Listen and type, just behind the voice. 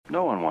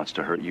No one wants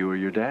to hurt you or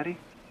your daddy.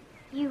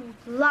 You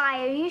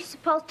liar. You're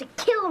supposed to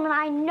kill him, and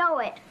I know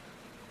it.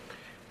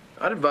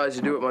 I'd advise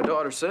you do what my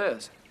daughter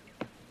says.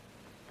 I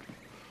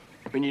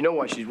mean, you know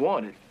why she's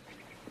wanted.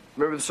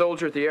 Remember the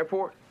soldier at the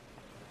airport?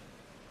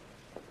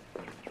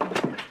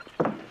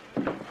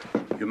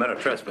 You met her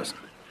trespassing.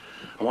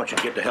 I want you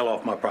to get the hell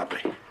off my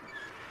property.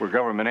 We're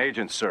government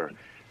agents, sir.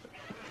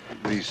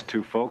 These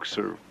two folks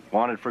are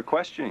wanted for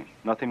questioning,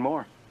 nothing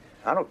more.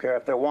 I don't care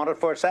if they're wanted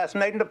for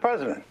assassinating the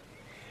president.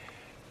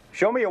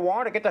 Show me a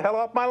warrant to get the hell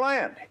off my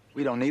land.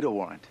 We don't need a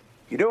warrant.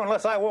 You do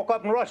unless I woke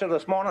up in Russia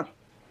this morning.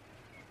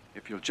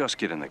 If you'll just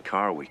get in the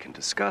car, we can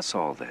discuss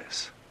all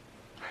this.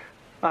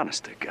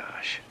 Honest to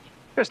gosh,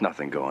 there's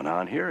nothing going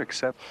on here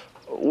except...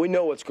 We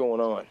know what's going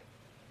on.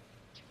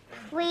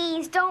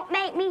 Please don't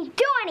make me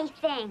do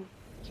anything.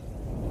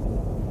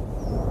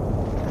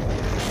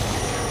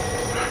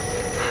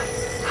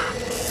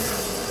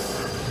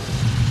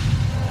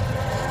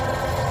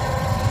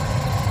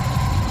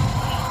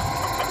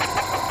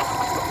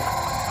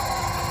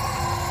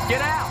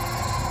 Get out!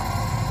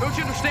 Don't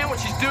you understand what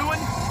she's doing?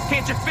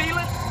 Can't you feel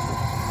it?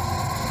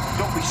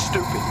 Don't be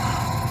stupid.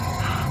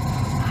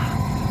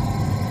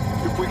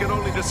 If we could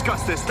only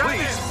discuss this,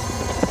 please.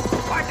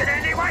 Watch it,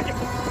 Andy, watch it!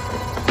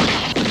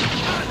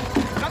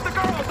 Not the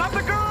girl! Not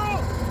the girl!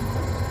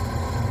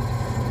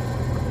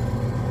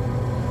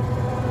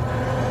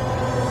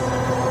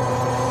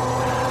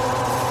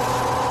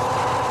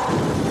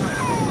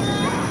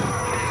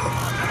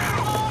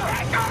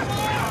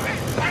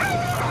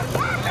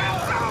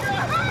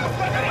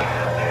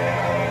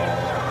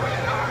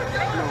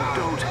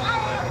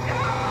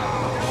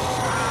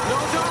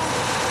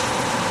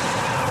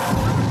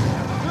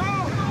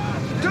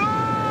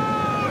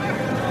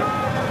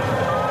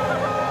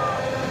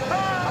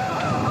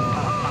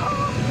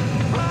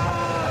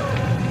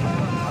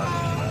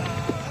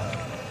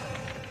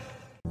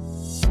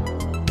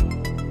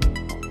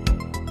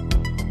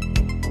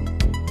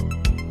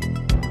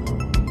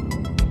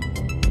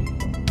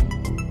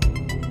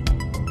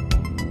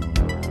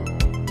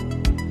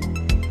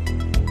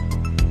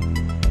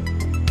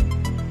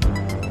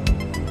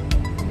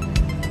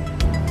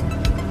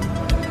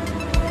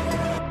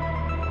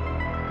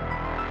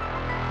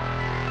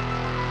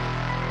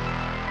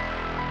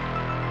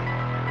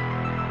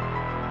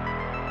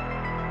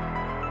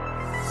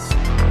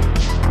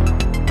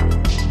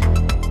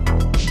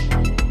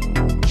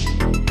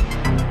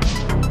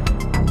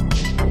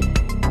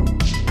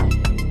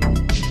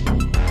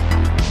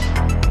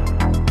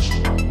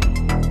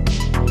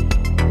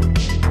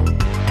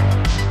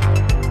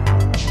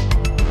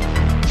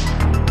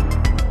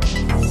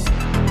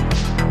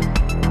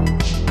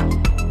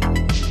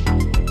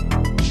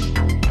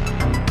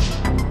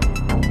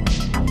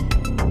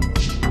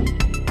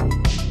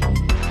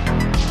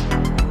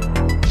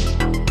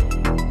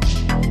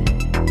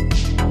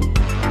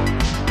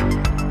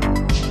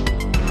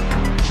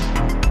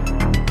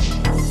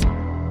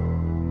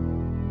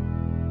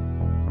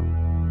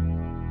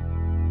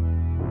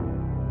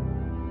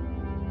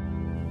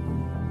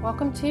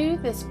 Welcome to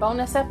this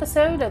bonus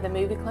episode of the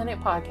Movie Clinic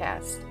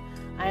Podcast.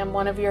 I am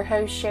one of your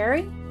hosts,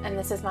 Sherry, and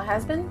this is my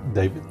husband,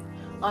 David.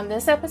 On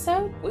this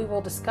episode, we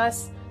will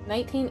discuss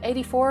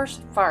 1984's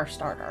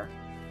Firestarter.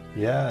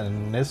 Yeah,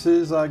 and this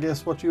is, I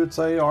guess, what you would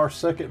say, our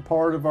second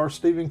part of our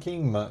Stephen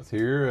King month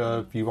here.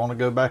 If you want to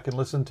go back and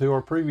listen to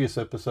our previous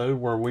episode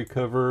where we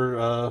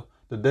cover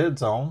The Dead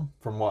Zone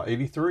from,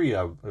 83,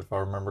 if I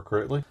remember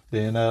correctly.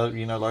 Then,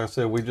 like I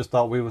said, we just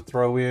thought we would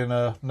throw in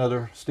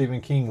another Stephen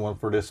King one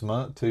for this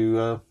month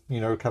to,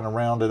 kind of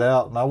round it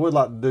out. And I would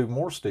like to do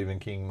more Stephen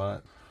King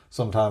month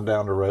sometime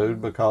down the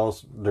road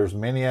because there's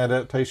many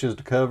adaptations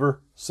to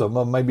cover. Some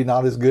of them maybe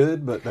not as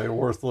good, but they're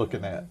worth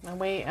looking at.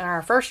 And in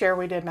our first year,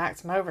 we did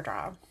Maximum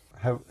Overdrive.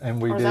 Or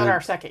was that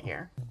our second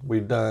year?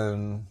 We've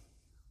done...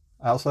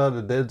 Outside of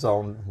The Dead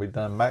Zone, we've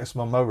done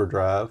Maximum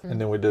Overdrive, and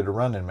then we did The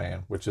Running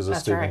Man, which is a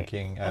Stephen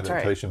King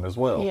adaptation as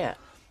well. Yeah.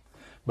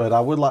 But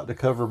I would like to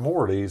cover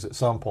more of these at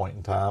some point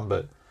in time,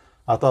 but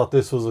I thought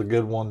this was a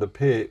good one to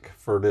pick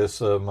for this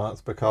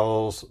month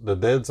because The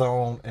Dead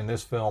Zone and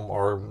this film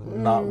are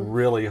not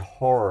really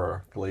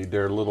horror-y.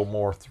 They're a little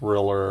more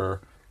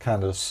thriller,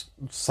 kind of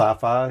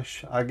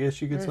sci-fi-ish, I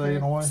guess you could say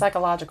in a way.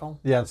 Psychological.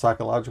 Yeah, and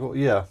psychological,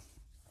 yeah.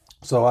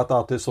 So I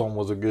thought this one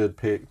was a good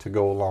pick to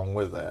go along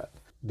with that.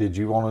 Did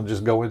you want to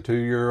just go into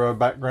your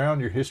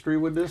background, your history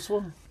with this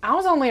one? I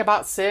was only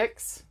about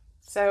 6,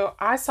 so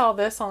I saw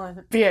this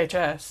on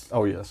VHS.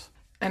 Oh, yes.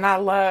 And I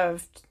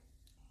loved,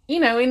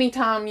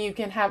 anytime you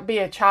can be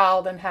a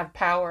child and have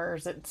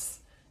powers, it's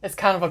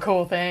kind of a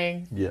cool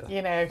thing.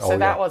 Yeah. So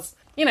that was,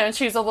 and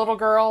she's a little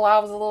girl, I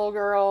was a little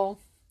girl.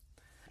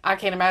 I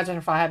can't imagine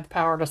if I had the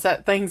power to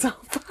set things on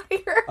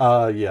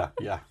fire. Yeah.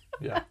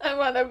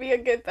 Well, that'd be a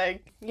good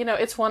thing.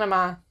 It's one of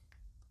my,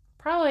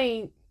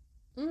 probably...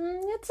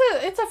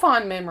 It's a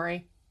fond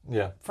memory.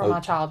 Yeah. From my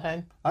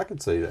childhood. I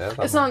could see that.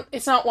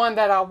 It's not one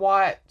that I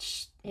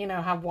watch,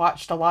 have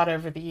watched a lot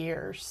over the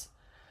years.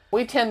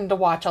 We tend to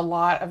watch a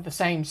lot of the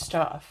same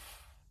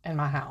stuff. in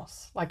my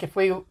house. Like if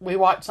we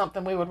watch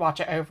something, we would watch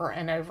it over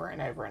and over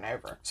and over and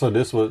over. So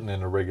this wasn't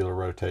in a regular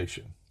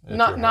rotation?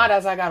 Not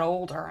as I got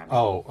older. I mean.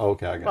 Oh,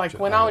 okay, I got like you.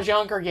 when I was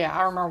younger, yeah,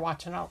 I remember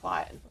watching it a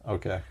lot.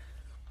 Okay.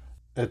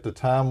 At the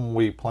time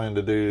we planned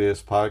to do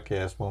this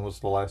podcast, when was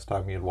the last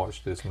time you had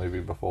watched this movie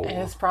before?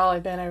 It's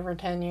probably been over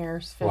 10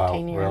 years,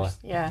 15 years. Really?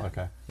 Yeah.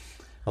 Okay.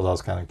 Well, I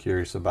was kind of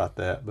curious about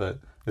that, but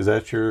is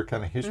that your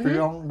kind of history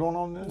going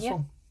on in this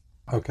one?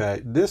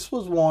 Okay. This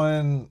was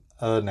one,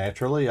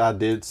 naturally, I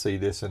did see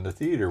this in the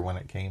theater when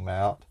it came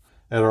out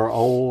at our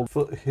old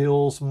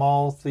Foothills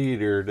Mall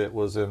theater that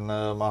was in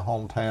my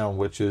hometown,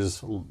 which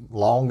is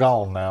long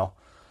gone now.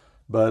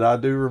 But I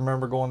do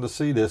remember going to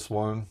see this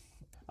one.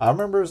 I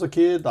remember as a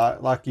kid,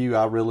 like you,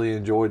 I really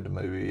enjoyed the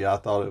movie. I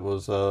thought it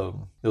was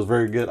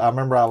very good. I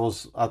remember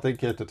I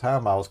think at the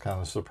time I was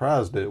kind of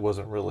surprised that it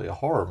wasn't really a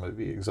horror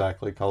movie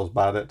exactly, because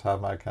by that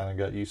time I kind of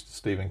got used to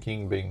Stephen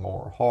King being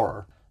more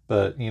horror.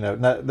 But,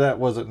 that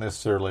wasn't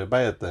necessarily a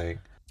bad thing.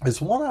 It's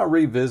one I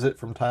revisit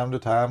from time to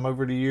time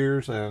over the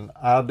years, and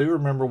I do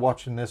remember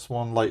watching this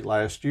one late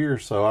last year,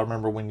 so I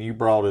remember when you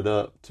brought it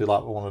up to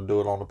want to do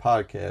it on the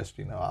podcast,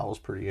 I was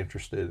pretty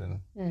interested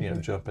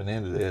in, jumping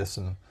into this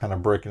and kind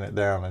of breaking it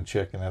down and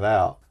checking it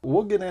out.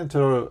 We'll get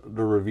into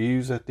the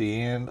reviews at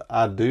the end.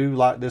 I do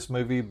like this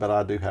movie, but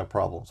I do have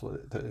problems with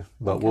it too,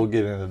 but we'll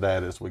get into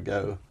that as we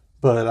go.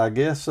 But I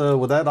guess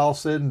with that all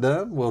said and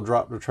done, we'll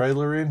drop the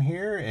trailer in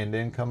here and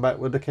then come back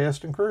with the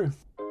cast and crew.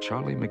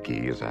 Charlie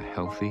McGee is a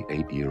healthy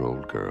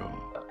 8-year-old girl,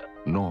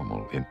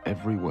 normal in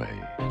every way,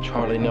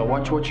 Charlie, now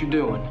watch what you're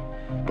doing.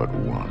 but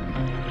one.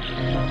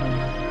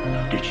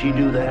 Did she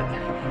do that?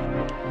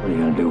 What are you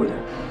gonna do with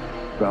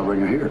her? I'll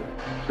bring her here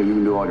so you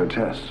can do all your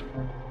tests.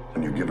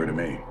 And you give her to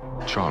me.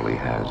 Charlie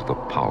has the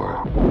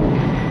power.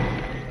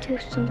 Do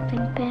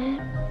something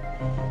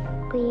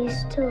bad? Will you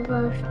still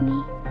love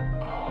me?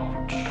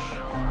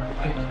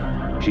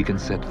 She can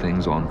set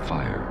things on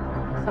fire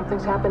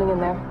Something's happening in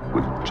there.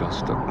 with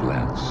just a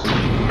glance.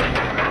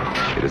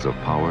 It is a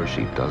power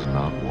she does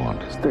not want,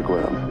 Stick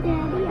with him.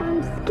 Daddy,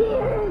 I'm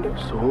scared.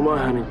 So am I,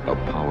 honey. a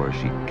power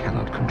she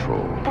cannot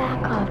control.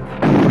 Back up.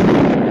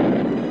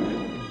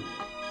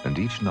 And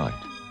each night,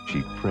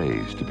 she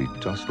prays to be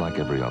just like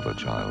every other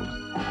child.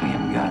 We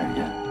haven't got her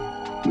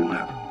yet. We'll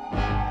have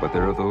her. But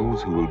there are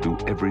those who will do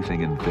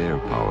everything in their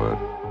power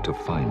to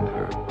find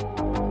her,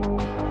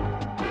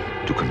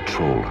 to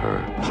control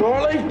her,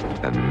 Charlie!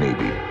 and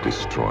maybe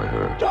destroy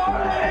her.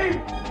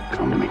 Charlie!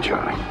 Come to me,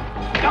 Charlie.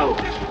 Go!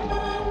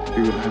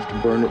 You're gonna have to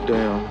burn it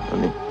down,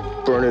 honey.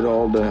 Burn it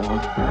all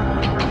down.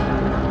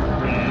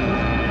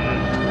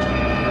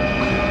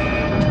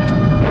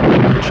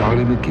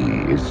 Charlie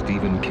McGee is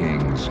Stephen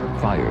King's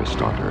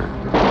Firestarter.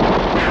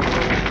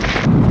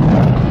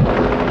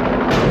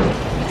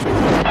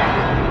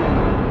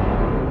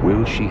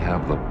 Will she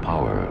have the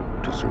power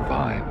to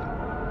survive?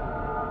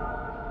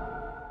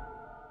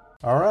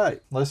 All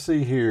right, let's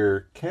see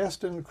here.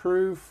 Cast and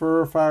crew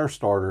for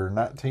Firestarter,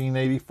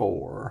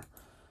 1984.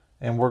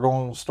 And we're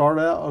going to start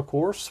out, of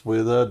course,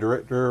 with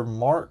director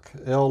Mark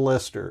L.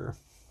 Lester.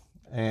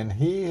 And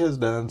he has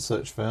done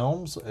such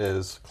films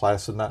as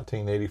Class of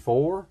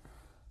 1984,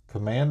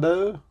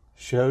 Commando,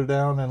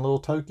 Showdown in Little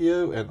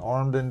Tokyo, and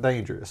Armed and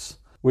Dangerous.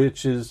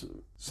 Which is,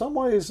 some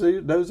ways,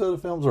 those other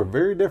films are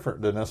very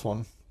different than this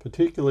one.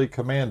 Particularly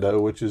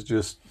Commando, which is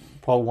just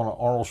probably one of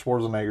Arnold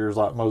Schwarzenegger's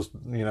most,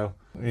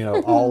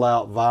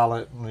 all-out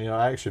violent,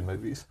 action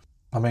movies.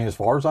 I mean, as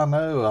far as I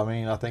know,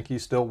 I think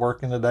he's still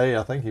working today.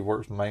 I think he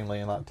works mainly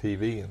in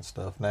TV and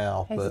stuff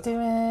now. He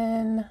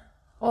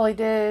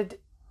did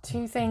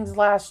 2 things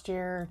last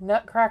year,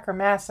 Nutcracker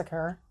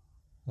Massacre.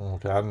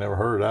 Okay, I've never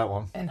heard of that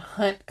one. And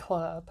Hunt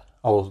Club.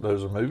 Oh,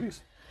 those are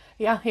movies?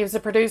 Yeah, he was a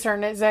producer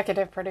and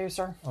executive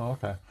producer. Oh,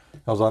 okay.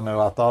 Because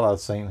I thought I'd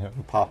seen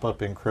him pop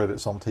up in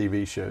credits on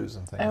TV shows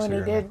and things. Oh, and he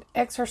did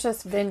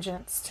Exorcist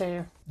Vengeance,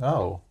 too.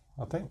 Oh,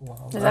 I think...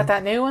 Is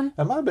that new one?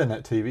 It might have been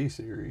that TV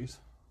series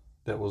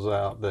that was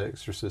out, the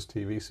Exorcist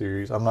TV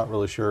series. I'm not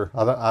really sure.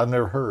 I've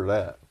never heard of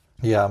that.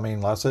 Yeah,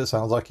 like I said, it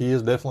sounds like he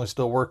is definitely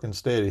still working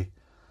steady.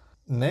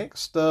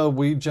 Next,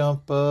 we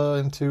jump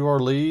into our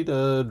lead,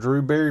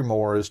 Drew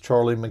Barrymore as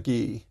Charlie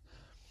McGee.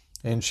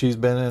 And she's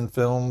been in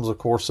films, of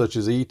course, such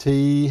as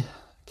E.T.,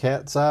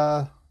 Cat's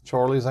Eye,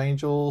 Charlie's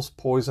Angels,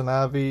 Poison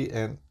Ivy,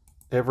 and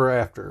Ever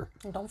After.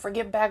 And don't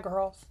forget Bad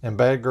Girls. And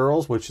Bad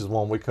Girls, which is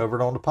one we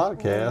covered on the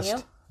podcast.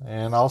 Yep.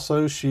 And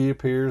also she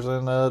appears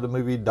in the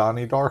movie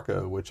Donnie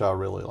Darko, which I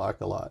really like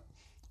a lot.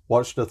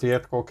 Watch the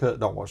theatrical cut,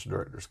 don't watch the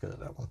director's cut,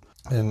 that one.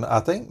 And I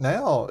think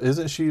now,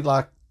 isn't she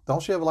don't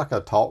she have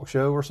a talk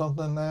show or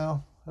something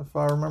now, if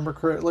I remember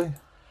correctly?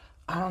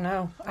 I don't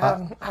know.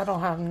 I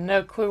don't have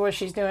no clue what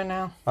she's doing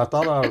now. I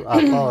thought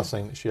I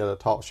seen that she had a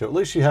talk show. At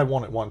least she had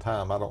one at one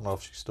time. I don't know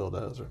if she still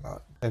does or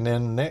not. And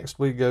then next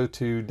we go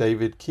to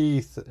David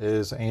Keith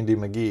as Andy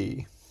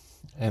McGee.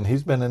 And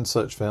he's been in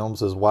such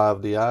films as Why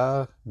of the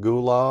Eye,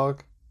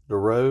 Gulag, The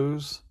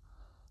Rose,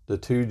 The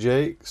Two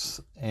Jakes,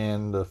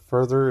 and The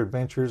Further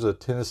Adventures of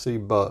Tennessee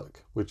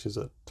Buck, which is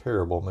a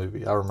terrible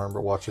movie. I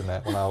remember watching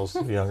that when I was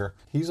younger.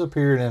 He's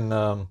appeared in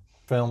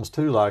films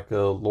too, like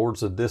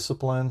Lords of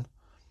Discipline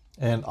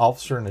and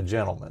Officer and a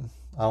Gentleman.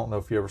 I don't know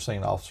if you ever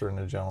seen Officer and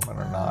a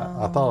Gentleman or not.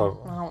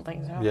 I don't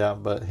think so. Yeah,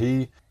 but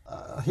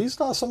he's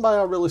not somebody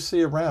I really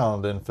see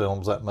around in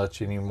films that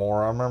much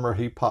anymore. I remember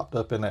he popped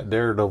up in that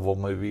Daredevil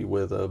movie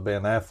with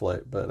Ben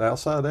Affleck, but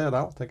outside of that,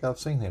 I don't think I've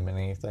seen him in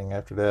anything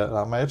after that.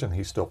 I imagine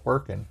he's still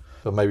working,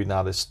 but maybe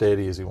not as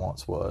steady as he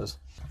once was.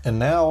 And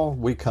now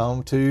we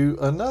come to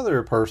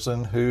another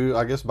person who,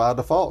 I guess by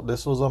default,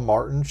 this was a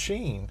Martin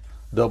Sheen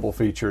double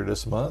feature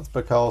this month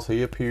because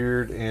he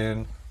appeared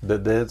in The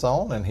Dead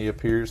Zone and he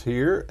appears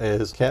here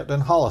as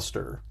Captain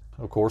Hollister.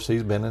 Of course,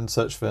 he's been in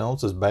such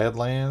films as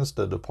Badlands,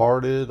 The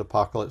Departed,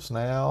 Apocalypse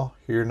Now,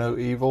 Hear No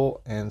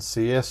Evil, and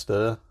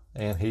Siesta.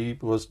 And he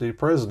was the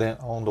president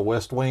on the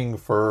West Wing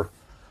for,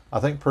 I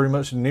think, pretty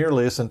much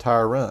nearly its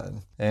entire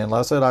run. And like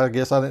I said, I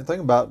guess I didn't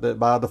think about that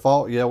by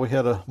default. Yeah, we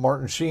had a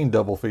Martin Sheen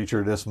double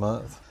feature this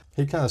month.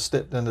 He kind of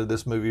stepped into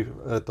this movie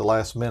at the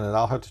last minute.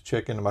 I'll have to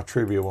check into my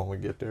trivia when we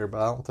get there, but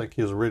I don't think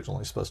he was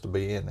originally supposed to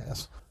be in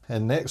this.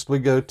 And next we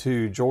go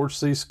to George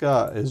C.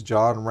 Scott as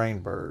John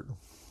Rainbird.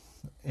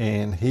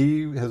 And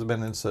he has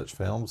been in such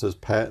films as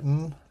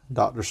Patton,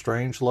 Doctor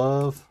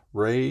Strangelove,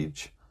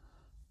 Rage,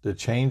 The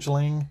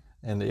Changeling,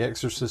 and The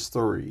Exorcist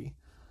III.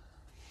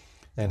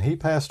 And he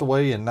passed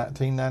away in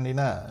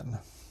 1999.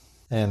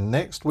 And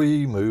next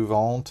we move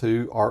on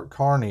to Art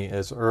Carney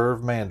as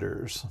Irv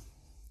Manders.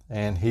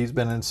 And he's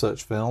been in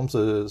such films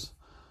as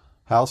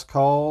House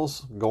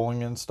Calls,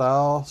 Going in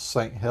Style,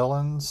 St.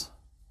 Helens,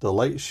 The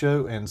Late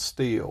Show, and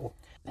Steel.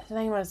 His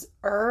name was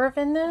Irv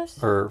in this?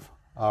 Irv.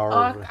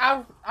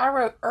 I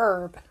wrote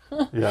Herb.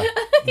 Yeah.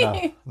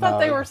 Thought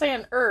they were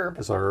saying Herb.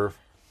 It's Irv.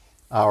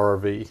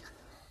 IRV.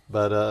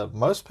 But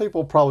most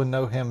people probably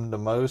know him the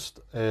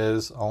most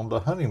as on The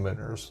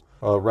Honeymooners.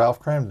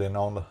 Ralph Cramden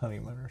on The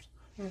Honeymooners.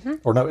 Mm-hmm.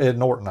 Or no, Ed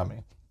Norton, I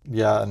mean.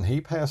 Yeah, and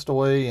he passed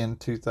away in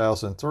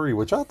 2003,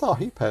 which I thought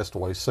he passed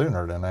away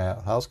sooner than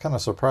that. I was kind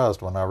of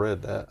surprised when I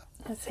read that.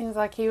 It seems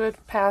like he would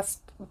pass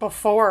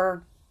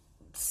before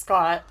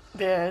Scott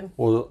did.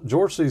 Well,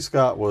 George C.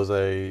 Scott was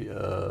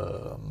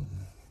a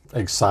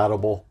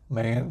excitable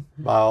man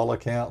by all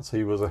accounts.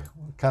 He was a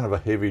kind of a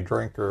heavy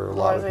drinker a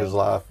lot of his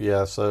life.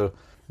 Yeah, so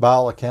by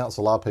all accounts,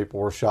 a lot of people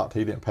were shocked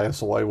he didn't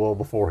pass away well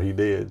before he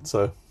did.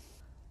 So,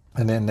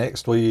 and then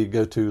next we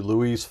go to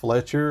Louise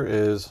Fletcher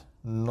as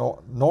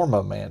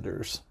Norma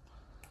Manders,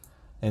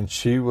 and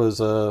she was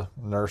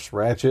Nurse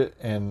Ratched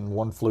in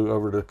One Flew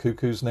Over the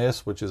Cuckoo's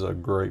Nest, which is a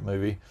great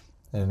movie.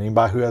 And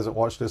anybody who hasn't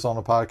watched this on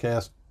the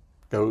podcast,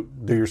 go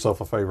do yourself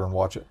a favor and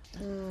watch it.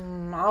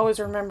 I always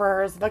remember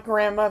her as the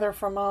grandmother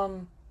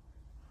from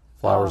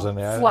Flowers in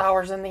the Attic.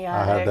 Flowers in the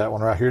Attic. I had that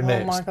one right here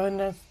next. Oh my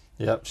goodness.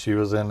 Yep, she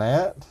was in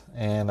that,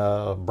 and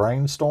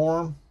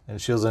Brainstorm,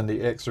 and she was in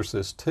The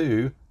Exorcist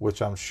 2,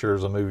 which I'm sure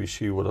is a movie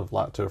she would have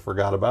liked to have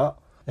forgot about,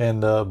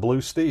 and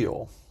Blue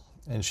Steel.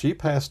 And she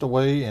passed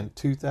away in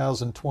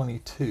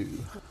 2022.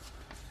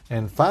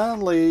 And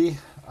finally,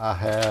 I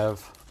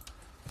have,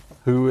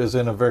 who is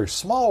in a very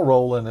small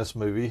role in this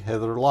movie,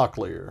 Heather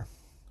Locklear,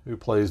 who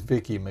plays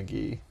Vicky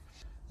McGee.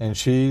 And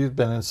she's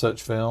been in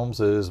such films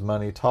as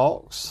Money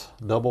Talks,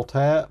 Double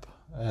Tap,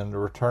 and The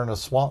Return of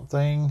Swamp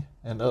Thing,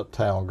 and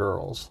Uptown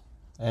Girls.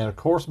 And of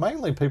course,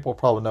 mainly people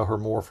probably know her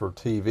more for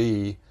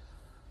TV,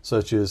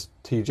 such as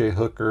T.J.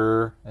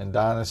 Hooker and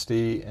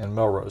Dynasty and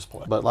Melrose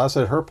Place. But like I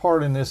said, her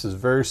part in this is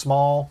very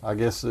small. I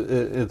guess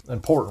it's an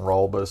important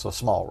role, but it's a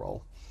small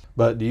role.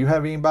 But do you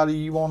have anybody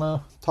you want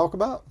to talk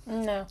about?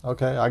 No.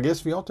 Okay, I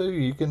guess if you want to,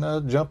 you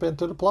can jump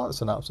into the plot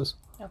synopsis.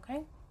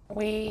 Okay.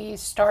 We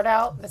start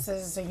out, this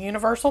is a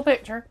Universal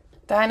picture.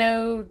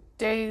 Dino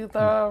De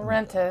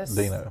Laurentiis.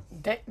 Dino.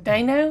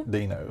 Dino?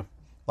 Dino.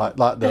 Like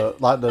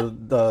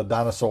the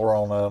dinosaur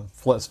on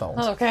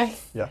Flintstones. Okay.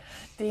 Yeah.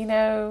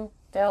 Dino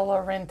De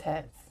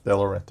Laurentiis. De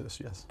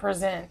Laurentiis, yes.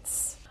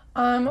 Presents.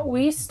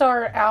 We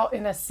start out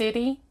in a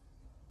city.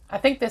 I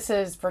think this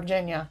is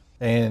Virginia.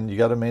 And you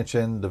got to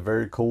mention the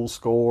very cool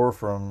score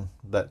from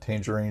that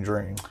Tangerine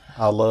Dream.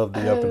 I love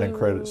the opening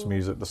credits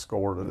music, the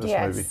score to this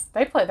movie. Yes,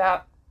 they play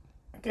that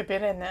a good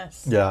bit in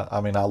this. Yeah,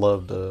 I mean, I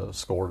love the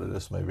score to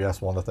this movie.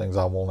 That's one of the things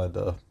I wanted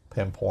to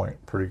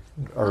pinpoint pretty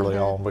early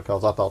on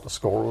because I thought the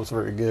score was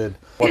very good.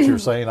 What you're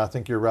saying, I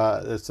think you're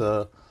right. It's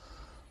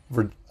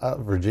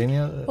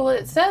Virginia. Well,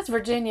 it says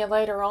Virginia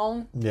later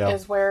on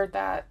is where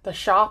the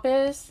shop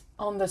is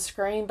on the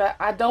screen, but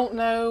I don't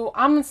know.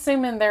 I'm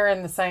assuming they're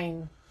in the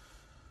same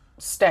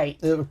state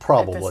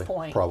probably, at this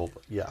point.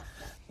 Probably, yeah.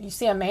 You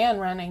see a man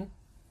running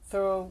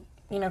through,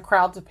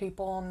 crowds of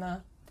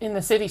people in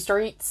the city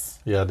streets.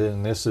 Yeah,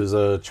 then this is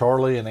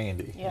Charlie and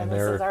Andy. Yeah, and this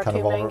they're is our kind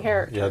two of main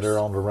characters. Yeah, they're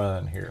on the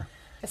run here.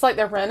 It's like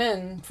they're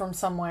running from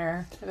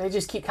somewhere. They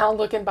just keep kind of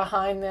looking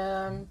behind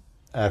them.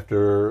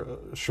 After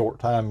a short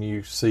time,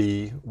 you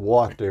see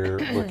what they're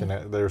looking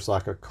at. There's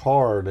like a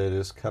car that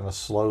is kind of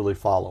slowly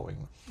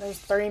following. There's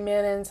 3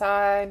 men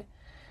inside,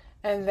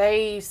 and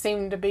they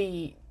seem to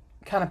be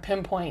kind of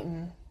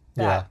pinpointing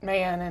that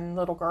man and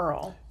little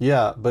girl.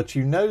 Yeah, but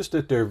you notice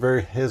that they're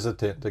very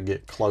hesitant to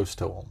get close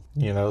to them.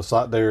 It's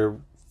like they're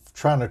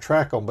trying to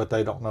track them, but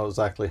they don't know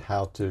exactly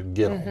how to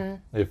get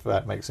them, if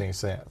that makes any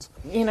sense.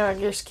 You know, it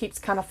just keeps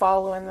kind of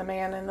following the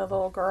man and the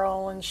little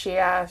girl, and she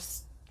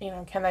asks, you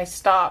know, can they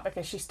stop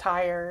because she's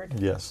tired?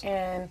 Yes.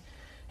 And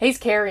he's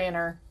carrying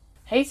her.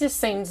 He just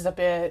seems a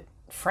bit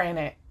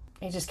frantic.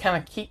 He just kind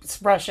of keeps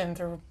rushing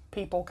through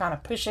people, kind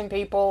of pushing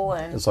people.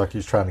 And it's like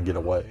he's trying to get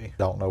away.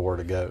 Don't know where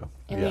to go.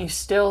 And you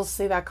still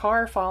see that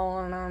car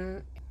following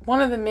him. One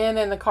of the men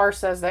in the car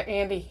says that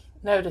Andy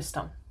noticed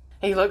him.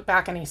 He looked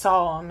back and he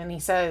saw him, and he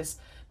says,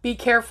 be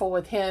careful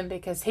with him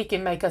because he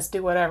can make us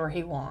do whatever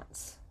he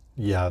wants.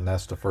 Yeah, and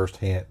that's the first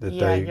hint that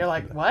you're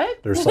like,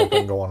 what? There's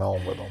something going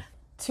on with them.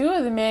 Two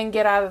of the men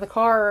get out of the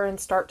car and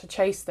start to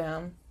chase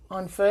them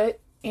on foot.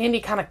 Andy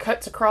kind of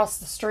cuts across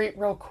the street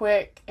real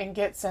quick and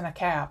gets in a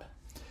cab.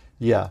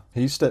 Yeah,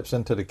 he steps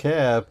into the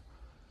cab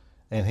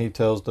and he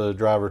tells the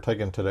driver to take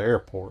him to the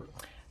airport.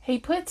 He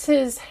puts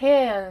his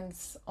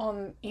hands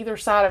on either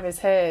side of his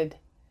head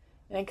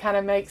and it kind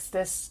of makes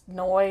this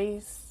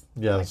noise.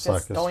 Yeah, like it's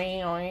like this doing,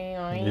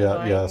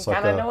 it's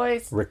like a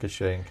noise.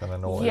 Ricocheting kind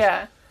of noise.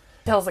 Yeah.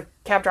 Tells the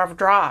cab driver,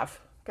 drive.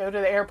 Go to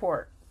the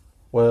airport.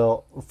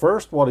 Well,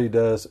 first what he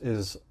does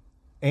is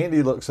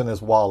Andy looks in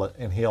his wallet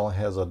and he only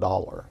has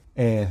 $1.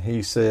 And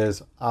he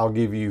says, I'll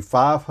give you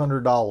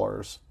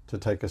 $500 to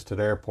take us to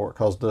the airport,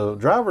 because the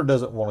driver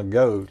doesn't want to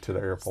go to the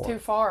airport. It's too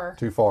far.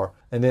 Too far.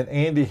 And then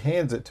Andy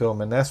hands it to him,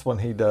 and that's when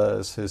he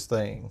does his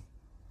thing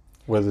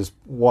with his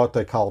what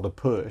they call the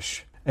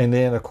push. And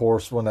then, of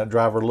course, when that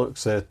driver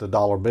looks at the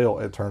dollar bill,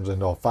 it turns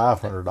into a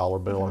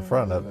 $500 bill in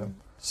front of him.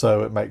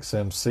 So it makes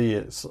him see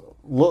it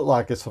look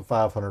like it's a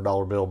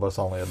 $500 bill, but it's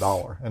only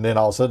 $1. And then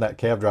all of a sudden, that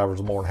cab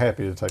driver's more than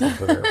happy to take him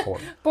to the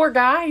airport. Poor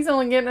guy, he's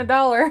only getting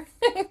 $1.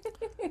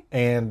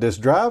 And this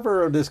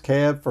driver of this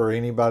cab, for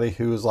anybody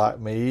who is like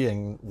me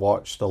and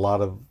watched a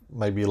lot of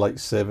maybe late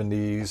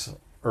 70s,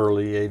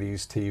 early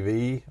 80s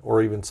TV,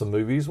 or even some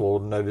movies, will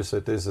notice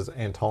that this is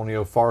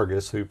Antonio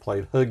Fargas, who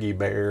played Huggy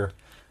Bear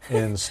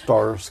in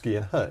Starsky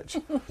and Hutch.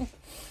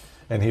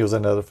 And he was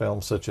in other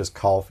films such as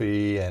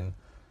Coffee and,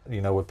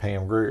 you know, with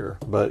Pam Grier.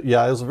 But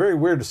yeah, it was very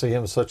weird to see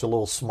him in such a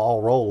little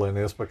small role in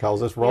this,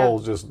 because this role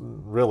is just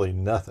really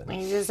nothing.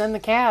 He's just in the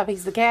cab.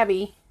 He's the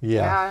cabbie.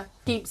 Yeah.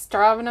 Keeps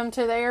driving them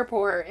to the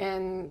airport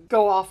and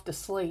go off to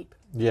sleep.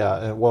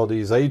 Yeah, and well,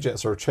 these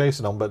agents are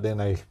chasing them, but then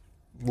they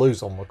lose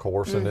them, of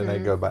course, and then they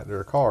go back to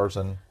their cars,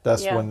 and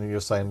that's when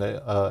you're saying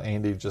that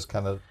Andy just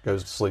kind of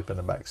goes to sleep in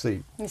the back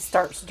seat. He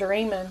starts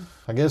dreaming.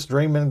 I guess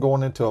dreaming,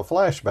 going into a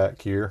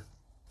flashback here.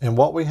 And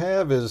what we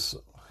have is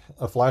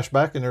a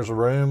flashback, and there's a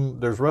room.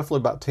 There's roughly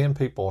about 10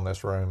 people in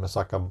this room. It's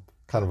like a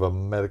kind of a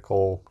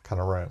medical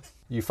kind of room.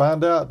 You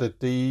find out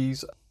that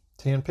these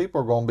 10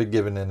 people are going to be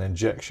given an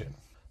injection.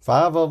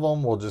 5 of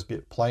them will just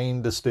get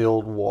plain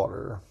distilled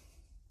water.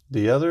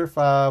 The other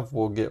 5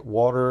 will get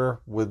water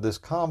with this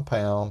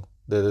compound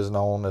that is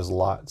known as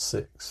Lot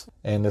 6.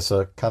 And it's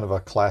a kind of a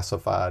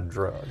classified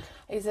drug.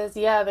 He says,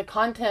 yeah, the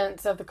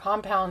contents of the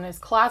compound is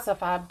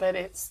classified, but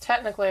it's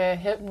technically a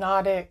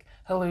hypnotic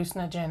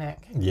hallucinogenic.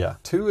 Yeah.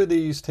 2 of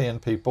these 10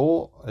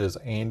 people is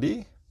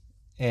Andy,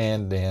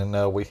 and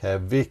then we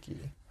have Vicky,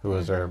 who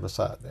is there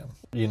beside them.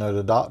 You know,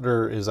 the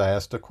doctor is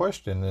asked a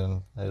question,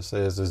 and it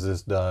says, is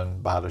this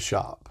done by the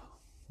shop?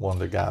 One of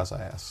the guys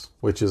asks,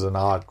 which is an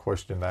odd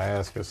question to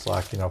ask. It's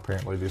like, you know,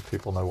 apparently these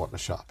people know what the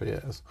shop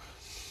is.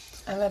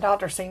 And the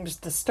doctor seems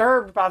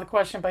disturbed by the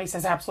question, but he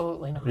says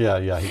absolutely not.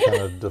 Yeah, he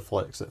kind of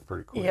deflects it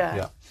pretty quick.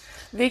 Yeah.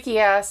 Vicky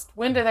asked,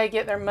 when do they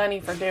get their money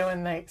for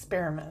doing the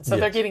experiment? So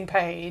they're getting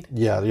paid.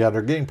 Yeah,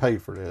 they're getting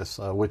paid for this,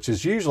 which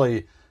is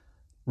usually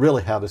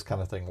really how this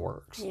kind of thing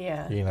works.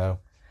 Yeah. You know,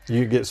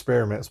 you get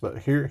experiments, but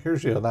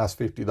here's you a nice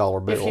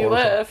 $50 bill. If you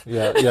live.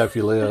 Yeah, if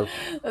you live.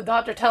 The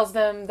doctor tells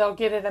them they'll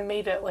get it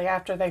immediately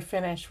after they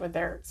finish with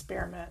their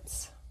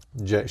experiments.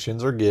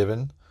 Injections are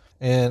given.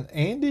 And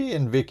Andy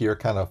and Vicky are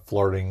kind of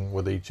flirting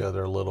with each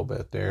other a little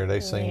bit there. They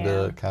seem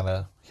to kind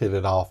of hit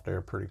it off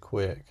there pretty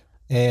quick.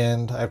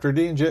 And after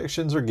the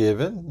injections are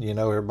given, you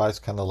know, everybody's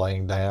kind of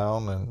laying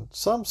down, and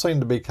some seem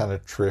to be kind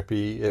of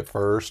trippy at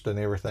first and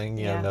everything,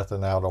 you know,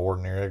 nothing out of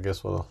ordinary, I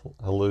guess, with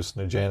a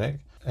hallucinogenic.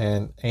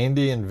 And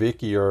Andy and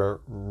Vicky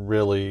are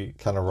really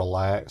kind of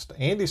relaxed.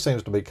 Andy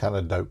seems to be kind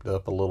of doped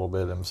up a little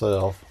bit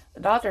himself.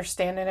 The doctor's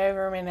standing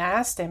over him and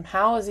asked him,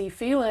 how is he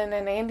feeling?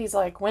 And Andy's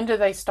like, when do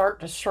they start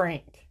to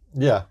shrink?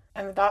 Yeah.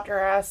 And the doctor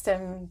asked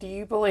him, do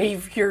you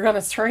believe you're going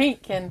to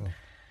shrink? And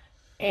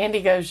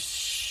Andy goes,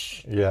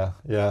 shh. Yeah.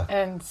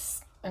 And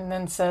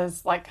then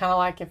says, like, kind of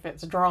like if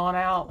it's drawn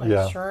out,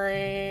 like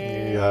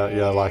shrink.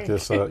 Yeah, like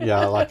this,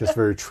 like this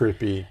very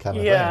trippy kind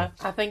of thing. Yeah,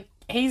 I think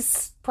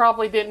he's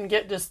probably didn't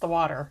get just the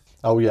water.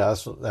 Oh, yeah,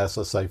 that's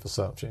a safe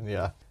assumption,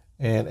 yeah.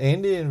 And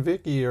Andy and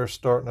Vicky are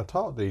starting to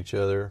talk to each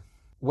other.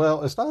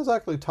 Well, it's not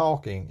exactly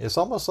talking. It's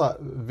almost like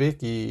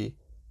Vicky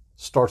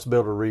starts to be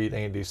able to read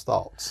Andy's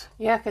thoughts.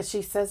 Yeah, because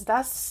she says,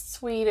 that's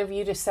sweet of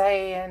you to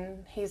say.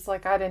 And he's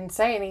like, I didn't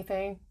say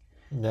anything.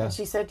 Yeah. And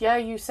she said, yeah,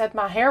 you said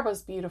my hair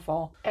was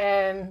beautiful.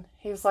 And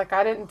he was like,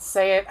 I didn't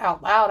say it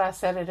out loud. I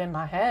said it in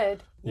my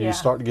head. You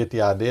start to get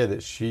the idea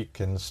that she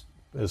is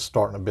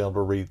starting to be able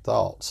to read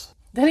thoughts.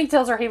 Then he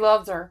tells her he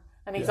loves her,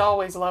 and he's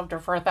always loved her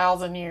for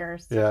 1,000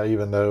 years. Yeah,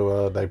 even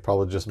though they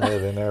probably just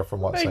met in there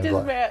from what They seems just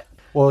like. met.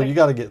 Well, you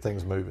got to get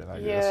things moving, I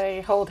guess. Yeah,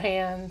 they hold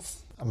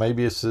hands.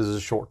 Maybe this is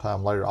a short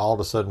time later. All of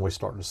a sudden, we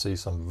start to see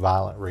some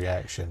violent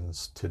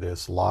reactions to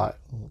this lot.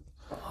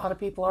 A lot of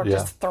people are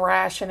just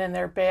thrashing in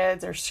their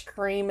beds or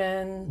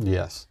screaming.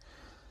 Yes.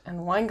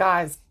 And one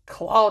guy's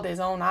clawed his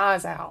own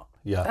eyes out.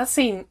 Yeah. That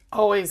scene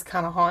always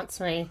kind of haunts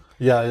me.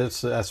 Yeah,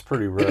 that's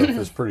pretty rough.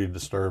 It's pretty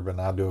disturbing.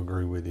 I do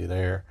agree with you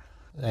there.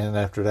 And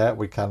after that,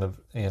 we kind of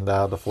end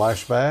out the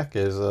flashback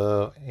as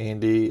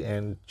Andy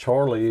and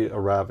Charlie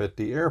arrive at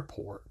the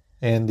airport.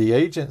 And the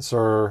agents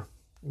are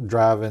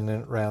driving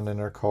around in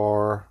their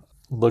car,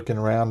 looking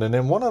around, and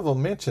then one of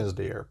them mentions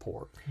the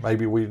airport.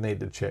 Maybe we need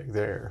to check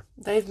there.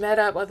 They've met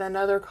up with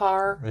another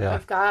car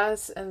of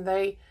guys, and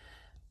the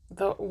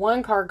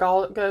one car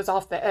goes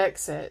off the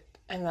exit,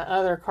 and the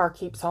other car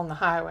keeps on the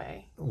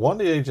highway.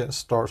 One of the agents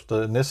starts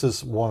to, and this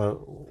is one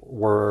of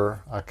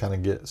where I kind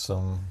of get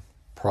some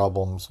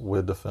problems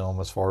with the film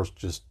as far as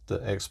just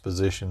the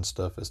exposition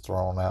stuff is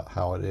thrown out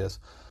how it is.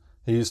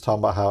 He's talking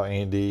about how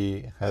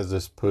Andy has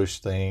this push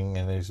thing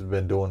and he's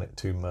been doing it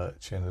too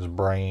much and his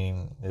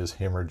brain is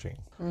hemorrhaging,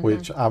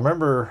 which I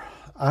remember,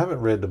 I haven't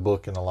read the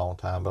book in a long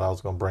time, but I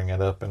was going to bring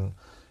it up, and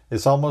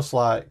it's almost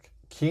like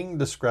King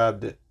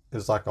described it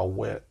as like a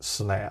wet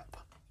snap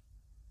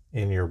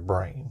in your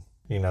brain,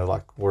 you know,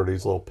 like where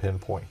these little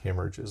pinpoint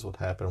hemorrhages would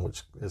happen,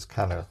 which is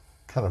kind of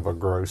a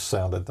gross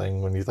sounding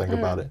thing when you think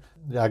about it.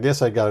 I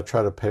guess I got to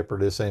try to pepper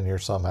this in here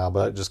somehow,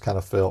 but it just kind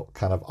of felt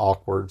kind of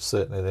awkward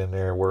sitting it in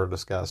there where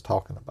this guy's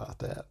talking about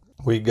that.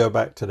 We go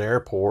back to the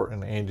airport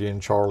and Andy and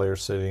Charlie are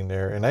sitting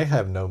there and they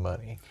have no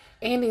money.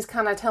 Andy's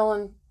kind of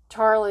telling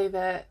Charlie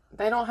that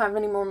they don't have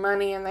any more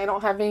money and they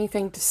don't have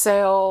anything to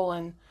sell,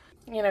 and,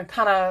 you know,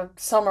 kind of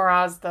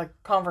summarize the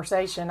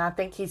conversation. I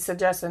think he's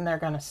suggesting they're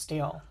going to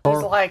steal.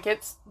 He's like,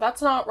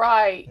 that's not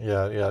right.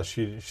 Yeah,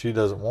 she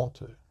doesn't want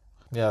to.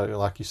 Yeah,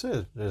 like you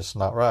said, it's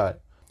not right.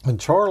 And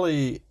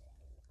Charlie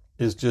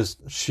is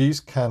just, she's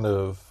kind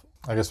of,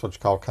 I guess what you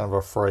call kind of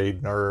a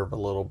frayed nerve a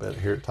little bit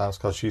here at times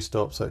because she's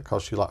still upset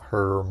because she like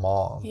hurt her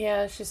mom.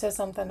 Yeah, she says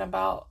something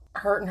about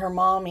hurting her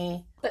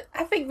mommy. But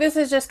I think this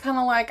is just kind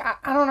of like,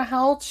 I don't know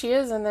how old she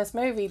is in this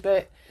movie,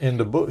 but in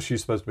the book,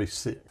 she's supposed to be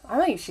 6. I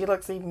think she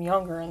looks even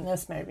younger in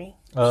this movie.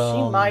 She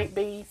might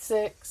be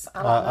 6.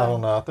 I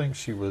don't know. I think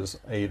she was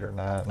 8 or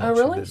 9. Oh,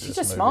 really? She's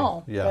just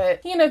small. Yeah.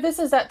 But, you know, this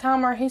is that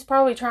time where he's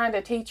probably trying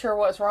to teach her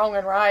what's wrong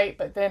and right,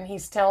 but then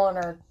he's telling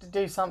her to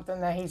do something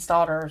that he's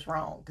taught her is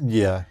wrong.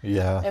 Yeah.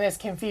 And it's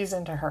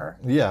confusing to her.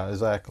 Yeah,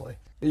 exactly.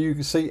 You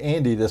can see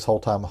Andy this whole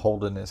time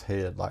holding his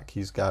head like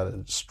he's got an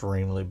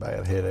extremely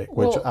bad headache,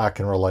 which I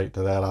can relate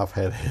to that. I've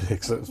had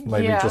headaches that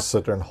made me just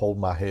sit there and hold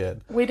my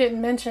head. We didn't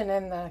mention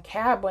in the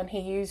cab when he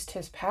used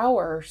his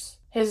powers,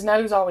 his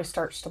nose always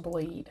starts to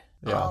bleed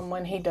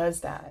when he does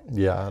that.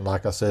 Yeah, and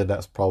like I said,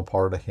 that's probably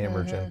part of the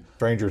hemorrhaging.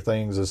 Stranger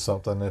Things is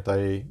something that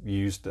they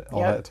used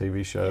on that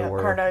TV show.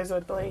 Where her nose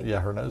would bleed. Yeah,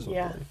 her nose would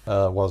bleed.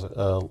 Was it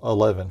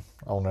 11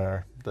 on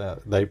there?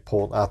 That they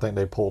pulled. I think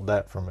they pulled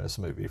that from this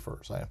movie, for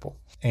example.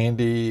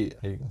 Andy,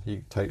 he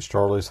takes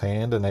Charlie's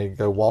hand and they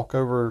go walk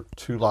over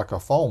to like a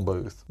phone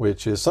booth,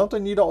 which is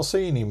something you don't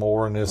see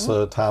anymore in this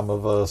time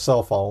of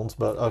cell phones,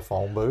 but a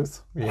phone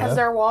booth. As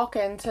they're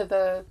walking to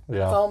the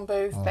phone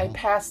booth, they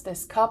pass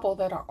this couple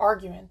that are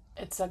arguing.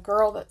 It's a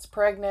girl that's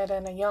pregnant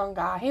and a young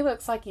guy. He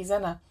looks like he's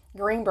in a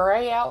Green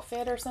Beret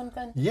outfit or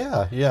something.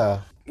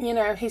 Yeah. You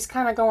know, he's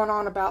kind of going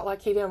on about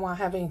like he didn't want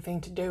to have anything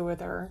to do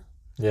with her.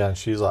 Yeah, and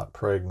she's like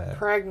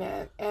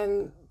pregnant.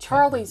 And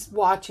Charlie's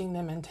watching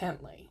them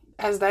intently.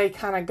 As they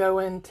kind of go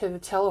into the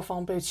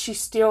telephone booth, she's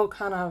still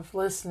kind of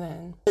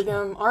listening to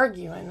them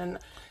arguing. And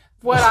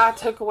what I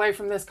took away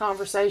from this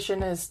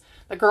conversation is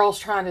the girl's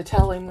trying to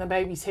tell him the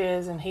baby's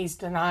his and he's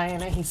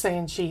denying it. He's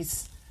saying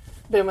she's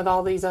been with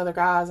all these other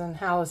guys and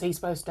how is he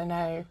supposed to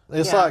know?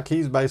 It's like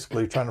he's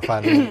basically trying to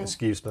find an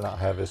excuse to not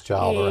have his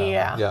child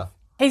around. Yeah.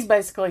 He's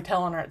basically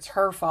telling her it's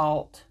her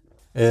fault.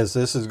 As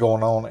this is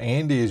going on,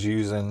 Andy is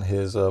using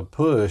his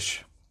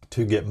push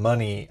to get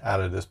money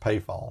out of this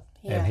payphone.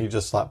 Yeah. And he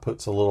just like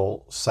puts a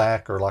little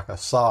sack or like a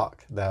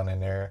sock down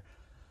in there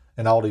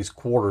and all these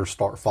quarters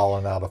start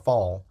falling out of the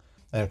phone.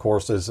 And of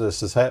course, as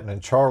this is happening,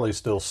 Charlie's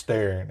still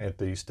staring at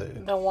these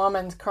two. The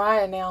woman's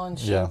crying now and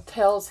she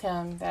tells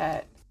him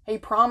that he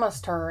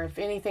promised her if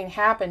anything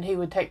happened, he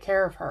would take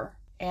care of her.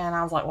 And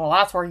I was like, well,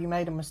 that's where you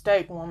made a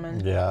mistake,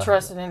 woman. Yeah.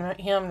 Trusted in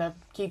him to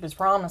keep his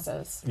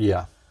promises.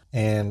 Yeah.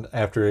 And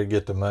after they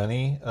get the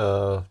money,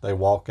 they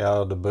walk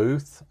out of the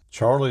booth.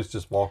 Charlie's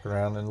just walking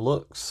around and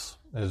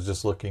is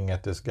just looking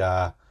at this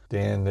guy.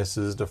 Then this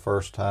is the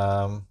first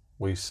time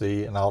we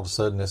see, and all of a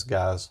sudden this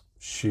guy's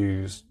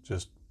shoes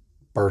just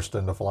burst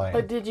into flame.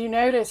 But did you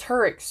notice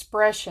her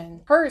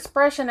expression? Her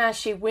expression as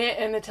she went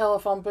in the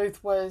telephone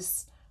booth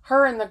was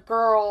her and the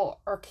girl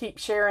keep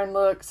sharing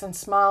looks and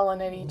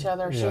smiling at each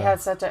other. Yeah. She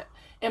had such a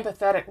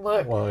empathetic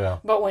look. Well, yeah.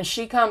 But when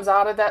she comes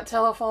out of that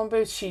telephone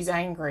booth, she's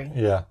angry.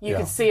 Yeah. You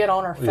can see it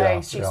on her face.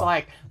 Yeah, She's yeah.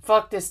 like,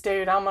 fuck this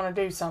dude, I'm going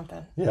to do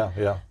something. Yeah,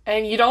 yeah.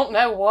 And you don't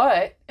know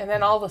what. And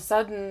then all of a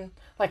sudden,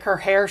 like her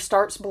hair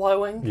starts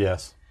blowing.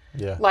 Yes.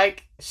 Yeah.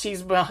 Like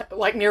she's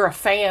like near a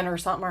fan or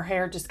something. Her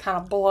hair just kind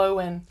of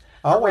blowing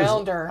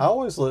around her. I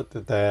always looked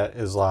at that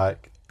as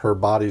like her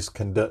body's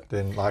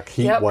conducting like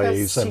heat Yep, 'cause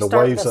waves, and she's the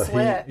waves starting of to heat.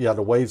 sweat. Yeah,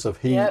 the waves of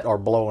heat Yep. are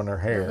blowing her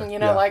hair. You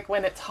know, like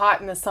when it's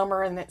hot in the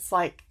summer and it's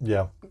like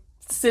yeah,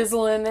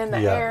 sizzling in the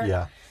hair.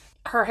 yeah.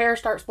 Her hair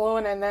starts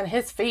blowing and then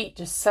his feet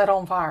just set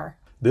on fire.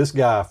 This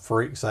guy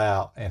freaks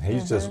out and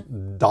he's just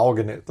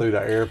dogging it through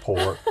the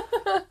airport,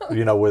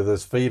 with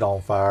his feet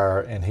on fire,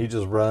 and he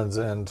just runs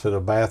into the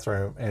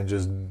bathroom and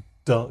just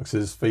dunks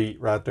his feet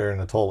right there in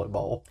the toilet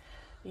bowl.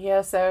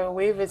 Yeah, so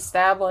we've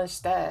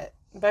established that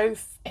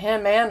both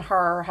him and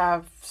her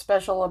have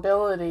special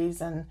abilities,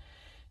 and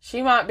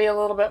she might be a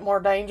little bit more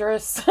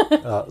dangerous.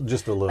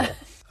 Just a little.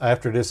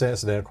 After this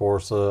incident, of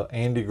course,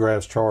 Andy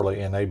grabs Charlie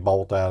and they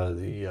bolt out of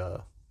the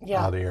out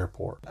of the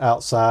airport.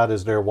 Outside,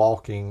 as they're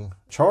walking,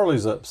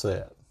 Charlie's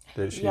upset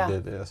that she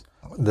did this,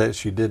 that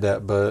she did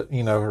that, but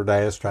her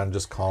dad's trying to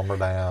just calm her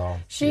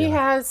down. She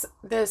has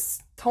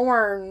this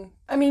torn.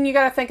 I mean, you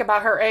got to think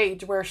about her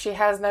age, where she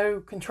has no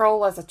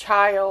control as a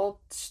child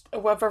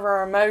of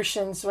her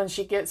emotions when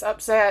she gets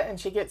upset and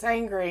she gets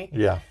angry.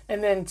 Yeah.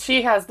 And then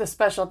she has the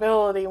special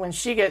ability when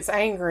she gets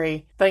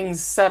angry,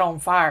 things set on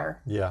fire.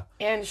 Yeah.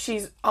 And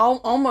she's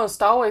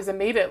almost always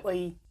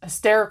immediately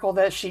hysterical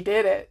that she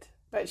did it,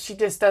 but she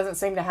just doesn't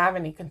seem to have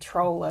any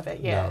control of it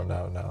yet.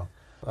 No.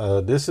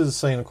 This is a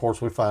scene, of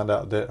course, we find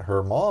out that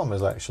her mom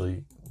is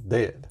actually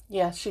dead.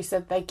 Yeah, she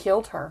said they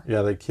killed her.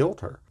 Yeah, they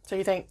killed her. So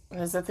you think,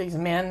 is it these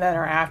men that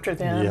are after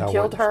them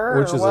killed which, her,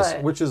 which or is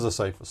what? which is a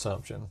safe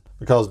assumption,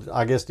 because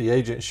I guess the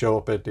agents show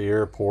up at the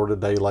airport a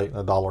day late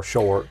and $1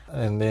 short,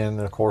 and then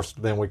of course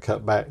we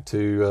cut back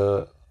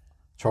to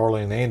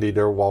Charlie and Andy.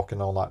 They're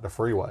walking on like the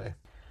freeway.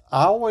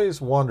 I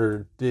always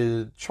wondered,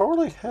 did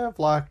Charlie have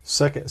like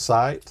second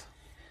sight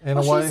in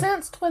a way? She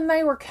sensed when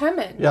they were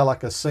coming. Yeah,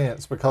 like a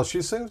sense, because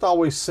she seems to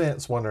always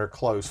sense when they're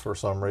close for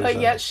some reason.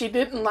 But yet she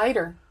didn't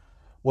later.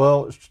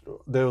 Well,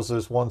 there was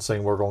this one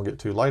scene we're going to get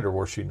to later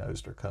where she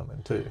knows they're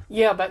coming too.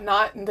 Yeah, but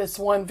not in this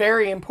one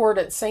very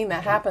important scene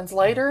that happens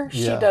later.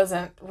 She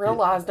doesn't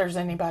realize there's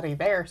anybody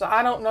there. So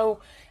I don't know,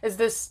 is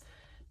this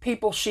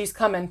people she's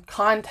come in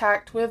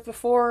contact with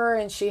before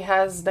and she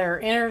has their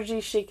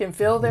energy, she can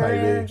feel their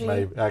energy?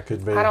 Maybe, that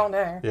could be. I don't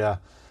know. Yeah.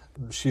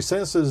 She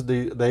senses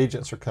the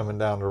agents are coming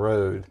down the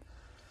road.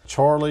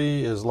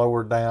 Charlie is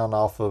lowered down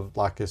off of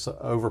like this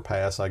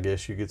overpass, I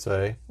guess you could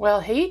say.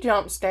 Well, he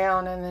jumps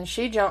down and then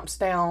she jumps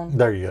down.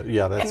 There you go.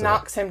 Yeah, that's and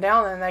knocks him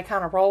down, and they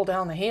kind of roll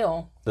down the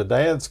hill. The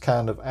dad's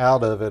kind of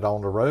out of it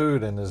on the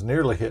road and is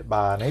nearly hit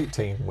by an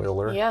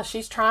 18-wheeler. Yeah,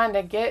 she's trying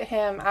to get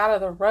him out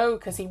of the road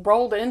because he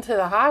rolled into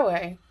the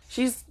highway.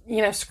 She's,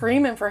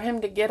 screaming for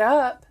him to get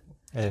up.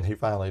 And he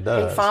finally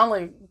does. He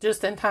finally,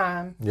 just in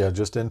time. Yeah,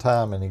 just in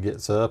time, and he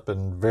gets up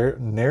and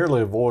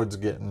nearly avoids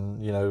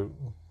getting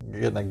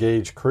a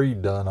Gage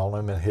Creed done on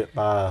him and hit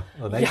by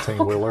an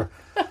 18-wheeler.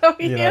 Oh,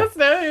 yes,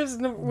 that is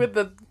with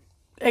the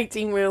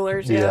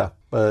 18-wheelers, yeah.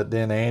 But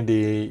then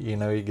Andy,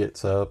 he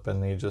gets up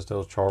and he just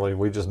tells Charlie,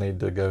 we just need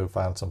to go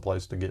find some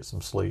place to get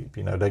some sleep.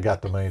 They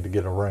got the money to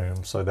get a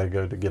room, so they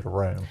go to get a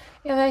room.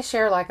 Yeah, they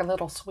share like a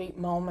little sweet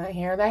moment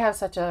here. They have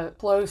such a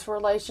close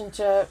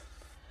relationship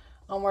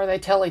where they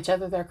tell each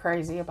other they're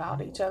crazy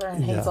about each other.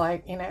 And he's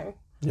like,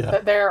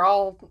 that they're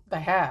all they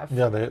have.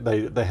 Yeah,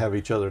 they have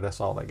each other. That's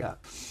all they got.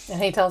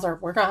 And he tells her,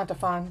 we're going to have to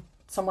find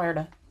somewhere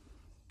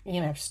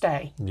to,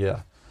 stay.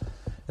 Yeah.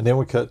 And then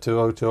we cut to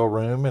a hotel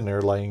room and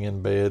they're laying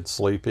in bed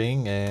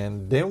sleeping.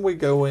 And then we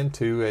go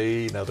into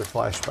another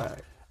flashback.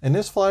 And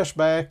this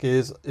flashback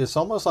it's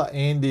almost like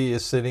Andy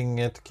is sitting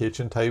at the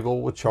kitchen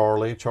table with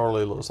Charlie.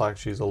 Charlie looks like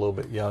she's a little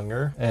bit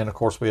younger. And of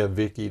course we have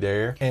Vicky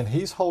there. And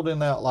he's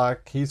holding out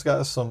like he's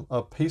got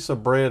a piece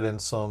of bread and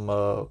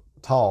some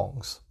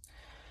tongs.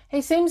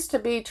 He seems to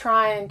be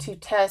trying to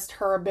test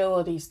her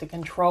abilities to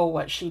control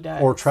what she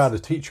does. Or try to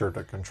teach her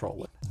to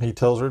control it. He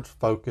tells her to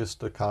focus,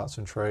 to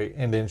concentrate,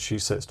 and then she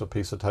sets the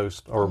piece of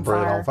toast or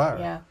bread on fire.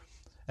 Yeah.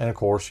 And of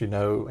course,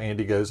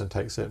 Andy goes and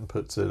takes it and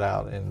puts it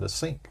out in the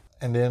sink.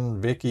 And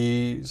then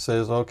Vicky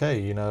says,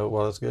 okay,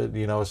 well, it's good.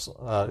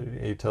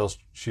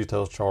 She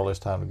tells Charlie it's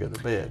time to go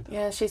to bed.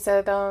 Yeah, she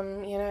said,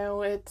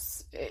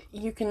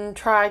 you can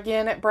try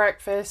again at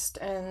breakfast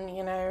and,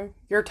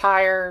 you're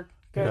tired,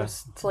 go to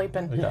sleep.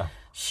 And yeah.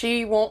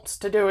 She wants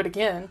to do it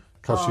again.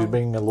 Because she's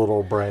being a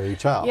little bratty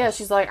child. Yeah,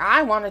 she's like,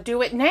 I want to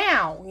do it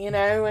now,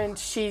 and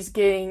she's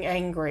getting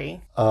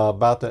angry.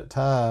 About that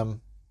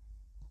time,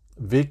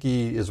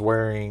 Vicky is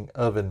wearing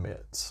oven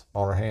mitts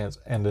on her hands,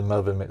 and the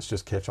oven mitts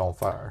just catch on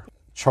fire.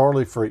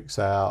 Charlie freaks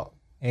out.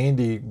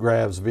 Andy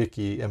grabs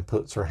Vicky and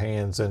puts her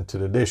hands into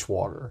the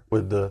dishwater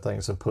with the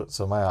things and puts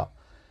them out.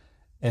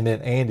 And then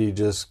Andy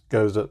just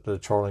goes up to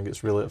Charlie and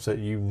gets really upset.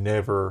 You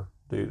never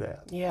do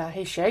that. Yeah,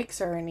 he shakes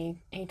her and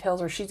he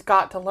tells her she's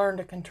got to learn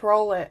to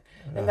control it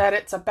and that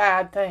it's a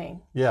bad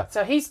thing. Yeah.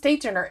 So he's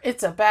teaching her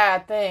it's a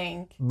bad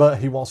thing. But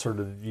he wants her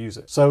to use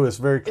it. So it's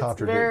very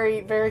contradictory.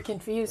 Very, very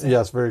confusing.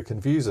 Yeah, it's very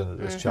confusing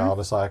to this child.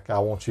 It's like, I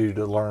want you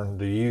to learn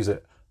to use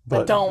it.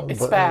 But don't,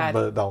 it's bad.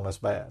 But don't, it's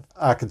bad.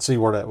 I could see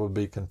where that would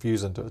be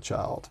confusing to a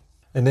child.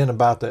 And then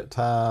about that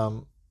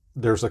time,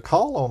 there's a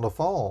call on the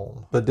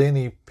phone, but then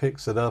he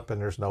picks it up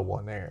and there's no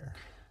one there.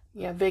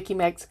 Yeah, Vicky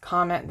makes a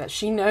comment that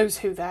she knows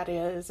who that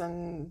is,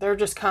 and they're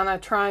just kind of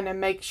trying to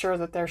make sure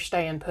that they're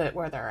staying put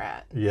where they're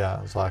at.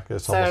 Yeah, it's almost like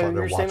so they're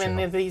you're watching assuming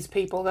them. these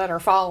people that are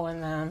following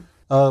them.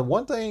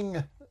 One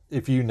thing,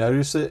 if you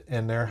notice it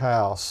in their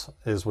house,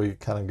 as we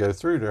kind of go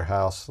through their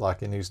house,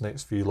 like in these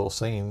next few little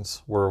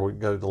scenes where we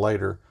go to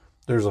later,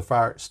 there's a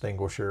fire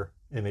extinguisher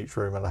in each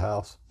room of the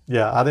house.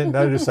 Yeah, I didn't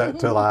notice that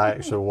until I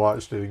actually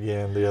watched it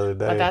again the other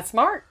day. But that's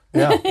smart.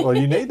 Yeah, well,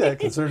 you need that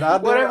considering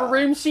whatever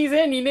room she's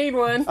in, you need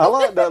one. I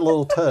like that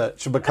little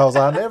touch because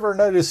I never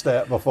noticed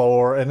that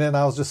before. And then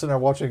I was just sitting there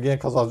watching again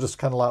because I was just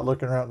kind of like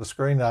looking around at the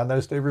screen and I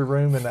noticed every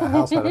room in that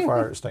house had a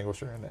fire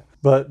extinguisher in it.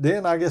 But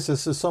then I guess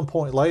this is some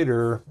point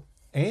later,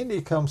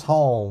 Andy comes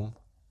home.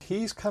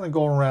 He's kind of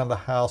going around the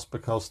house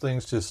because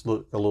things just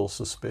look a little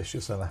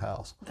suspicious in the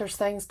house. There's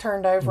things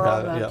turned over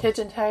on the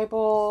kitchen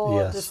table.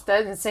 Yes. It just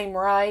doesn't seem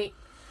right.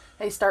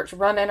 He starts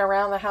running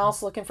around the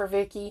house looking for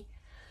Vicky.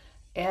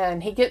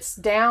 And he gets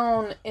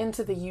down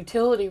into the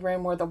utility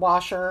room where the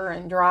washer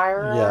and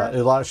dryer are. Yeah,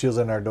 it's like she was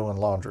in there doing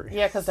laundry.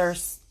 Yeah,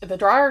 because the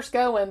dryer's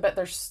going, but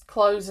there's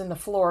clothes in the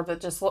floor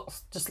that just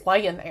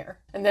laying there.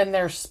 And then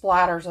there's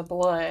splatters of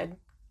blood.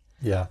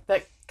 Yeah.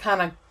 That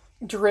kind of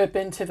drip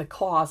into the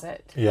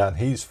closet. Yeah, and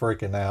he's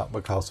freaking out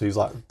because he's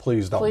like,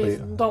 please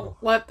don't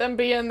let them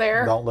be in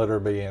there. Don't let her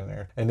be in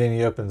there. And then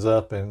he opens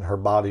up and her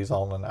body's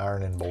on an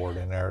ironing board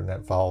in there and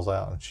it falls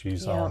out and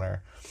she's on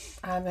there.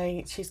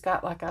 She's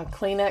got like a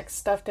Kleenex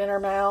stuffed in her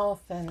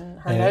mouth and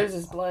her nose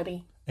is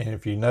bloody. And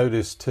if you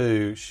notice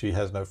too, she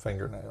has no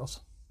fingernails.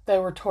 They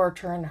were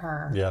torturing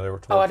her. Yeah, they were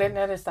torturing. Oh, I didn't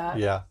notice that.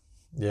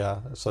 Yeah.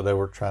 So they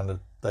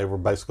were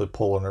basically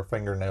pulling her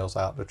fingernails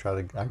out to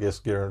try to, I guess,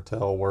 get her to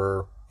tell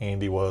where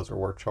Andy was or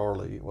where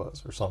Charlie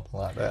was or something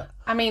like that.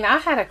 I mean, I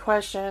had a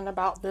question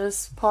about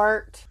this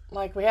part.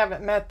 Like, we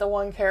haven't met the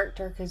one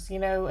character because, in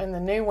the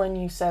new one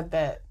you said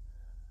that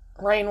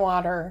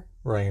Rainwater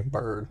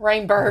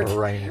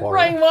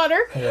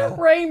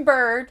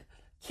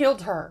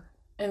killed her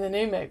in the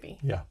new movie.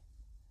 Yeah.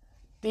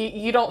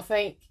 You don't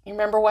think, you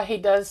remember what he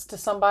does to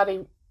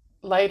somebody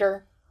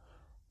later?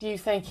 Do you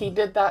think he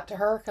did that to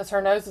her because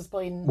her nose is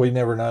bleeding? We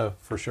never know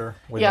for sure.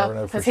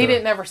 Because he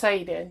didn't ever say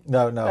he did.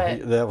 No,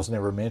 that was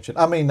never mentioned.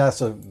 I mean, that's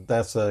a. Did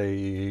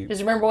you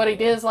remember what he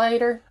did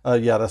later?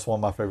 Yeah, that's one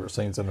of my favorite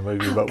scenes in the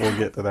movie, but we'll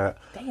get to that.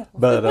 Damn.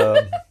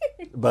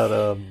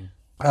 But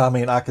I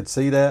mean, I could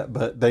see that,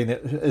 but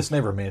it's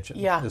never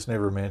mentioned. Yeah, it's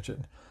never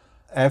mentioned.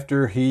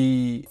 After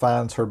he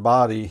finds her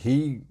body,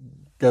 he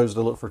goes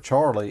to look for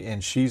Charlie,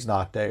 and she's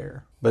not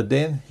there. But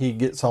then he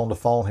gets on the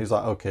phone. He's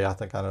like, "Okay, I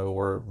think I know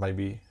where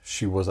maybe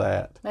she was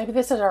at. Maybe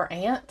this is our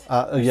aunt."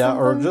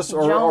 Or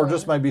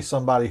just maybe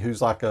somebody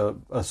who's like a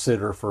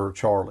sitter for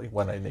Charlie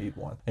when they need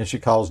one. And she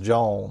calls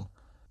Joan.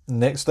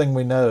 Next thing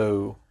we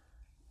know,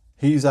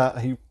 he's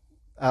outside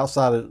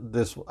of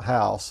this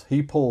house.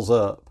 He pulls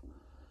up.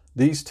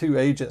 These two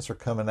agents are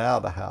coming out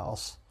of the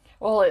house.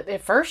 Well,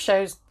 it first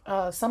shows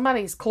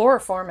somebody's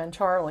chloroforming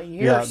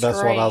Charlie. That's what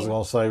I was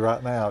going to say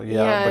right now.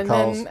 Yeah,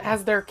 because and then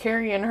as they're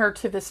carrying her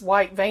to this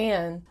white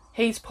van,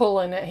 he's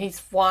pulling it. He's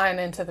flying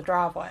into the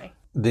driveway.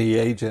 The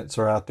agents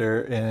are out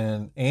there,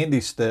 and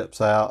Andy steps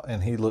out,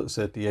 and he looks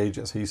at the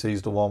agents. He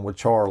sees the one with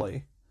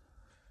Charlie,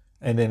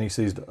 and then he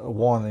sees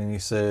one, and he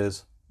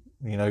says,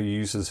 he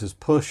uses his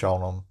push on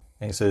them,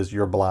 and he says,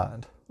 "You're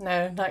blind."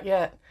 No, not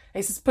yet.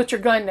 He says, "Put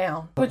your gun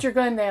down. Put your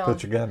gun down."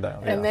 Put your gun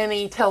down. And then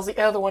he tells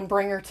the other one,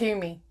 "Bring her to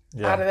me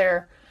out of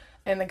there."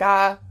 And the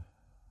guy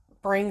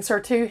brings her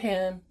to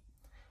him,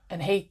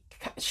 and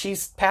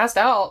she's passed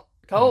out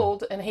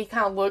cold, and he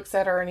kind of looks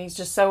at her, and he's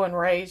just so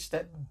enraged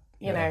that,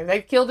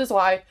 they've killed his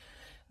wife,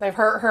 they've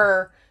hurt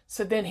her.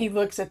 So then he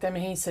looks at them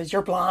and he says,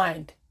 "You're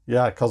blind."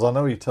 Yeah, because I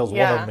know he tells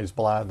one of them he's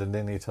blind, and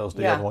then he tells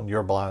the other one,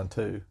 "You're blind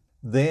too."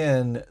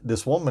 Then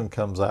this woman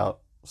comes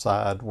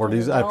outside where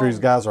after these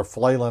guys are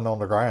flailing on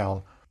the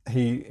ground.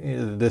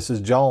 This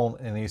is Joan,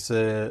 and he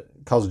said,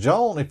 because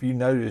Joan, if you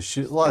notice,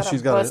 she's got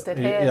a busted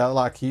head.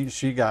 Yeah,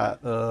 she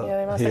got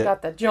they must have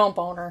got the jump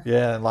on her.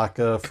 Yeah,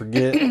 and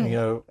forget,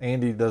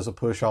 Andy does a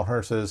push on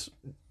her, says,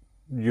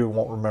 "You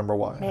won't rember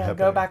what happened."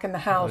 Go back in the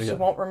house. You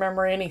won't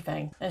remember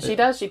anything. And she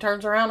does. She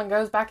turns around and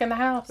goes back in the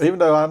house. Even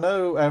though I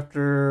know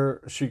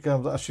after she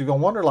comes out, she's going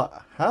to wonder,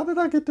 how did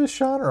I get this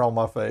shiner on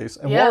my face?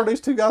 And why are these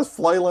two guys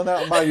flailing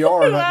out in my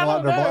yard acting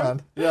like they're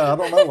blind? Yeah, I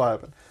don't know what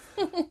happened.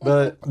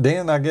 But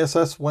then I guess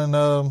that's when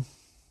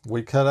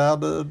we cut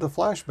out the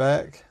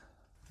flashback.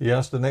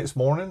 Yes, the next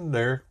morning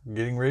they're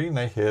getting ready and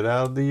they head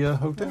out of the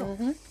hotel.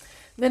 Mm-hmm.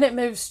 Then it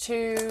moves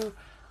to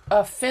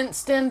a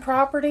fenced-in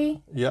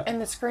property. Yeah.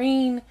 And the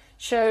screen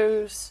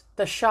shows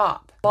the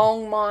shop,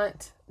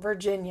 Longmont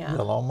Virginia. Yeah,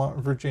 Longmont,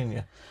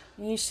 Virginia.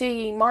 You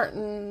see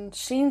Martin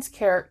Sheen's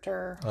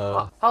character,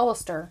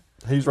 Hollister.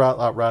 He's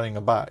riding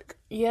a bike.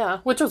 Yeah,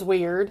 which was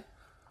weird.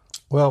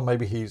 Well,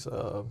 maybe he's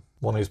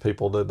one of these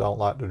people that don't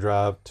like to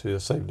drive to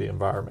save the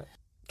environment.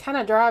 Kind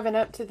of driving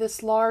up to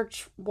this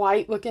large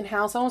white-looking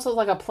house, almost looks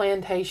like a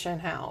plantation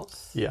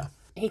house. Yeah.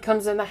 He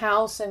comes in the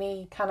house and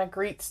he kind of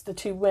greets the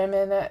two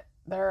women at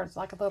there's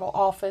like a little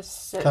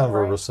office. Kind of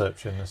a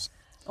receptionist.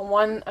 And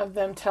one of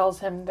them tells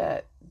him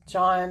that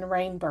John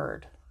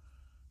Rainbird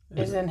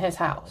is in his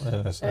house.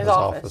 In his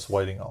office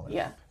waiting on him.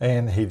 Yeah.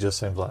 And he just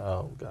seems like,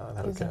 oh, God,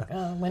 okay. He's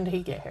like, when did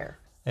he get here?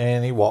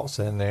 And he walks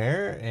in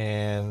there,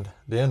 and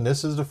then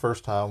this is the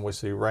first time we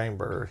see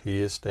Rainbird.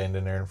 He is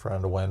standing there in front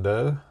of the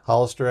window.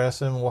 Hollister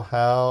asks him, well,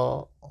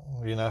 how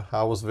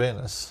was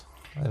Venice?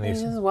 And he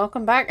says,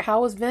 welcome back.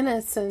 How was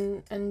Venice?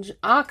 And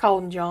I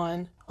called him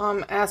John.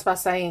 Asked by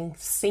saying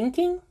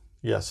sinking?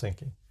 Yeah,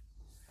 sinking.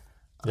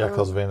 Yeah,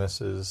 because Venice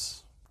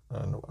is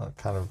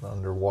kind of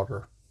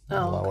underwater in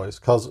a lot of ways.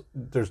 Because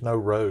there's no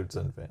roads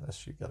in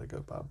Venice. You got to go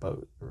by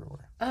boat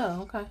everywhere.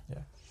 Oh, okay.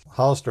 Yeah.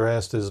 Hollister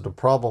asked, is the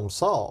problem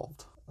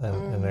solved?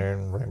 And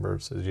Aaron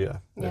Rainbird says, yeah.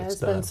 Yeah, it's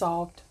been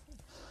solved.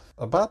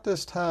 About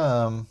this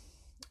time,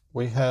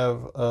 we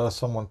have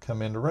someone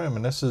come in the room,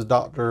 and this is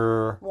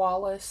Dr.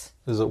 Wallace.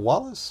 Is it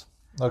Wallace?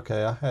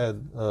 Okay,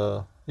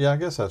 I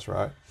guess that's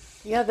right.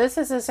 Yeah, this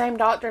is the same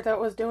doctor that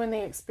was doing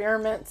the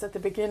experiments at the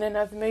beginning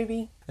of the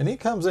movie. And he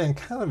comes in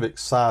kind of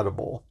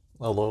excitable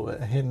a little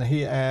bit, and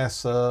he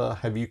asks,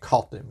 have you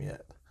caught them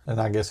yet? And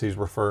I guess he's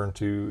referring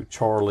to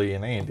Charlie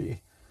and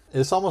Andy.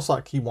 It's almost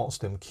like he wants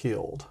them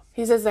killed.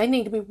 He says they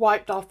need to be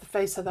wiped off the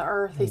face of the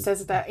earth. He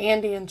says that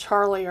Andy and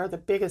Charlie are the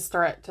biggest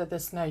threat to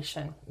this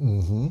nation.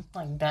 Mm-hmm.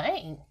 Like,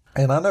 dang.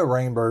 And I know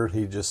Rainbird,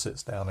 he just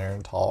sits down there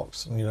and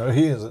talks. You know,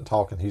 he isn't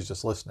talking, he's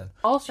just listening.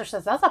 Hollister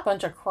says, that's a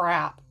bunch of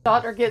crap.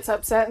 Doctor gets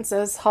upset and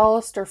says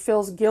Hollister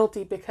feels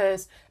guilty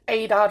because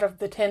 8 out of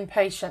the 10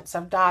 patients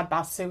have died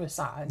by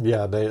suicide.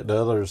 Yeah, the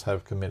others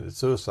have committed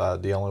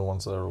suicide. The only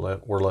ones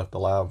that were left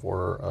alive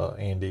were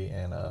Andy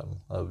and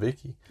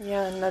Vicky.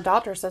 Yeah, and the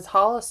doctor says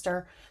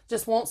Hollister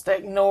just wants to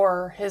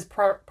ignore his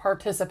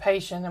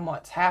participation in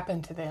what's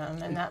happened to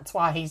them. And that's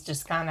why he's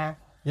just kind of...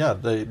 Yeah,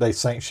 they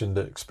sanctioned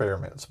the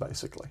experiments,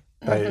 basically.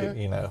 There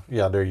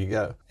you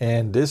go.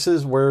 And this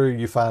is where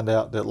you find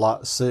out that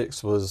Lot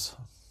 6 is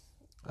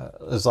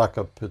like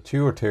a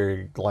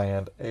pituitary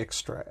gland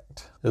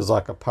extract. It's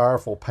like a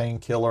powerful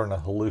painkiller and a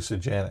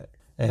hallucinogenic.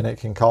 And it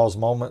can cause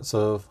moments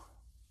of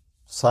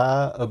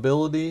psi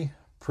ability,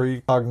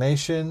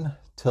 precognition,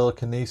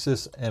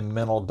 telekinesis, and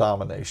mental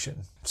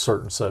domination,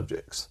 certain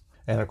subjects.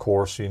 And of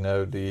course,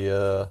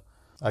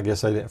 I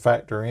guess they didn't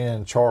factor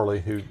in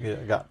Charlie, who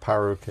got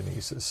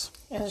pyrokinesis.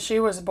 And she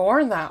was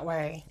born that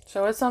way.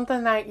 So it's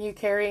something that you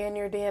carry in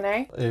your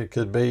DNA? It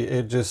could be.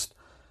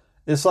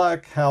 It's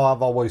like how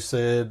I've always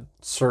said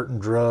certain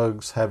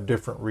drugs have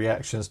different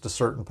reactions to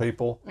certain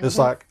people. Mm-hmm. It's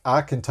like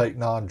I can take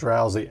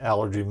non-drowsy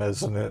allergy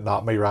medicine and it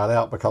knock me right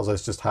out because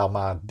that's just how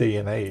my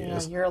DNA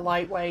is. Yeah, you're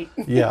lightweight.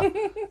 Yeah.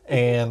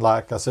 And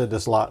like I said,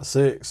 this Lot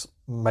 6,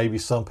 maybe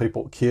some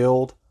people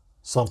killed,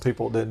 some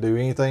people didn't do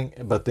anything,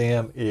 but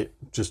then it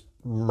just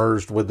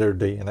merged with their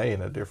DNA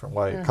in a different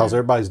way because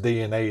everybody's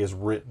DNA is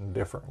written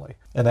differently.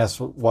 And that's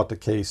what the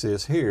case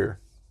is here.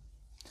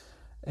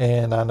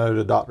 And I know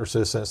the doctor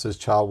says since this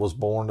child was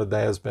born, the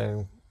dad's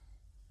been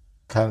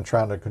kind of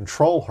trying to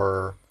control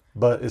her,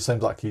 but it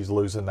seems like he's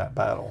losing that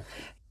battle.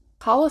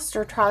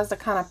 Hollister tries to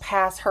kind of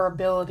pass her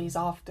abilities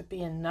off to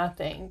being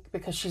nothing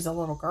because she's a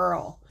little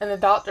girl. And the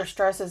doctor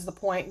stresses the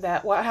point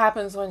that what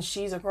happens when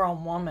she's a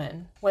grown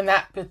woman, when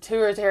that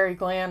pituitary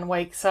gland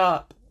wakes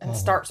up and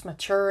starts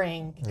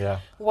maturing,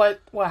 what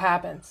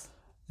happens?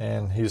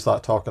 And he's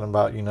like talking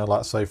about,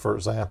 like say, for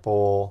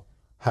example,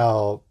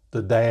 how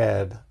the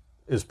dad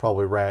is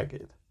probably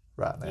ragged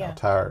right now,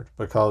 tired.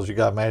 Because you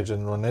got to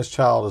imagine when this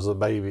child is a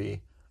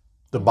baby,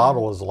 the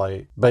bottle is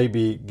late,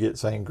 baby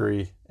gets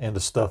angry, and the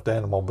stuffed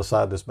animal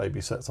beside this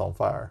baby sets on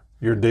fire.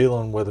 You're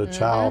dealing with a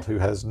child who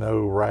has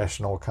no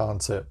rational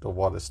concept of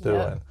what it's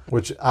doing,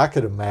 which I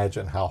could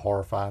imagine how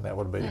horrifying that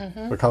would be.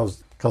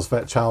 Because if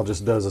that child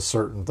just does a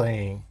certain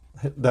thing,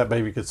 that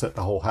baby could set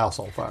the whole house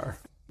on fire.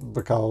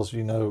 Because,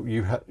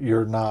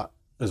 you're not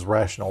as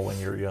rational when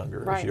you're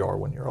younger as you are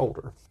when you're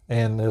older.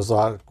 And it's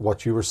like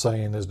what you were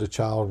saying is the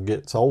child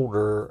gets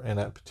older and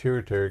that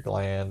pituitary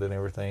gland and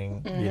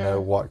everything,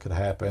 what could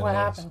happen. What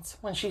happens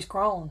when she's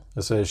grown?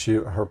 It says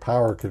her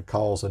power could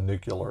cause a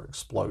nuclear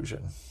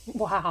explosion.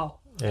 Wow.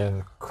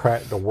 And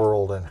crack the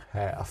world in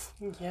half.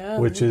 Yeah.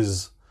 Which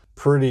is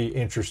pretty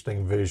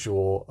interesting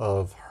visual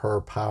of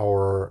her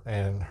power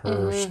and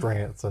her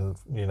strength and,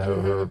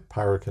 her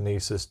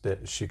pyrokinesis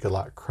that she could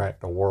like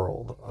crack the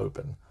world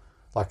open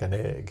like an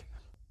egg.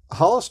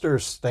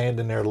 Hollister's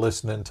standing there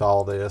listening to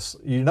all this.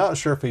 You're not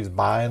sure if he's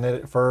buying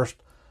it at first,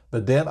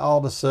 But then all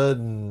of a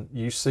sudden,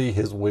 you see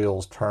his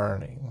wheels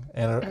turning.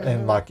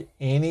 And like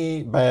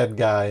any bad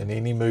guy in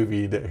any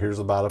movie that hears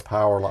about a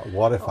power, like,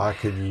 what if I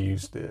could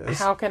use this?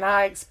 How can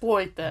I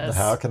exploit this?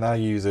 How can I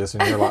use this?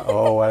 And you're like,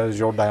 oh, that is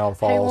your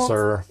downfall,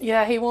 sir.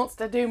 Yeah, he wants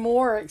to do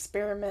more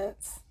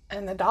experiments.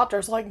 And the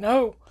doctor's like,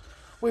 no,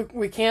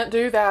 we can't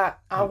do that.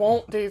 I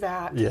won't do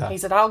that. Yeah. He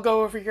said, I'll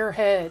go over your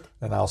head.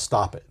 And I'll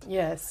stop it.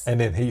 Yes. And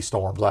then he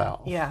storms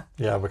out. Yeah.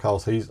 Yeah,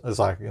 because it's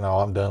like,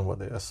 I'm done with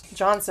this.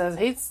 John says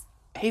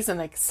he's an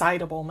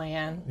excitable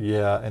man.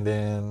 Yeah, and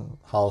then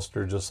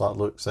Hollister just like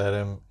looks at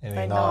him and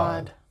he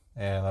nods.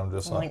 And I'm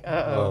just like,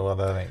 oh, well,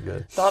 that ain't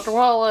good. Dr.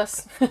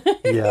 Wallace.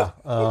 Yeah.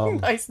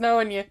 Nice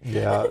knowing you.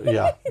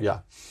 Yeah.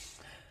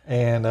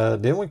 And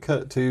then we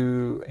cut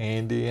to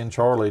Andy and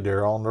Charlie.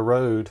 They're on the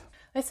road.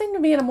 They seem to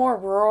be in a more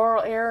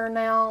rural area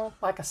now,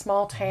 like a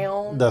small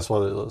town. That's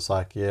what it looks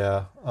like,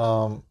 yeah.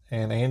 And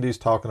Andy's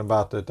talking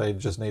about that they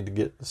just need to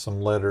get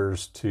some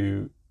letters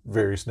to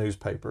various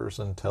newspapers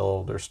and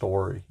tell their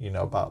story,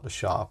 about the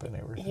shop and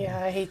everything.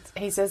 Yeah,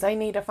 he says they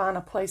need to find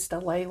a place to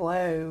lay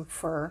low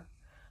for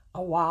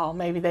a while.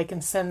 Maybe they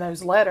can send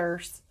those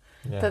letters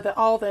to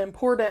all the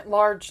important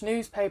large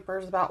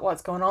newspapers about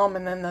what's going on,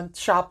 and then the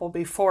shop will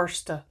be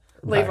forced to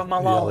leave them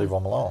alone. Yeah, leave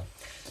them alone.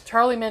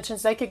 Charlie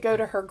mentions they could go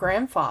to her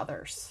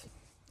grandfather's.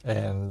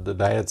 And the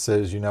dad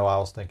says, I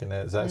was thinking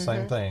that exact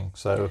same thing.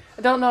 So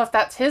I don't know if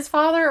that's his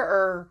father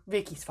or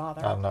Vicky's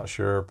father. I'm not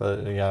sure, but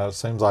it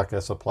seems like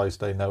that's a place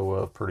they know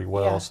of pretty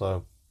well. Yeah.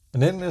 So,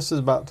 and then this is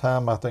about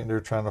time I think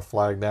they're trying to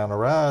flag down a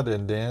ride,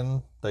 and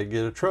then they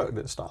get a truck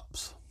that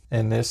stops.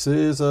 And this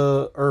is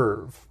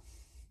Irv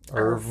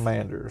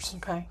Manders.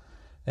 Okay.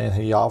 And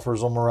he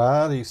offers them a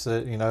ride. He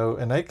said,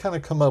 and they kind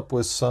of come up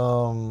with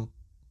some.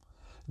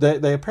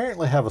 They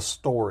apparently have a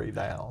story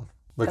down.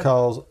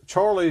 Because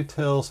Charlie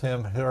tells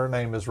him her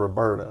name is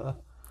Roberta.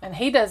 And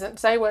he doesn't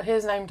say what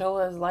his name till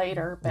us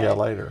later. But yeah,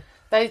 later.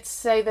 They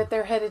say that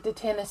they're headed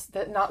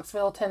to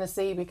Knoxville,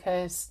 Tennessee,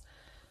 because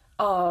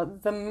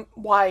the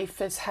wife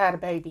has had a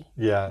baby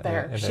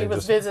there. And she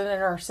was visiting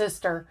her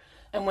sister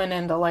and went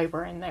into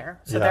labor in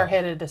there. So they're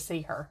headed to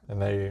see her.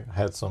 And they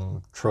had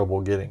some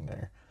trouble getting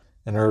there.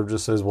 And Irv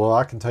just says, well,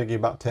 I can take you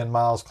about 10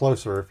 miles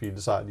closer if you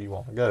decide you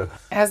want to go.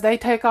 As they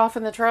take off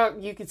in the truck,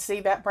 you could see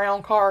that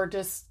brown car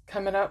just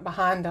coming up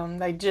behind them.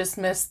 They just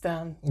missed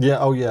them. Yeah,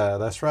 oh yeah,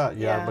 that's right.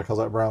 Yeah, because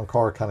that brown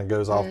car kind of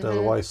goes off the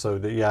other way. So,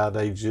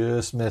 they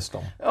just missed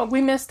them.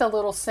 We missed a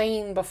little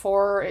scene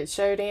before it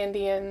showed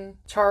Andy and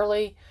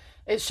Charlie.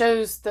 It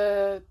shows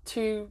the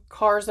two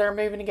cars that are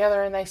moving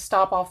together and they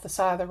stop off the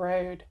side of the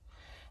road.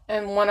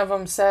 And one of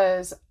them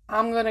says,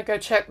 I'm going to go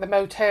check the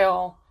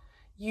motel.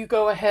 You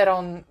go ahead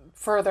on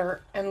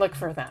further and look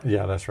for them.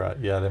 Yeah, that's right.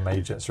 Yeah, them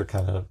agents are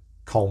kind of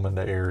combing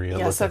the area.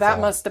 Yeah, so that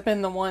must have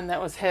been the one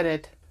that was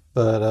headed.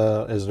 But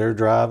as they're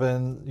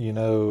driving,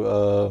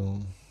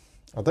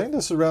 I think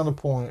this is around the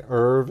point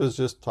Irv is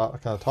just kind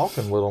of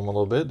talking with them a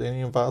little bit. Then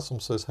he invites them,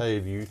 says, hey,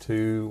 do you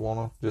two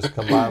want to just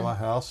come by my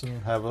house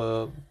and have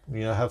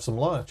some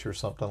lunch or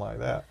something like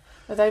that?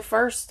 But they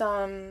first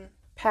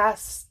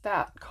passed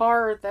that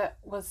car that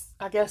was,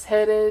 I guess,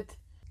 headed.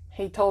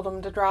 He told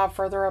them to drive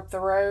further up the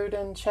road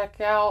and check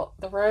out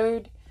the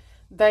road.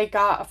 They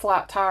got a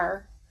flat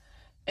tire,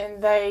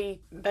 and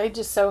they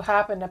just so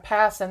happened to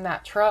pass in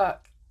that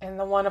truck, and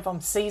the one of them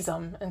sees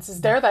them and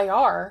says, there they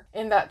are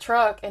in that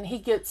truck, and he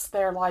gets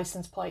their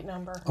license plate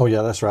number. Oh,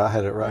 yeah, that's right. I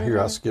had it right here.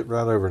 I skipped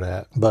right over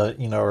that. But,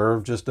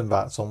 Irv just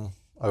invites them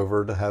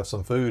over to have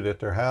some food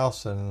at their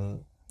house,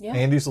 and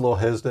Andy's a little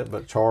hesitant,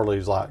 but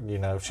Charlie's like,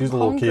 she's a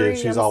little kid.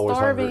 She's always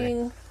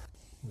hungry.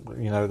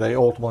 They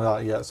ultimately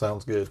like, yeah, it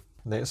sounds good.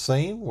 Next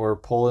scene, we're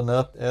pulling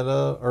up at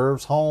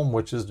Irv's home,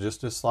 which is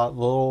just this like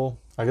little,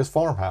 I guess,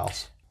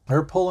 farmhouse.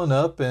 They're pulling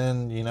up,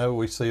 and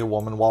we see a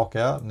woman walk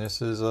out, and this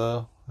is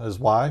his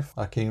wife.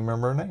 I can't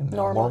remember her name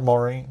now.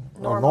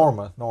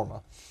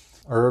 Norma.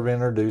 Irv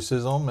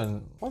introduces them,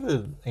 and what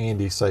did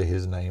Andy say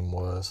his name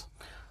was?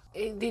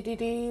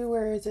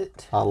 Where is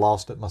it? I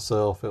lost it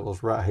myself. It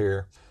was right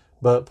here.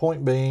 But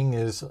point being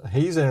is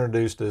he's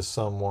introduced as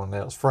someone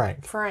else,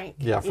 Frank.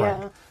 Yeah,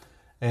 Frank. Yeah.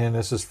 And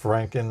this is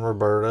Frank and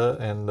Roberta,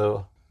 and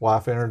the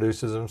wife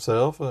introduces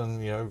himself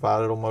and,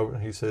 invited them over.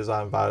 He says,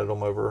 I invited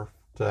them over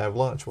to have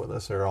lunch with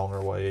us. They're on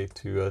their way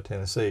to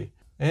Tennessee.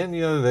 And,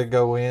 they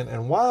go in,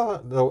 and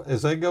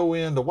as they go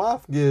in, the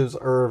wife gives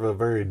Irv a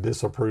very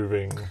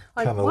disapproving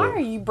kind of why are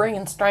you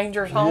bringing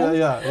strangers home?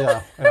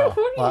 Yeah.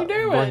 What are you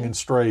doing? Bringing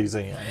strays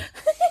in.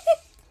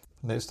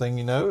 Next thing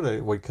you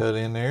know, we cut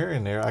in there,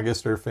 and I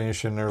guess they're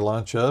finishing their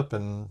lunch up,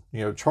 and,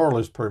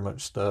 Charlie's pretty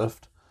much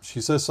stuffed. She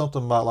says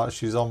something about like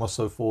she's almost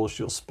so full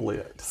she'll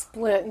split.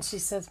 And she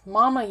says,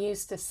 Mama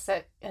used to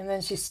sit, and then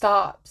she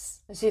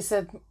stops. And she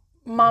said,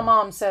 my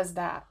mom says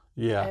that.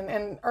 Yeah.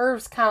 And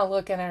Irv's kind of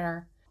looking at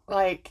her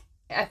like,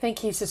 I think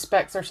he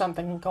suspects there's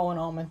something going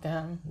on with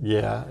them.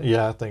 Yeah,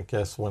 I think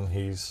that's when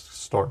he's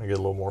starting to get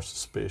a little more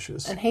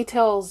suspicious. And he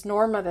tells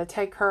Norma to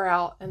take her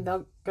out, and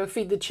they'll go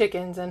feed the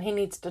chickens, and he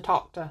needs to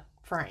talk to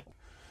Frank.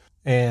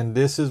 And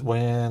this is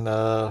when,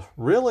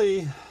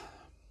 really...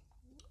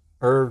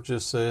 Irv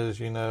just says,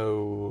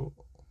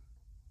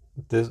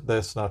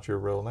 that's not your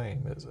real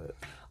name, is it?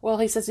 Well,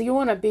 he says, you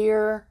want a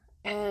beer?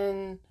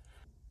 And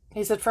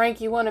he said,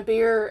 Frank, you want a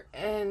beer?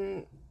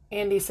 And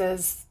Andy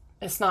says,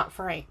 it's not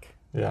Frank.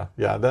 Yeah,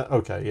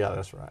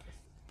 that's right.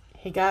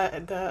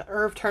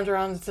 Irv turns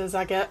around and says,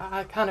 I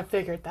kind of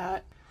figured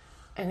that.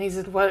 And he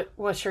said,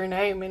 what's your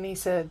name? And he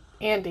said,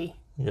 Andy.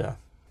 Yeah.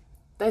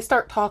 They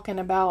start talking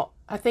about,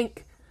 I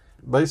think...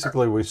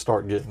 Basically, we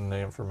start getting the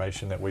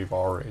information that we've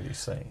already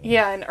seen.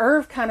 Yeah, and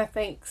Irv kind of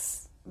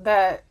thinks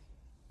that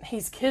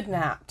he's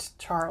kidnapped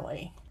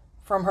Charlie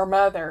from her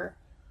mother.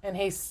 And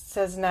he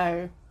says,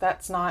 no,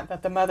 that's not,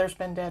 that the mother's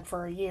been dead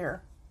for a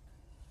year.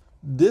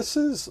 This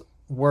is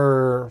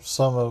where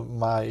some of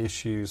my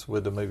issues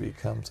with the movie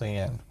comes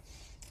in.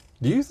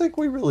 Do you think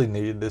we really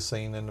needed this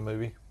scene in the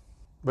movie?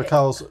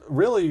 Because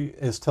really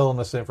it's telling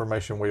us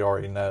information we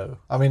already know.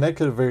 I mean, they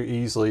could have very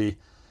easily,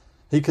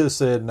 he could have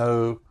said,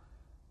 no,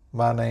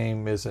 my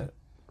name isn't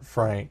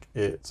Frank,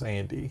 it's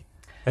Andy.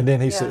 And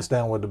then he sits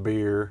down with the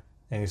beer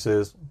and he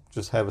says,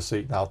 just have a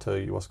seat and I'll tell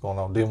you what's going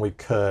on. Then we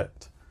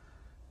cut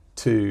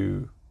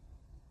to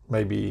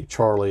maybe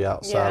Charlie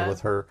outside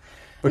with her.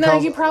 Because, no,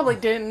 you probably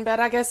didn't, but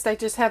I guess they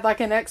just had like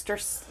an extra,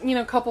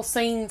 couple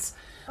scenes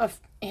of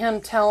him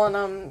telling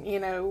them,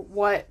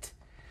 what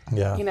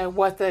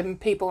the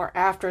people are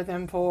after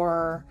them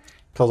for.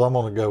 Because I'm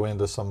going to go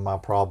into some of my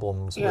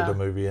problems with the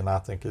movie, and I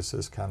think it's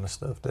this kind of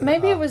stuff. That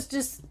maybe it was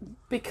just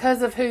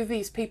because of who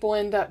these people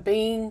end up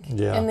being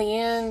in the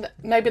end.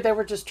 Maybe they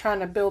were just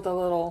trying to build a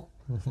little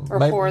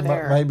rapport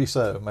there. Maybe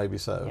so.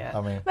 Yeah.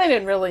 I mean, they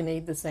didn't really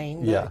need the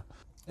scene. Yeah.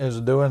 As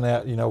doing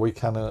that, we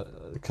kind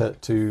of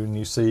cut to, and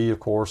you see, of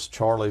course,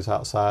 Charlie's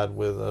outside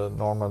with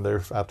Norma.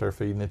 They're out there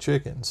feeding the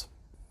chickens.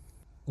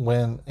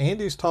 When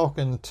Andy's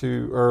talking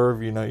to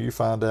Irv, you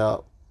find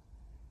out,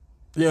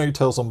 he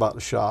tells them about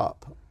the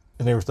shop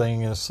and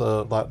everything is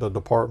like the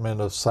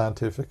Department of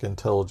Scientific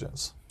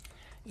Intelligence.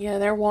 Yeah,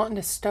 they're wanting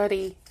to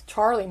study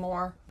Charlie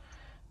more,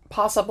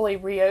 possibly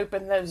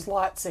reopen those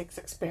Lot 6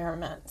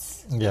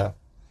 experiments. Yeah.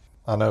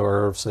 I know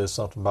Irv says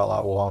something about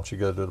like, well, why don't you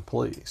go to the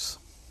police?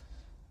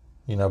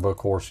 But of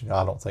course,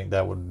 I don't think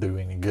that would do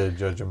any good,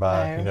 judging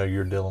by,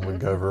 you're dealing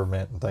with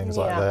government and things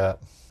like that.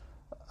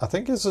 I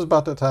think this is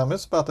about that time.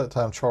 It's about that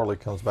time Charlie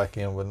comes back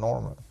in with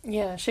Norma.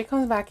 Yeah, she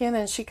comes back in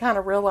and she kind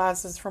of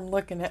realizes from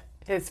looking at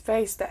his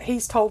face that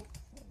he's told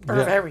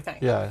her everything.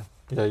 Yeah,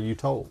 you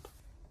told.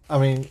 I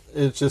mean,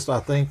 it's just, I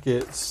think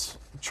it's,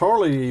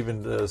 Charlie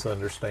even does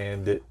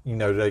understand that,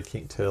 they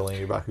can't tell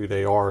anybody who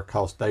they are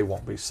because they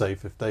won't be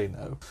safe if they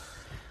know.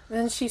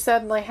 Then she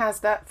suddenly has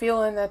that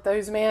feeling that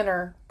those men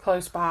are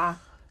close by.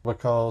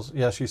 Because,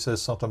 she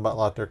says something about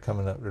like they're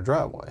coming up their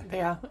driveway.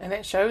 Yeah, and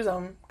it shows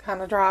them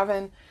kind of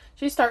driving.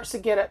 She starts to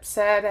get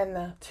upset and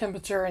the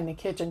temperature in the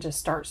kitchen just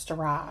starts to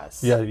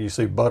rise. Yeah, you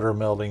see butter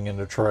melting in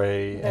the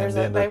tray.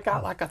 They've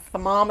got like a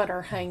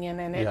thermometer hanging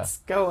and it's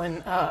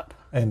going up.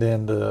 And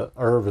then the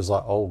Irv is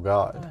like, oh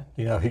God.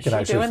 He can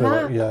actually feel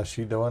it. Yeah,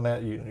 she doing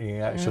that. You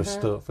can actually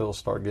still feel it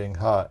start getting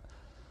hot.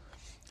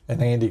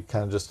 And Andy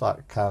kind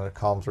of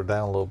calms her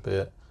down a little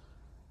bit.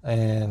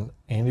 And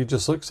Andy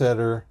just looks at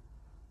her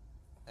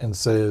and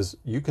says,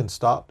 you can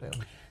stop them.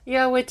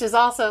 Yeah, which is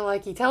also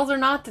like he tells her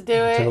not to do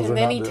it, and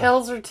then he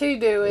tells her to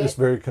do it. It's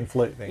very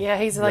conflicting. Yeah,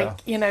 he's like,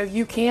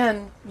 you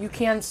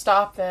can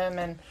stop them,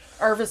 and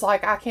Irv is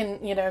like, I can,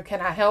 can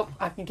I help?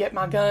 I can get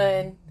my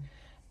gun,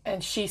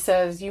 and she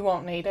says, you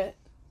won't need it.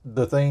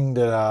 The thing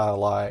that I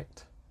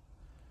liked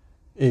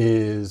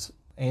is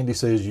Andy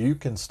says, you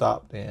can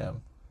stop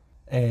them,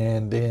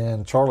 and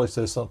then Charlie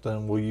says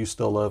something, will you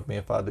still love me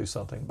if I do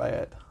something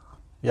bad?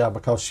 Yeah,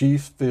 because she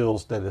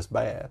feels that it's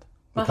bad.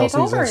 Because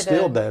he's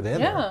instilled that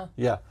in her.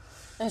 Yeah.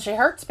 And she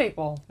hurts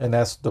people. And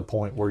that's the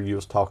point where you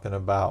was talking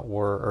about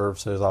where Irv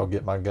says, I'll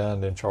get my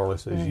gun. Then Charlie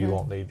says, you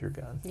won't need your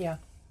gun. Yeah.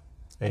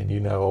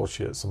 And oh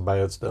shit, some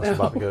bad stuff's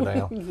about to go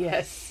down.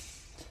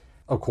 Yes.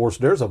 Of course,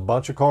 there's a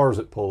bunch of cars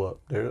that pull up.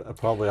 They're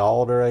probably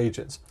all their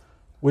agents,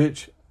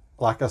 which,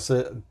 like I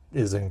said,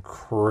 is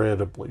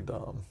incredibly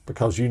dumb.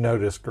 Because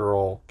this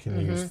girl can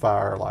use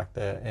fire like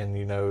that. And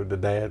the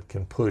dad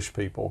can push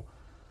people.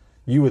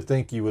 You would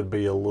think you would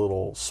be a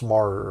little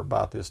smarter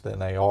about this than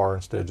they are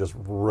instead of just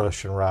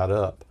rushing right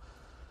up.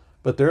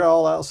 But they're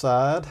all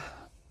outside.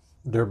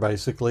 They're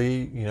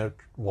basically,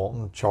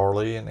 wanting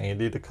Charlie and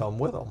Andy to come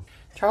with them.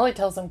 Charlie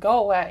tells them, go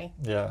away.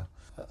 Yeah.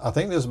 I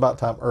think this is about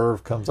time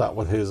Irv comes out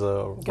with his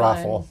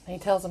rifle. He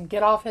tells them,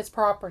 get off his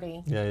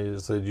property. Yeah, he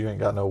said, you ain't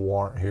got no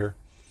warrant here.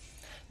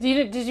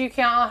 Did you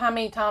count how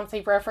many times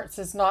he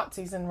references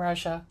Nazis in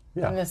Russia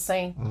in this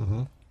scene?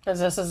 Mm-hmm. Because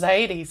this is the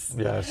 80s.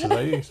 Yeah, it's the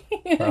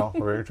 80s. Well,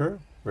 very true.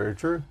 Very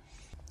true.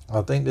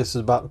 I think this is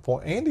about the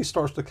point. Andy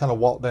starts to kind of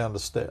walk down the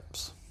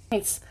steps.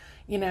 He's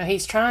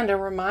trying to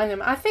remind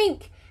them. I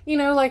think,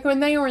 like when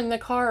they were in the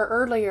car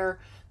earlier,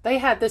 they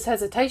had this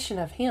hesitation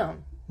of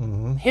him,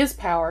 his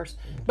powers.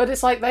 But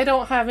it's like they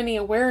don't have any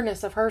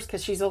awareness of hers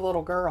because she's a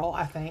little girl,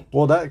 I think.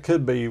 Well, that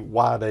could be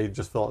why they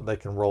just feel like they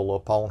can roll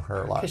up on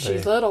her like that. Because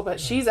she's little,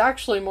 but she's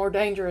actually more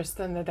dangerous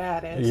than the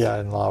dad is. Yeah,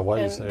 in a lot of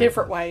ways. In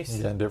different ways.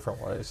 Yeah, in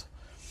different ways.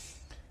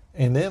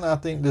 And then I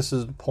think this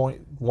is the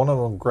point, one of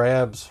them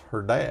grabs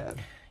her dad.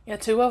 Yeah,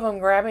 two of them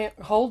grab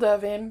hold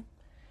of him.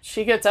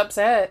 She gets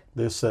upset.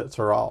 This sets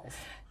her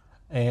off.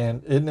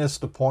 And isn't this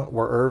the point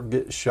where Irv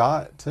gets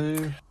shot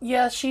too?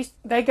 Yeah,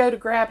 they go to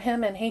grab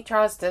him and he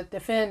tries to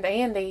defend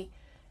Andy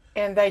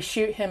and they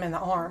shoot him in the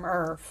arm,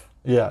 Irv.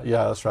 Yeah,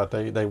 that's right.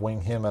 They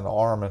wing him in the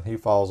arm and he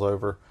falls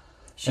over.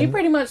 She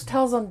pretty much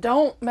tells them,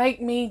 don't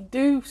make me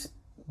do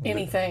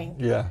anything.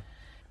 Yeah.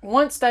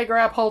 Once they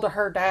grab hold of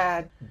her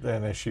dad.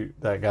 Then they shoot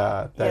that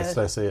guy.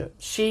 That's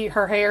it.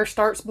 Her hair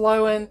starts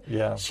blowing.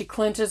 Yeah. She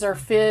clenches her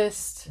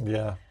fist.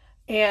 Yeah.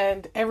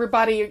 And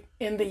everybody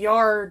in the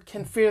yard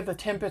can feel the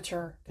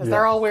temperature because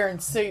they're all wearing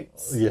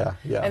suits. Yeah.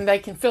 And they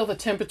can feel the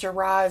temperature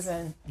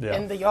rising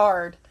in the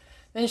yard.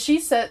 Then she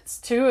sets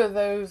two of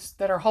those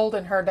that are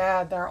holding her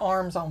dad, their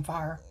arms on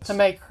fire to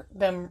make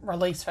them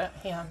release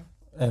him.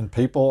 And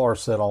people are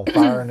set on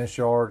fire in this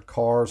yard.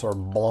 Cars are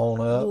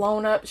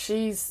blown up.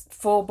 She's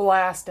full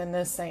blast in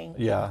this scene.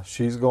 Yeah,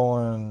 she's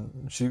going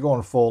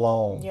full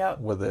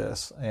on with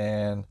this.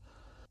 And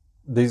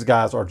these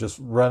guys are just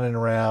running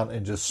around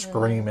and just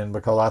screaming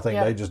because I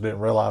think they just didn't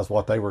realize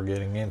what they were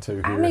getting into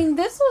here. I mean,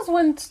 this was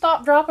when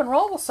Stop, Drop, and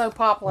Roll was so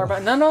popular,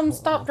 but none of them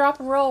stop, drop,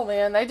 and roll,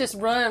 man. They just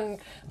run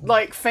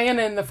like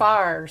fanning the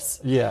fires.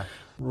 Yeah.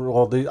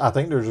 Well, I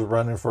think they're just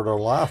running for their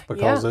life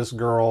because this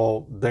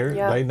girl,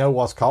 they know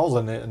what's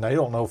causing it and they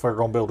don't know if they're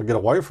going to be able to get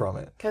away from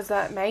it. Because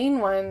that main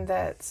one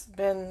that's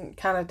been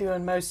kind of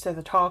doing most of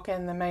the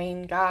talking, the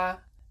main guy,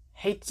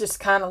 he just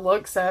kind of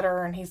looks at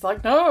her and he's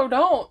like, no,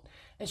 don't.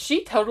 And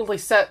she totally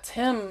sets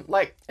him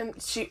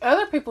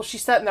other people,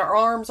 she's setting their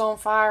arms on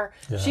fire.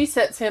 Yeah. She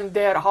sets him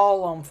dead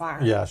all on fire.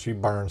 Yeah, she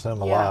burns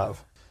him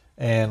alive.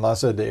 And like I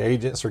said, the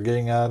agents are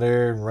getting out of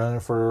there and running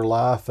for their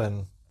life.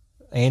 And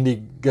Andy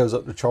goes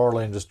up to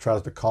Charlie and just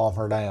tries to calm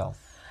her down.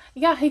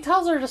 Yeah, he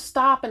tells her to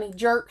stop and he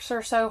jerks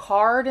her so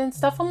hard and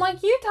stuff. I'm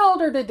like, you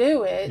told her to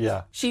do it.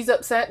 Yeah. She's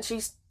upset and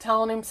she's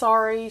telling him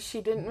sorry.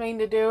 She didn't mean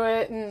to do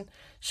it. And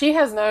she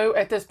has no,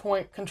 at this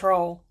point,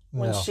 control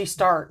when she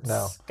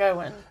starts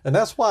going. And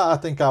that's why I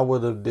think I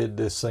would have did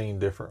this scene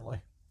differently.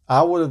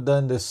 I would have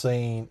done this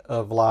scene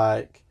of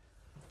like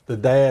the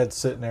dad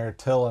sitting there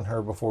telling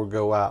her before we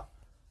go out,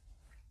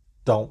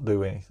 don't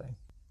do anything.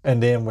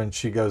 And then when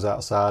she goes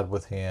outside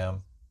with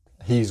him,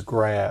 he's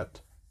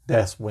grabbed.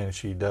 That's when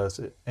she does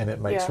it. And it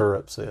makes her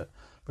upset.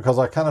 Because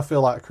I kind of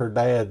feel like her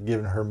dad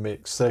giving her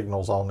mixed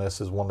signals on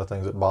this is one of the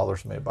things that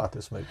bothers me about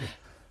this movie.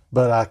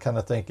 But I kind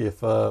of think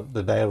if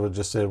the dad would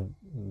just said,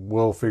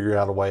 we'll figure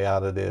out a way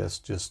out of this,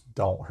 just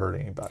don't hurt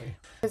anybody.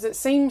 Because it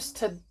seems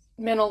to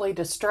mentally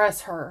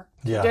distress her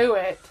to do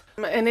it.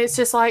 And it's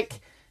just like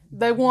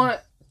they want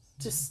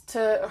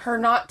her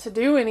not to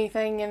do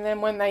anything, and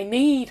then when they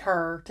need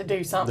her to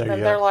do something,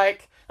 they're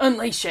like,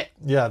 unleash it.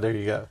 Yeah, there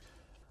you go.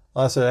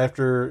 Like I said,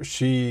 after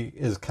she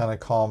is kind of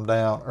calmed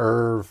down,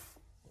 Irv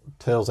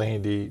tells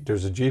Andy,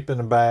 there's a Jeep in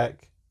the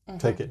back,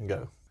 take it and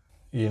go.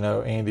 You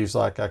know, Andy's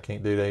like, I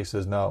can't do that. He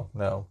says,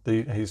 no.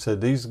 He said,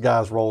 these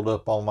guys rolled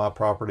up on my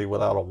property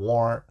without a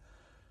warrant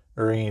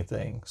or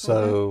anything.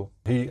 So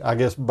I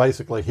guess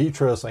basically he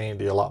trusts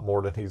Andy a lot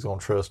more than he's going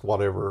to trust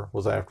whatever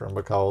was after him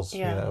because,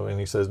 you know, and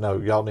he says, no,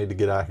 y'all need to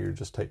get out here.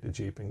 Just take the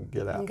Jeep and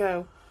get out. And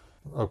go.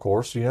 Of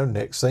course, you know,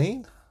 next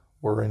scene,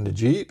 we're in the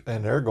Jeep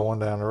and they're going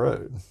down the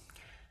road.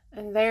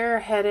 And they're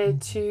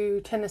headed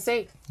to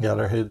Tennessee. Yeah,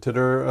 they're headed to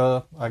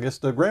their, I guess,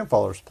 their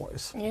grandfather's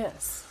place.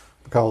 Yes.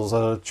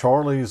 Because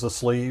Charlie's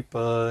asleep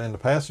in the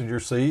passenger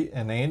seat,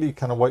 and Andy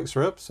kind of wakes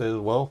her up and says,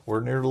 well,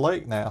 we're near the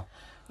lake now.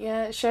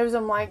 Yeah, it shows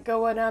them like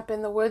going up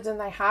in the woods and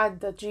they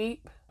hide the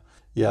Jeep.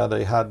 Yeah,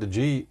 they hide the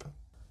Jeep.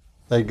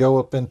 They go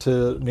up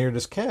into near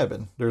this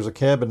cabin. There's a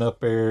cabin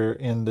up there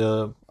in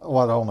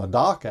on a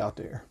dock out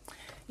there.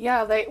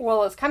 Yeah,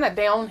 it's kind of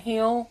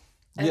downhill.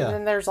 And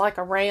then there's like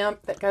a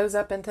ramp that goes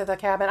up into the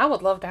cabin. I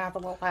would love to have a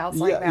little house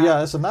like that.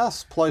 Yeah, it's a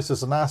nice place.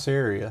 It's a nice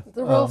area. It's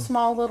a real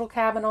small little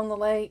cabin on the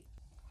lake.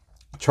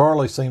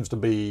 Charlie seems to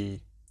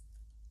be,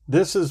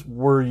 this is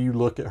where you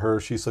look at her,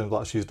 she seems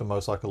like she's the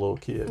most like a little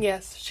kid.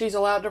 Yes, she's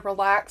allowed to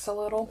relax a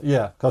little.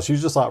 Yeah, because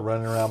she's just like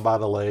running around by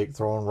the lake,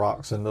 throwing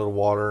rocks into the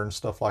water and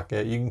stuff like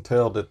that. You can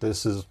tell that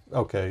this is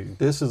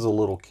a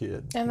little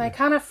kid. And they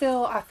kind of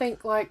feel, I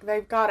think, like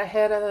they've got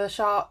ahead of the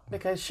shop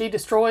because she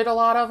destroyed a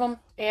lot of them.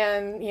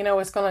 And, you know,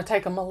 it's going to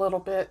take them a little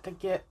bit to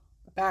get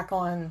back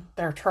on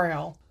their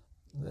trail.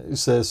 It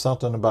says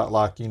something about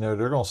like, you know,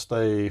 they're going to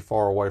stay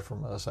far away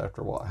from us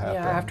after what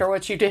happened. Yeah, after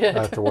what you did.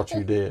 After what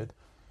you did.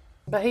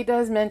 But he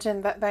does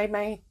mention that they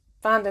may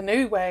find a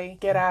new way to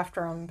get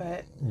after them.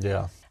 But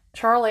yeah,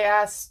 Charlie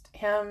asked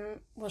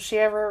him, will she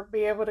ever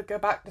be able to go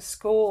back to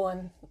school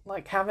and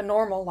like have a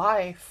normal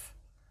life?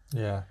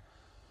 Yeah.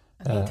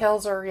 And he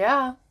tells her,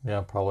 yeah.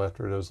 Yeah, probably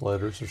after those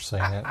letters are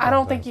saying it. I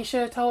don't think you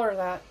should have told her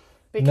that.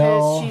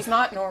 Because she's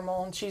not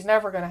normal and she's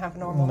never going to have a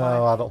normal life.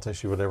 No, I don't think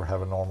she would ever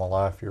have a normal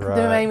life. You're right.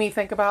 That made me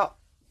think about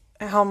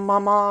how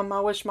I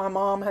wish my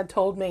mom had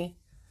told me,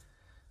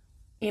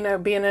 you know,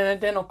 being an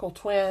identical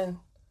twin,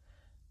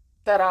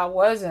 that I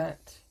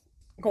wasn't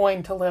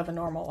going to live a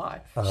normal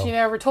life. She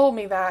never told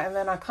me that, and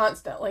then I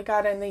constantly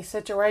got in these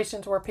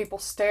situations where people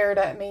stared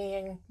at me,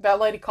 and that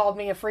lady called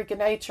me a freak of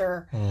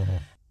nature.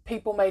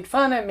 People made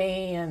fun of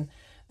me, and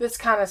this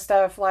kind of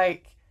stuff.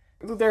 Like,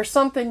 there's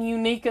something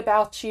unique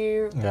about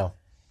you. Yeah.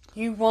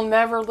 You will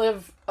never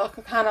live a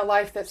kind of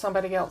life that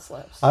somebody else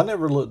lives. I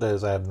never looked at it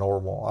as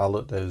abnormal. I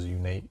looked at it as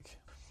unique.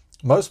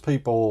 Most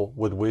people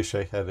would wish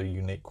they had a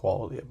unique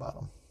quality about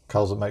them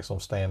because it makes them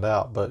stand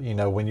out. But, you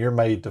know, when you're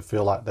made to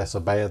feel like that's a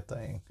bad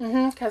thing.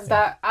 Because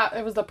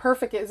it was the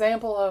perfect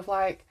example of,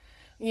 like,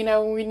 you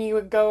know, when you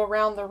would go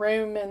around the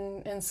room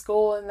in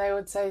school and they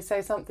would say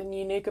something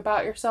unique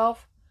about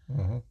yourself.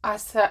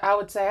 I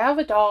would say, I have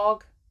a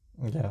dog.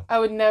 Yeah. I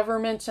would never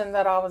mention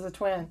that I was a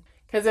twin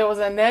because it was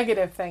a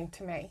negative thing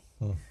to me.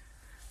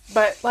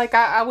 But, like,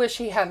 I wish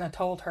he hadn't have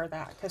told her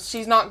that because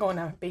she's not going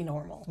to be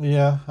normal.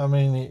 Yeah, I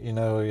mean, you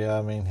know,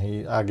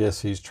 I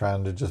guess he's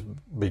trying to just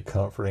be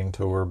comforting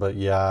to her. But,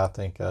 yeah, I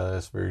think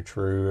it's very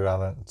true. I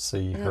don't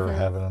see her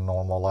having a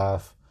normal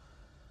life.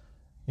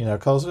 You know,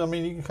 because, I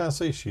mean, you can kind of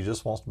see she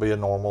just wants to be a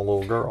normal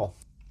little girl.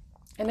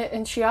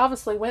 And she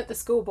obviously went to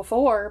school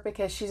before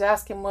because she's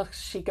asking, will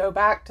she go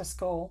back to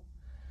school?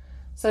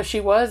 So she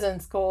was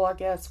in school, I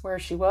guess, where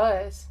she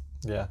was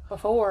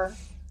before.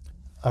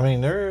 I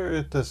mean, they're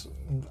at this,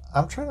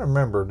 I'm trying to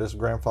remember this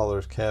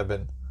grandfather's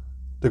cabin.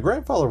 The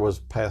grandfather was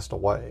passed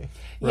away.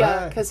 Right?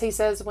 Yeah, because he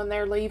says when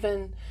they're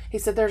leaving, he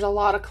said there's a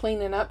lot of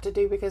cleaning up to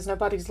do because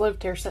nobody's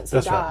lived here since he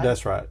died.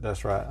 That's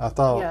right. I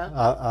thought,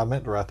 I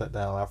meant to write that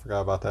down. I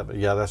forgot about that. But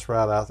yeah, that's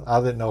right. I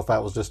didn't know if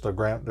that was just their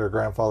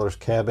grandfather's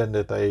cabin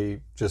that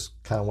they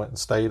just kind of went and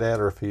stayed at,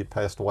 or if he had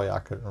passed away. I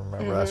couldn't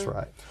remember. That's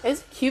right.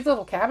 It's a cute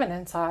little cabin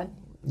inside.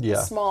 Yeah.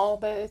 It's small,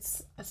 but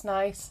it's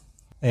nice.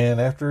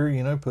 And after,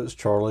 you know, puts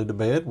Charlie to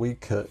bed, we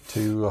cut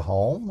to a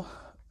home.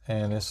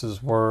 And this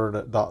is where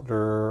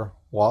Dr.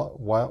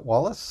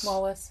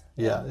 Wallace?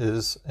 Yeah,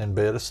 is in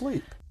bed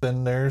asleep.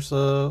 Then there's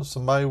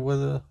somebody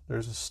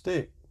there's a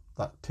stick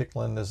like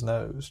tickling his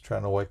nose,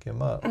 trying to wake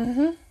him up.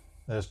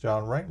 There's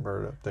John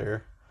Rainbird up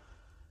there.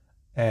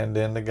 And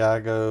then the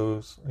guy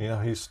goes, you know,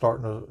 he's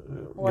starting to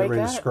get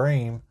ready to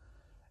scream.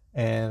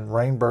 And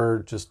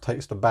Rainbird just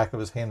takes the back of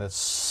his hand and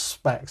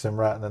smacks him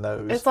right in the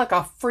nose. It's like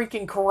a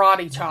freaking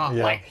karate chop.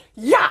 Yeah. Like,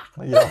 yeah.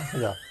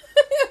 Yeah.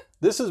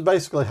 This is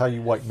basically how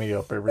you wake me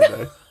up every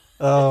day.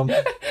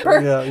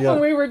 When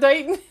we were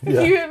dating, you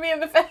hit me in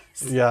the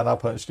face. Yeah, and I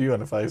punched you in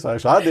the face.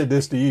 Actually, I did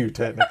this to you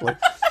technically,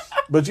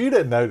 but you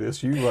didn't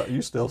notice.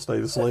 You still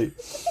stayed asleep.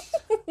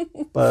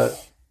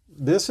 But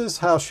this is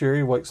how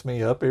Sherry wakes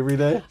me up every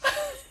day.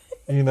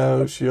 You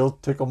know, she'll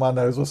tickle my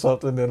nose or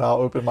something, then I'll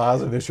open my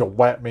eyes and then she'll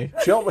whack me.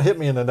 She don't hit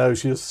me in the nose.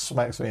 She just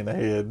smacks me in the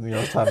head. You know,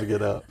 it's time to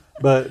get up.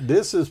 But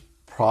this is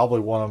probably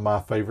one of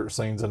my favorite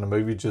scenes in the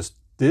movie. Just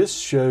this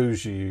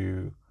shows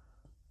you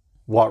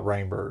what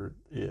Rainbird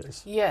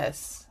is.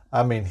 Yes.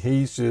 I mean,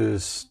 he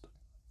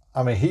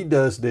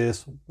does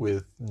this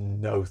with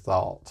no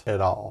thought at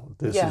all.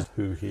 This is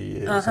who he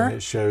is. And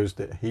it shows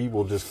that he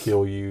will just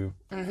kill you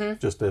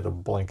just at a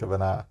blink of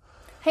an eye.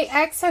 He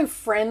acts so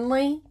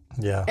friendly.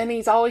 Yeah. And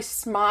he's always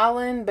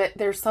smiling, but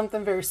there's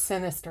something very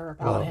sinister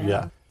about him.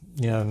 Yeah.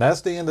 You know, and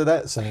that's the end of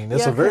that scene.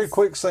 It's a very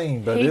quick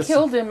scene, but he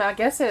killed him. I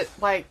guess it,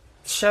 like,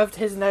 shoved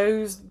his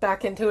nose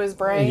back into his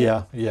brain.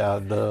 Yeah,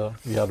 the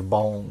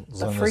bones.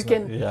 The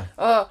freaking,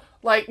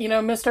 like, you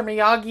know, Mr.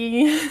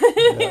 Miyagi,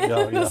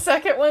 the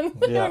second one,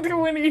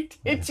 when he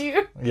hit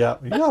you. Yeah,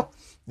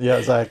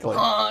 exactly.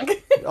 Honk.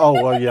 Oh,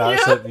 well, I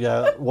said,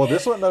 well,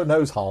 this wasn't no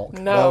nose honk.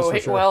 No,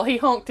 he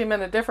honked him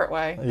in a different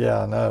way.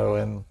 Yeah, no,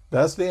 and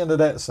that's the end of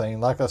that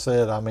scene. Like I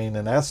said,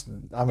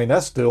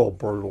 that's still a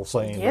brutal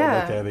scene.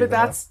 Yeah, but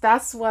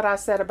that's what I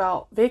said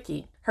about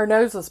Vicky. Her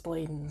nose was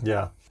bleeding.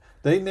 Yeah.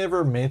 They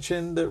never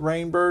mentioned that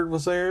Rainbird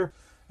was there.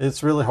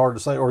 It's really hard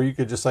to say, or you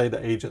could just say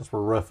the agents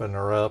were roughing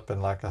her up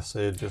and, like I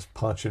said, just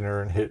punching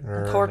her and hitting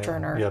her.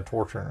 Torturing her. Yeah,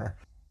 torturing her.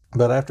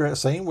 But after that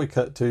scene, we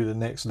cut to the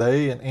next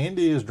day, and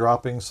Andy is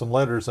dropping some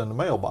letters in the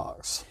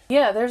mailbox.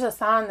 Yeah, there's a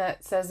sign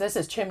that says this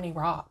is Chimney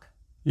Rock.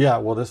 Yeah,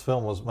 well, this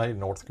film was made in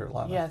North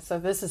Carolina. Yeah, so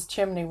this is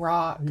Chimney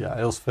Rock. Yeah,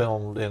 it was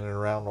filmed in and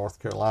around North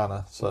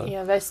Carolina. So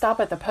yeah, they stop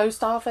at the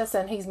post office,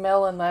 and he's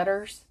mailing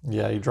letters.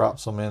 Yeah, he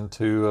drops them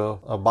into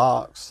a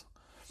box.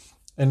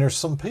 And there's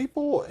some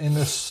people in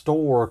this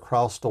store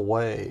across the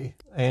way,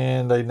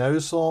 and they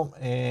notice them,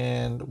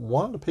 and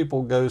one of the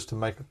people goes to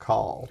make a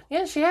call.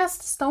 Yeah, she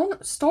asked the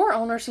store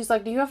owner, she's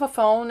like, do you have a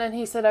phone? And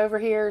he said, over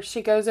here.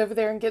 She goes over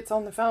there and gets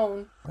on the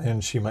phone.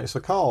 And she makes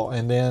a call.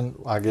 And then,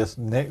 I guess,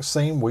 next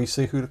scene, we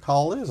see who the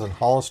call is, and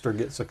Hollister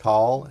gets a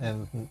call,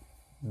 and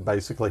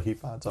basically he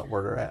finds out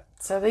where they're at.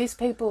 So these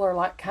people are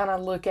like kind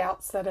of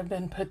lookouts that have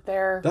been put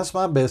there. That's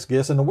my best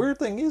guess. And the weird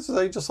thing is,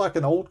 they just like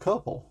an old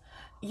couple.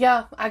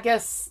 Yeah, I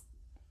guess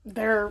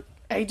they're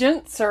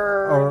agents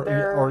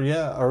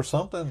or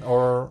something.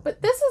 But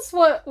this is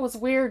what was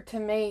weird to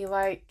me.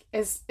 Like,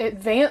 as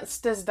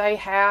advanced as they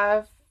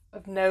have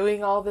of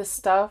knowing all this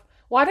stuff,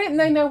 why didn't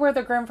they know where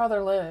their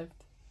grandfather lived?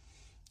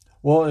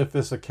 Well, if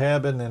it's a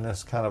cabin and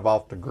it's kind of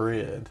off the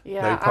grid,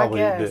 Yeah, they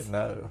probably I guess. didn't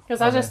know. Because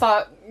I just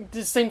thought,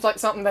 this seems like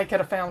something they could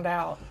have found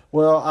out.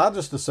 Well, I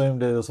just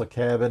assumed it was a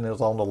cabin, it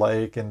was on the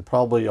lake, and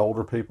probably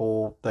older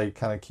people, they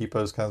kind of keep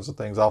those kinds of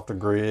things off the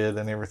grid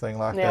and everything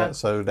like that,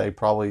 so they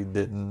probably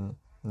didn't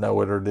know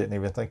it or didn't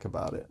even think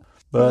about it.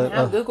 But Didn't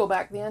have Google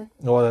back then.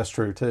 Well, that's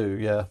true too,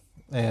 yeah.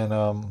 And,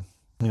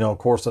 of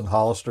course, then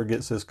Hollister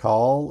gets his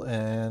call,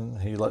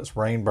 and he lets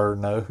Rainbird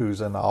know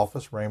who's in the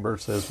office. Rainbird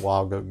says, well,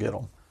 I'll go get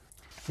him.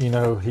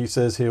 He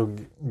says he'll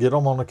get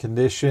them on a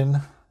condition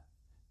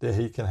that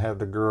he can have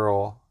the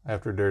girl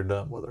after they're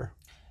done with her.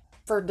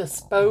 For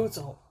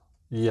disposal.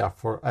 Yeah,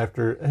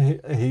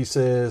 he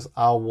says,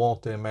 I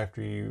want them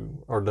after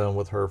you are done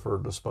with her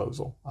for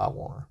disposal. I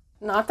want her.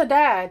 Not the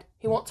dad.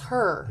 He wants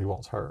her. He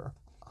wants her.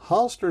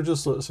 Hollister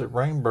just looks at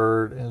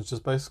Rainbird and is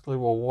just basically,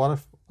 well, what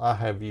if I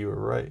have you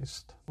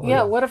erased?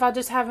 Yeah, what if I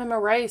just have him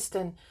erased?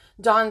 And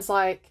John's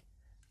like,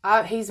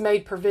 he's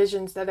made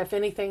provisions that if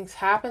anything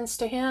happens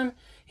to him,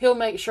 he'll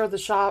make sure the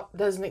shop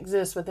doesn't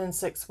exist within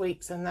 6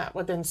 weeks, and that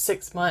within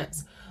 6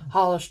 months,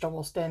 Hollister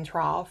will stand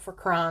trial for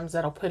crimes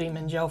that'll put him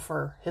in jail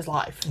for his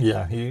life.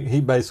 Yeah,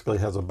 he basically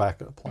has a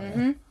backup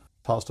plan.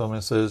 Talks to him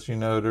and says,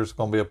 there's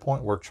going to be a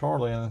point where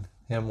Charlie and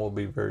him will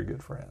be very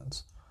good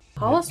friends.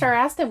 Hollister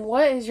asked him,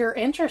 what is your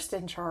interest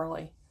in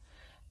Charlie?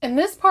 And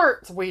this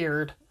part's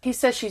weird. He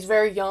says she's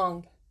very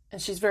young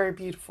and she's very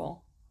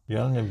beautiful.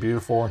 Young and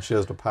beautiful, and she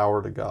has the power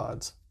of the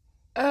gods.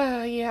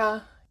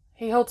 Yeah.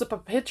 He holds up a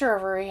picture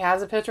of her. He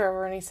has a picture of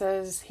her, and he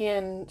says she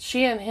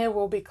and him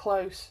will be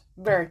close.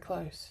 Very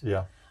close.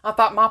 Yeah. I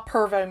thought my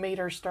pervo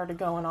meter started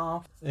going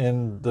off.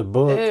 In the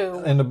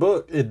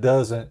book, it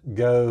doesn't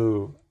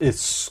go, it's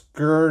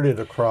skirted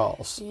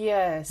across.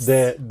 Yes.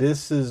 That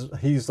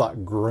he's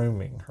like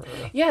grooming her.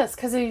 Yes,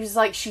 because he was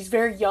like, she's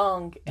very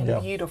young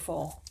and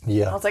beautiful.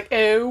 Yeah. I was like,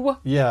 oh.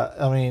 Yeah,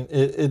 I mean,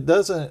 it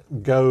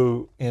doesn't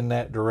go in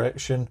that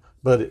direction,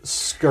 but it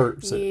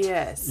skirts it.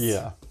 Yes.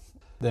 Yeah.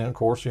 Then, of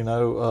course,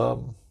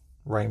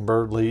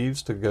 Rainbird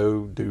leaves to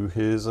go do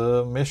his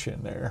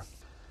mission there.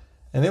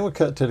 And then we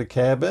cut to the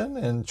cabin,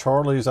 and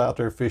Charlie's out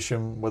there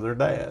fishing with her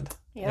dad.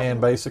 Yep.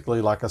 And basically,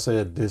 like I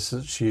said,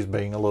 she's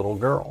being a little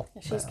girl.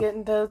 She's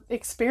getting to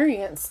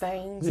experience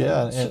things.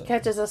 Yeah. And she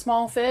catches a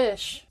small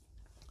fish.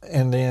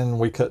 And then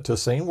we cut to a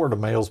scene where the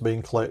mail's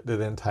being collected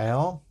in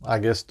town. I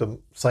guess the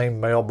same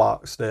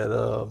mailbox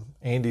that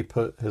Andy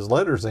put his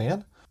letters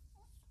in.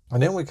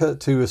 And then we cut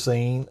to a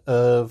scene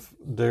of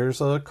there's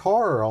a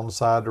car on the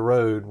side of the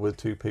road with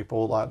two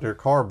people, like their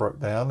car broke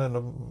down, and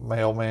the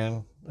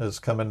mailman is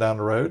coming down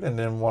the road, and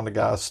then one of the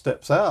guys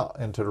steps out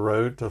into the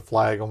road to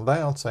flag them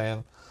down,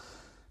 saying,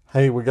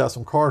 hey, we got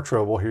some car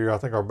trouble here. I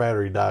think our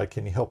battery died.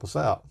 Can you help us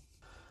out?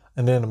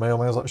 And then the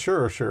mailman's like,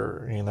 sure,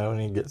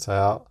 and he gets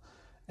out.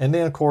 And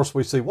then, of course,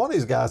 we see one of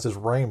these guys is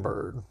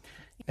Rainbird,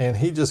 and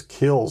he just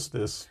kills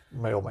this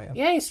mailman.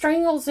 Yeah, he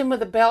strangles him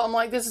with a belt. I'm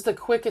like, this is the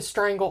quickest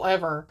strangle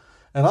ever.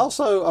 And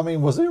also, I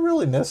mean, was it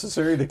really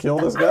necessary to kill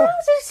this guy?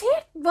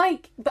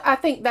 I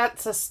think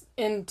that's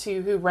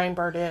into who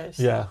Rainbird is.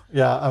 Yeah.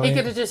 I mean, he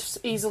could have just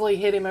easily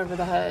hit him over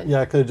the head.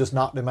 Yeah, could have just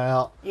knocked him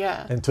out.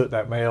 Yeah. And took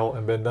that mail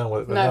and been done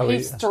with it. But no,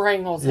 he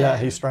strangles him. Yeah,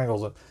 he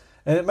strangles him.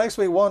 And it makes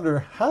me wonder,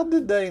 how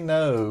did they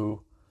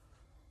know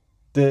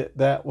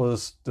that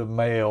was the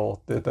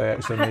mail that they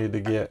actually needed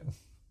to get?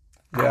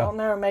 I don't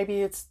know.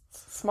 Maybe it's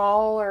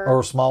small or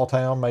a small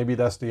town. Maybe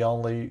that's the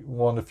only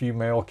one of the few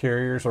mail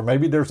carriers, or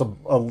maybe there's a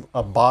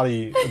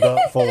body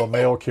dump full of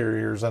mail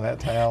carriers in that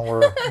town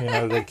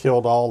where they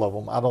killed all of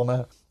them. I don't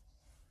know.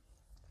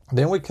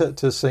 Then we cut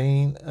to a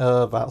scene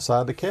of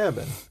outside the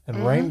cabin, and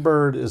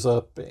Rainbird is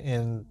up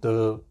in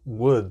the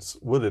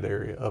wooded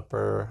area up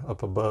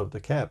above the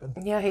cabin.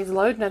 Yeah, he's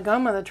loading a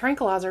gun with a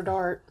tranquilizer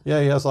dart.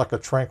 Yeah, he has like a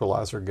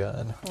tranquilizer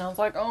gun. And I was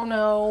like, oh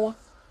no.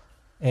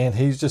 And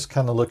he's just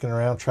kind of looking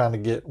around trying to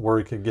get where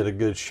he could get a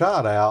good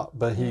shot out,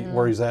 but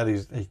where he's at,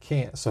 he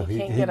can't. So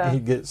he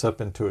gets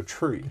up into a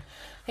tree.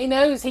 He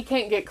knows he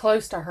can't get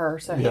close to her,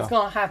 so he's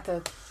going to have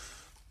to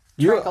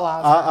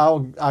tranquilize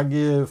her. I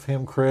give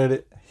him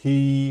credit.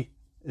 He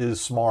is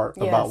smart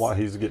about what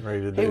he's getting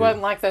ready to do. He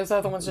wasn't like those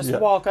other ones, just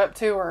walk up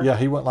to her. Yeah,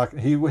 he wasn't like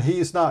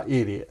he's not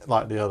idiot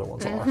like the other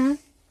ones are.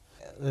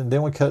 And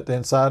then we cut to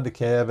inside the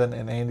cabin,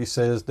 and Andy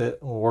says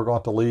that we're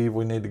going to leave.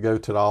 We need to go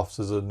to the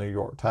offices of the New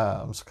York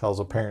Times because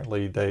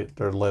apparently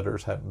their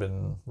letters haven't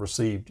been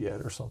received yet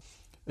or something.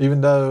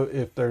 Even though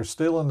if they're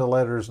stealing the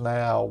letters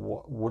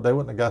now, they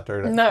wouldn't have got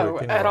there that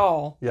quick anyway. At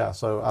all. Yeah,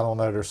 so I don't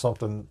know. There's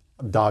something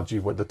dodgy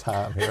with the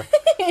time here.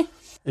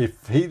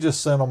 If he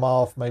just sent them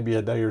off maybe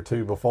a day or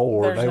two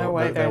before, they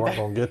weren't going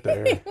to get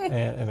there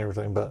and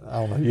everything. But I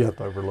don't know. You have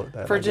to overlook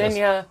that.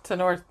 Virginia to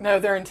North. No,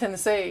 they're in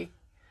Tennessee.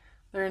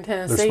 They're in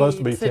Tennessee. They're supposed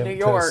to be New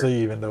York.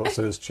 Tennessee, even though it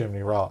says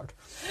Chimney Rock.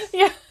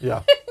 Yeah.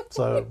 Yeah.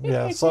 So,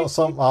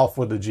 something off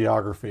with the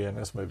geography in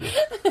this movie.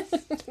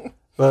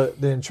 But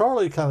then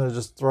Charlie kind of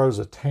just throws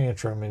a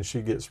tantrum, and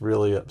she gets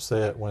really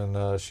upset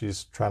when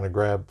she's trying to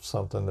grab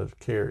something to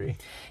carry.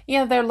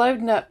 Yeah, they're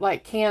loading up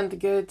like canned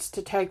goods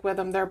to take with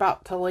them. They're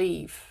about to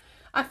leave.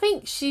 I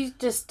think she's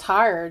just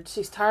tired.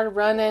 She's tired of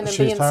running and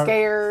being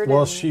scared.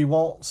 Well, she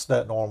wants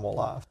that normal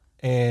life.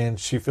 And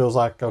she feels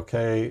like,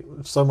 okay,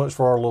 so much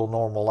for our little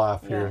normal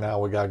life here. Now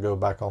we got to go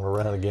back on the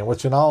run again.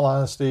 Which, in all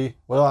honesty,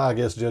 well, I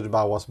guess judged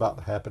by what's about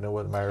to happen, it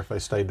wouldn't matter if they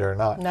stayed there or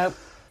not. Nope.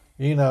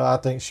 You know, I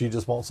think she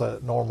just wants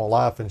that normal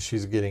life, and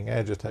she's getting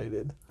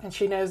agitated. And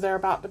she knows they're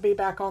about to be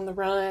back on the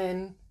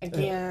run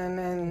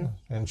again.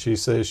 And she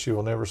says she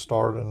will never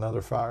start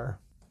another fire.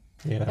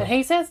 You know? And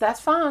he says,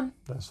 that's fine.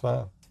 That's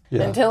fine.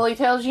 Yeah. Until he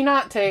tells you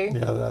not to.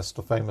 Yeah, that's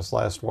the famous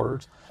last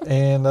words.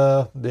 And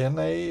then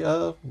they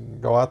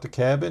go out the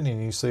cabin,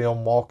 and you see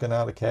them walking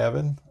out of the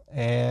cabin.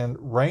 And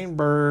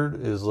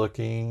Rainbird is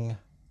looking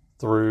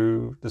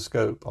through the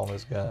scope on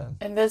his gun.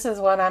 And this is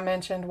what I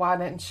mentioned. Why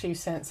didn't she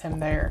sense him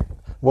there?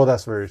 Well,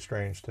 that's very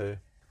strange, too.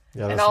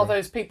 Yeah, and all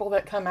those people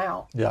that come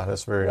out. Yeah,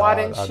 that's very Why odd.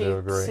 didn't I do she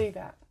agree. see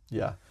that?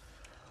 Yeah.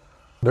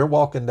 They're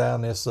walking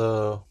down this,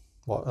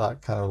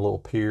 like kind of little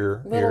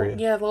pier area.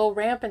 Yeah, little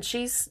ramp. And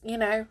she's,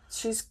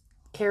 she's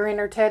carrying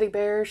her teddy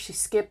bear. She's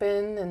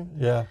skipping.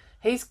 And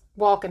he's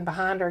walking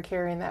behind her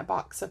carrying that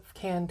box of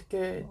canned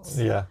goods.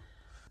 Yeah.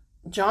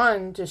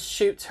 John just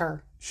shoots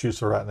her. Shoots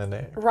her right in the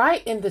neck.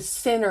 Right in the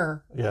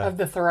center of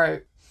the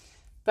throat.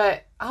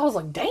 But I was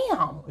like,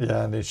 damn.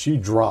 Yeah, and then she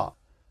dropped.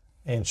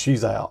 And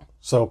she's out.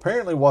 So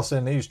apparently what's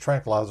in these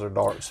tranquilizer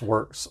darts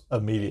works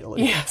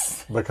immediately.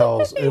 Yes.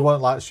 Because it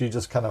wasn't like she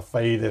just kind of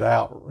faded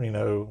out, a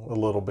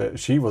little bit.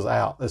 She was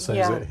out as soon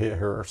as it hit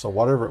her. So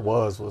whatever it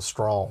was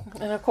strong.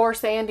 And of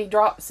course, Andy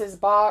drops his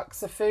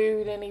box of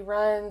food and he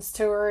runs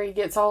to her. He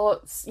gets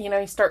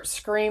he starts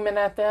screaming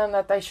at them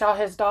that they shot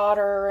his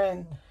daughter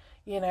and,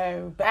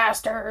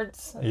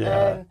 bastards.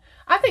 Yeah. And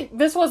I think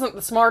this wasn't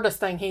the smartest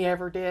thing he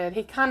ever did.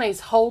 He kind of is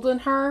holding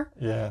her.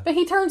 Yeah. But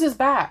he turns his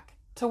back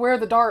to where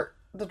the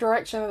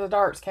direction of the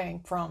darts came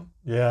from.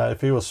 Yeah,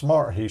 if he was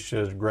smart, he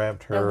should have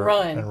grabbed her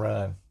and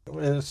run.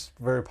 It's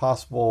very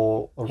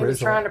possible. He was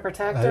trying to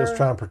protect her. He was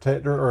trying to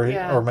protect her,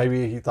 or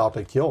maybe he thought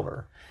they killed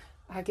her.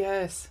 I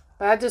guess.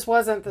 But that just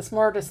wasn't the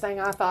smartest thing,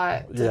 I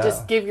thought. To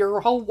just give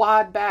your whole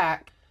wide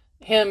back.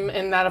 Him,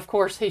 and that, of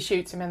course, he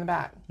shoots him in the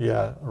back.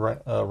 Yeah,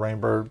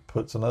 Rainbird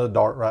puts another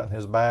dart right in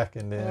his back,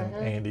 and then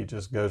Andy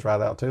just goes right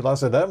out, too. Like I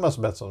said, that must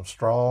have been some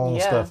strong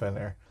stuff in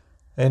there.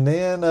 And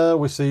then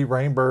we see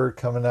Rainbird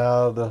coming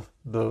out of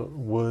the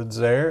woods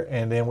there,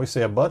 and then we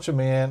see a bunch of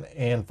men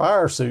in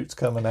fire suits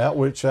coming out,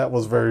 which that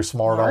was very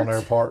smart on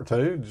their part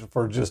too,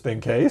 for just in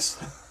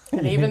case.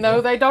 And even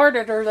though they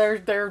darted her,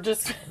 they're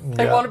just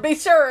they want to be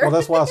sure. Well,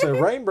 that's why I said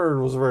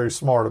Rainbird was very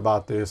smart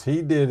about this.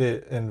 He did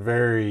it in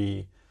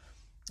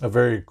a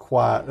very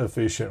quiet,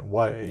 efficient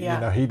way.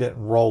 Yeah. He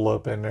didn't roll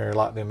up in there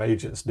like them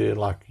agents did,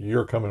 like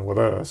you're coming with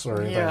us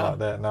or anything like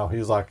that. No,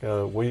 he's like,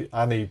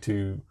 I need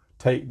to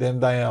take them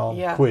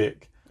down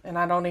quick. And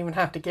I don't even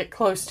have to get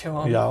close to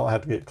them. Yeah, I don't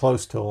have to get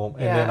close to them.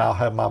 And then I'll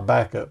have my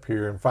backup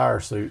here in fire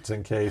suits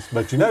in case.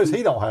 But you notice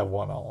he don't have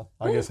one on.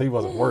 I guess he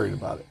wasn't worried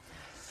about it.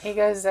 He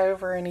goes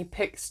over and he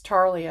picks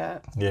Charlie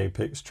up. Yeah, he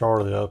picks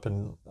Charlie up.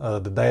 And the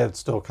dad's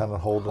still kind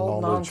of holding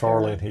on to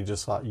Charlie. And he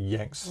just like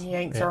yanks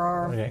her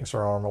arm. Yanks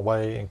her arm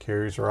away and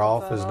carries her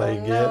off as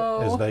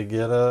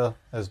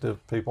the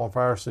people in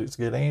fire suits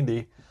get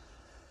Andy.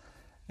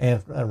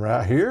 And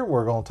right here,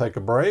 we're going to take a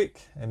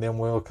break, and then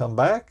we'll come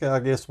back, I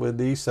guess, with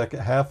the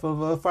second half of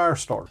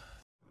Firestarter.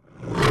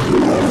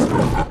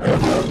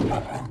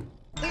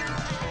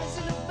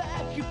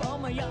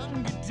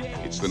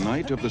 It's the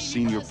night of the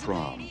senior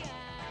prom.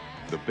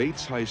 The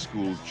Bates High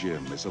School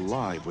gym is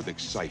alive with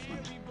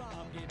excitement.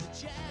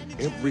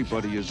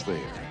 Everybody is there,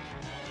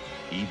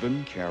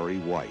 even Carrie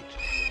White,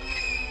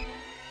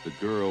 the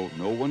girl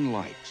no one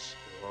likes.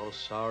 We're all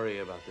sorry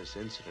about this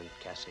incident,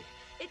 Cassie.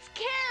 It's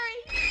Carrie!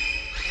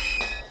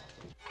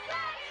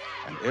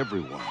 And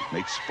everyone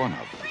makes fun of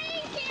her.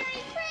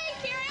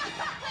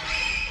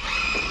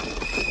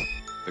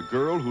 The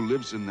girl who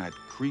lives in that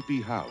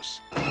creepy house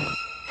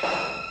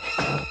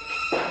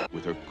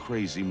with her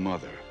crazy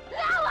mother.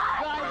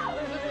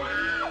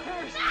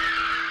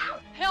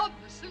 Help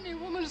the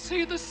sinning woman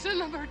see the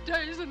sin of her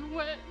days and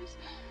ways.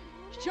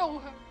 Show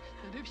her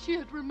that if she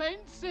had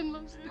remained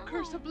sinless, the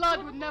curse of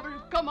blood would never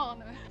have come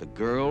on her. The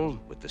girl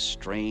with the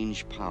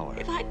strange power.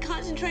 If I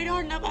concentrate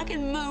hard enough, I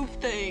can move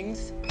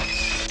things.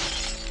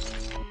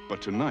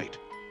 But tonight,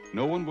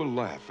 no one will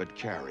laugh at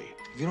Carrie.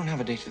 If you don't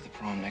have a date for the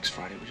prom next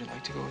Friday, would you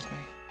like to go with me?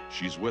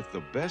 She's with the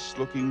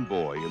best-looking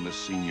boy in the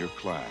senior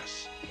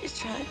class. He's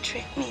trying to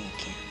trick me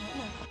again.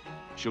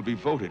 She'll be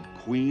voted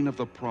queen of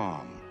the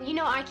prom.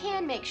 I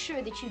can make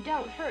sure that you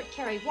don't hurt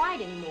Carrie White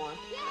anymore.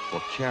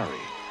 For Carrie,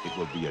 it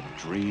will be a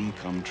dream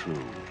come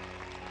true.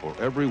 For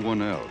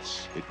everyone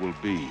else, it will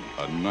be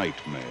a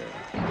nightmare.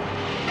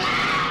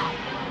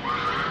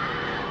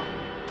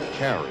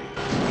 Carrie.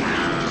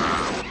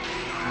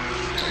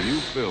 A new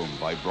film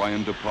by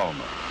Brian De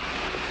Palma.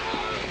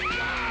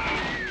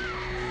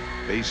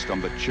 Based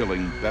on the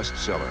chilling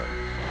bestseller.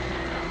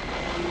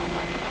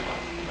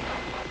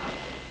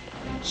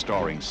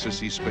 Starring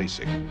Sissy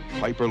Spacek,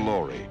 Piper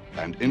Laurie,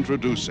 and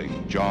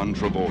introducing John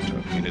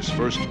Travolta in his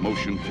first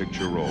motion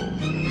picture role.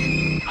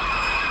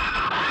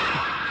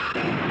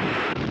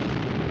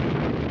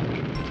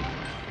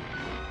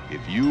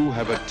 You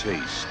have a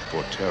taste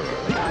for terror.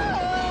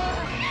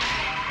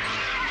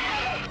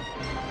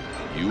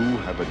 You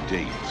have a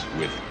date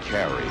with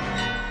Carrie.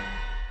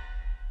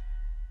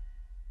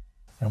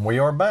 And we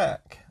are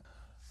back.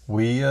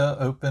 We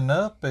open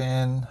up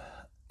and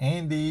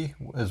Andy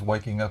is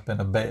waking up in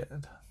a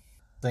bed.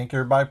 I think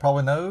everybody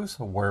probably knows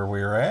where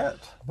we're at,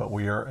 but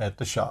we are at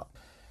the shop.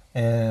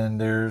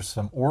 And there's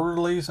some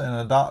orderlies and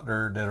a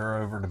doctor that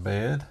are over to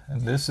bed.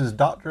 And this is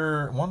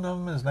one of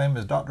them, his name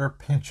is Dr.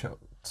 Pinchot.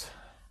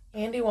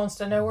 Andy wants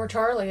to know where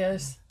Charlie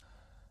is.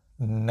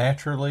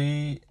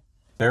 Naturally,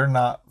 they're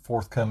not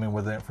forthcoming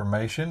with the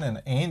information, and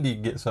Andy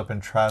gets up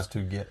and tries to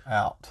get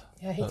out.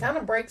 Yeah, he kind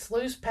of breaks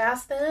loose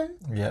past them.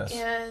 Yes.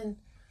 And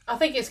I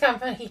think it's kind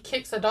of funny. He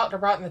kicks the doctor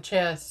right in the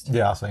chest.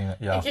 Yeah, I've seen it.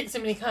 Yeah. He kicks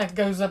him and he kind of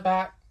goes up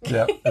back.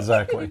 Yeah,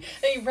 exactly. And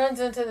he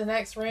runs into the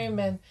next room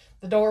and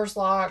the door's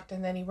locked,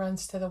 and then he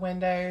runs to the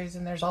windows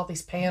and there's all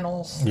these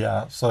panels.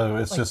 Yeah, so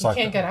it's just like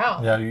you can't get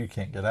out. Yeah, you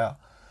can't get out.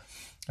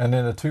 And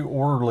then the two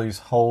orderlies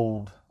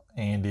hold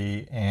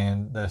Andy,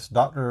 and this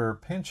Dr.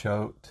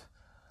 Pinchot,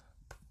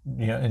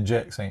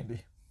 injects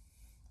Andy.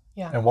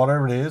 Yeah. And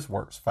whatever it is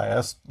works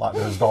fast, like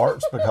those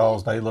darts,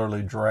 because they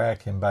literally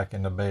drag him back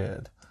into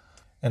bed.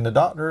 And the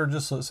doctor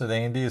just looks at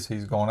Andy as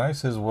he's going out. He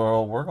says,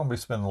 well, we're going to be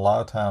spending a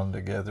lot of time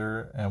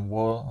together,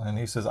 and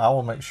he says, I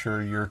will make sure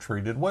you're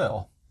treated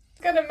well.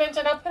 I was going to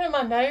mention, I put in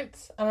my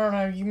notes, I don't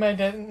know, you may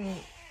didn't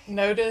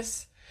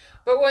notice,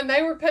 but when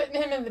they were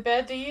putting him in the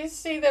bed, do you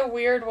see the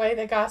weird way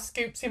the guy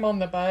scoops him on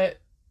the butt?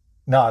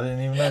 No, I didn't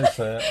even notice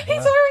that.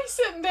 He's already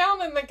sitting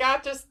down and the guy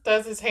just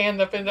does his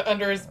hand up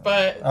under his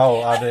butt.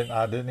 Oh, I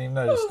didn't even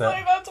notice that.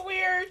 Like, that's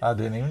weird. I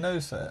didn't even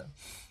notice that.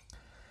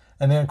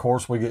 And then, of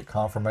course, we get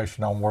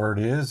confirmation on where it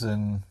is,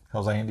 and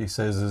because Andy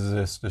says, is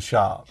this the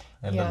shop?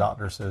 And the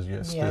doctor says,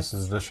 yes, this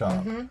is the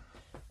shop. Mm-hmm.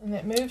 And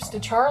it moves to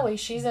Charlie.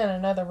 She's in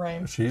another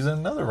room. She's in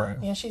another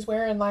room. Yeah, she's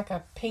wearing like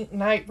a pink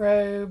night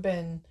robe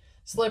and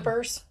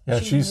slippers. Yeah,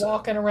 she's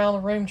walking around the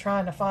room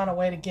trying to find a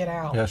way to get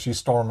out. Yeah, she's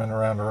storming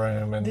around the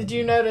room. And did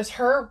you notice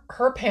her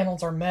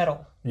panels are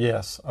metal?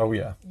 Yes. Oh,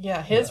 yeah.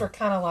 Yeah, his are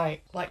kind of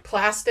like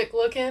plastic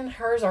looking.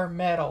 Hers are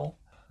metal.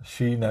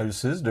 She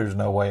notices there's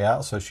no way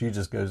out, so she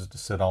just goes to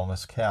sit on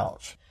this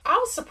couch. I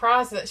was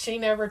surprised that she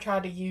never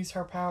tried to use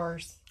her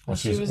powers when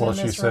she was in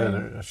this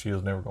room. She said she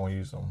was never going to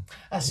use them.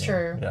 That's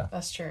true. Yeah.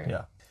 That's true.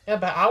 Yeah. Yeah,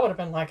 but I would have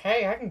been like,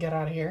 hey, I can get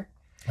out of here.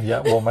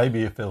 Yeah, well,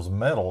 maybe if it was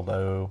metal,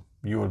 though,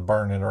 you would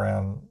burn it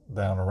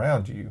down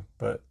around you,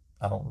 but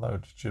I don't know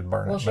that you'd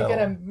burn it metal. Well, she could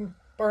have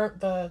burnt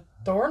the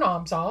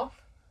doorknobs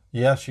off.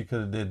 Yeah, she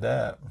could have did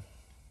that.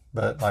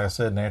 But like I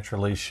said,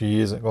 naturally, she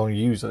isn't going to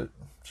use it.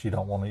 She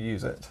don't want to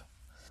use it.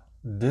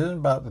 Then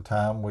about the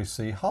time we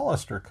see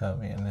Hollister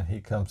come in, and he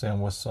comes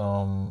in with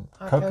some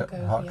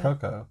hot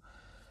cocoa.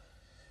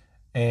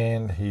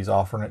 And he's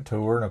offering it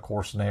to her, and of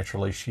course,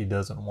 naturally, she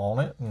doesn't want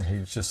it, and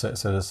he just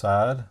sets it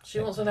aside. She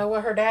wants to know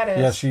what her dad is.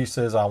 Yeah, she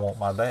says, I want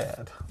my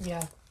dad.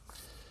 Yeah.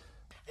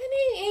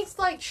 And he's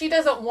like, she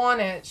doesn't want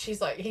it.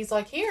 He's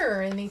like,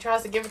 here, and he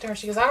tries to give it to her.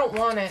 She goes, I don't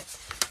want it.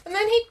 And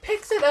then he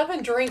picks it up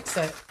and drinks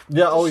it.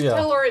 Yeah, oh yeah.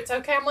 Tell her it's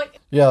okay. I'm like,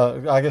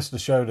 yeah, I guess to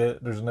show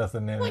that there's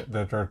nothing in it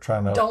that they're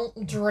trying to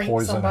don't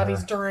drink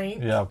somebody's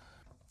drink. Yeah.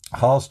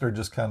 Hollister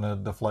just kind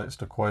of deflects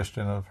the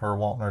question of her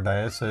wanting her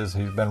dad. Says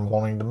he's been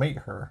wanting to meet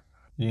her,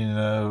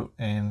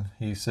 and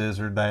he says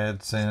her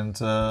dad sends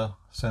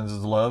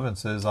his love and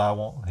says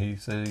he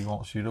said he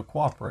wants you to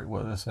cooperate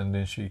with us, and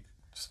then she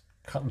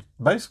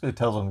basically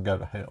tells him to go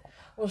to hell.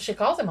 Well, she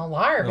calls him a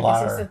liar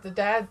because he said the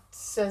dad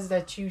says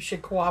that you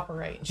should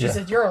cooperate. And she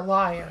said, you're a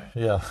liar.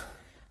 Yeah.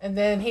 And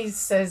then he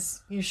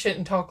says, you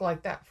shouldn't talk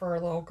like that for a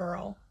little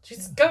girl. She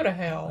says, go to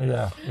hell.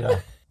 Yeah, yeah.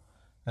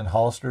 And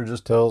Hollister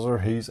just tells her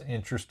he's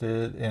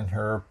interested in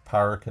her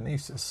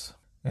pyrokinesis.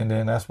 And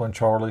then that's when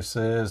Charlie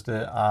says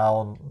that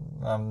I'm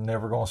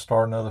never going to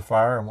start another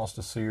fire and wants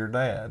to see her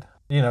dad.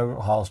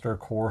 Hollister, of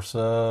course,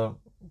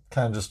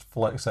 kind of just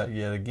deflects that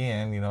yet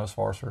again, as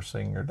far as her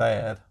seeing her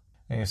dad.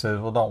 And he says,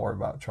 well, don't worry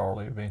about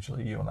Charlie.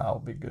 Eventually, you and I will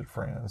be good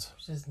friends.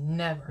 She says,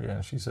 never. Yeah,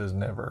 and she says,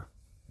 never.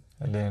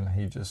 And then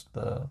he just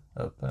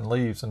up and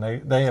leaves.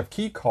 And they have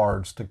key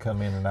cards to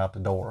come in and out the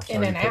door.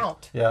 So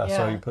out. Yeah,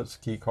 so he puts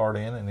the key card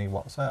in and he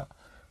walks out.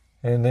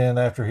 And then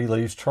after he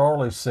leaves,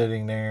 Charlie's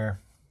sitting there.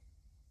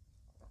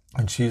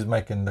 And she's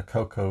making the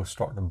cocoa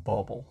start to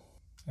bubble.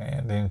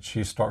 And then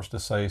she starts to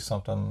say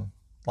something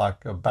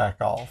like a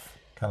back off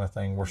kind of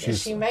thing. Where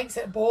she makes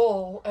it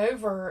boil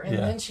over and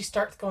then she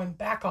starts going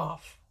back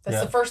off.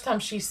 That's the first time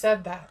she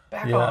said that.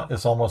 Back off. Yeah,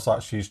 it's almost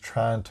like she's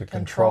trying to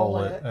control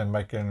it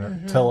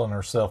and telling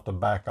herself to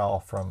back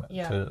off from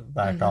it, to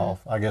back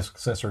off. I guess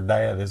since her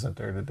dad isn't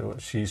there to do it,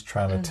 she's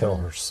trying to tell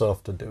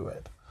herself to do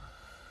it.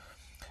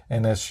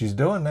 And as she's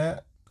doing that,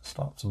 it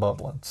stops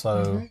bubbling.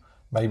 So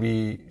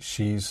maybe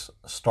she's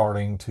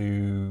starting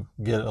to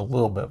get a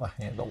little bit of a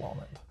handle on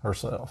it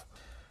herself.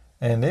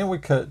 And then we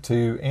cut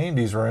to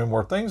Andy's room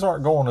where things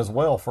aren't going as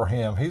well for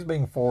him. He's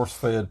being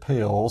force-fed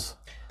pills.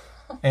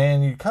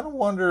 And you kind of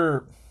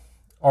wonder,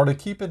 are they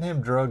keeping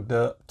him drugged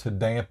up to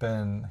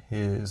dampen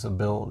his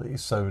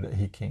abilities so that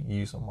he can't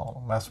use them on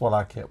them? That's what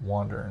I kept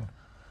wondering.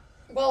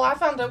 Well, I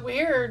found it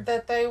weird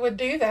that they would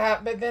do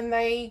that, but then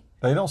they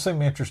don't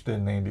seem interested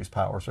in Andy's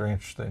powers. They're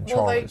interested in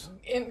well, Charlie's.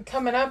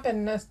 Coming up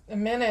in a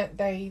minute,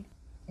 they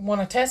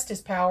want to test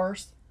his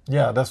powers.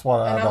 Yeah, that's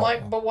what and I'm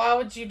like, but why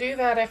would you do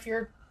that if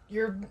you're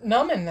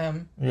numbing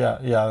them? Yeah,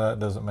 that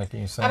doesn't make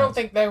any sense. I don't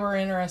think they were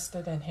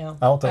interested in him.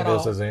 I don't think they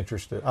was as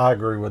interested. I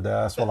agree with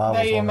that. That's what I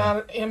was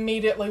wondering. They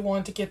immediately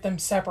want to get them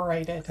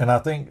separated. And I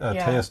think a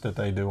test that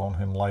they do on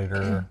him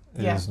later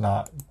is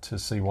not to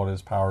see what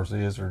his powers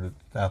is,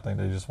 I think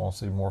they just want to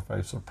see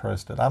Morphe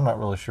suppressed it. I'm not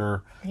really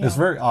sure. Yeah. It's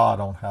very odd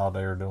on how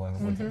they're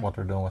doing with what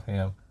they're doing with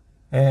him.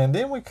 And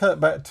then we cut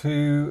back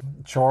to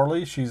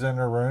Charlie. She's in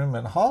her room,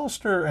 and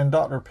Hollister and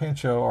Dr.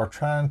 Pinchot are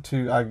trying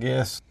to, I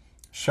guess,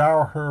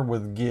 shower her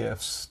with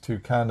gifts to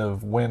kind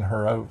of win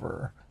her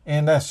over.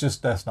 And that's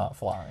not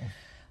flying.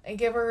 And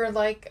give her,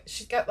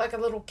 she's got a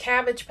little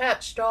Cabbage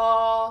Patch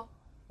doll,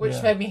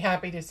 which made me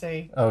happy to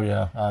see. Oh,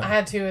 yeah. I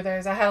had 2 of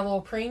those. I had a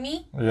little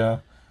preemie. Yeah.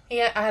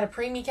 I had a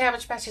preemie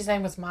Cabbage Patch. His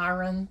name was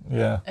Myron.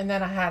 Yeah. And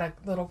then I had a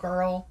little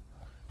girl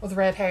with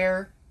red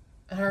hair,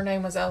 and her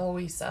name was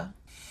Eloisa.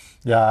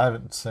 Yeah,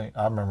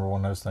 I remember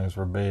when those things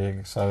were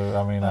big. So,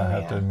 I mean, I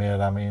have to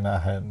admit, I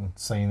hadn't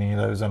seen any of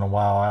those in a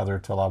while either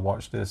till I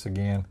watched this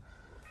again.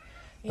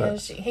 Yeah,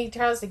 he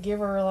tries to give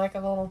her a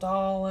little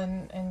doll,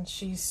 and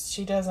she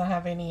doesn't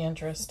have any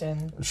interest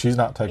in she's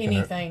not taking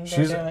anything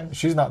they're doing.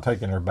 She's not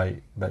taking her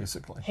bait,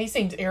 basically. He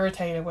seems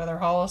irritated with her,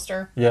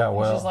 Hollister. Yeah,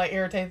 well. She's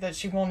irritated that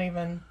she won't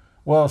even...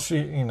 Well, she,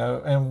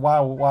 and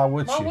why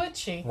would she? Why would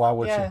she? Why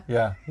would she?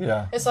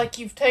 Yeah. It's like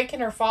you've taken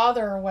her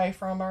father away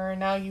from her, and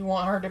now you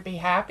want her to be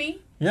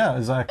happy? Yeah,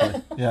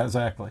 exactly.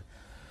 Exactly.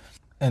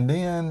 And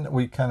then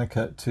we kind of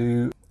cut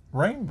to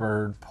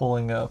Rainbird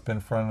pulling up in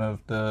front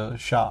of the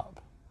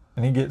shop.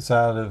 And he gets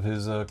out of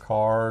his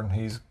car,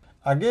 and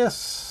I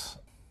guess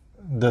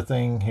the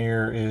thing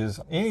here is,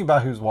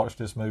 anybody who's watched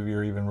this movie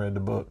or even read the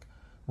book,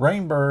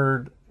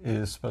 Rainbird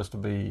is supposed to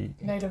be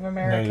Native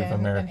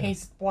American. And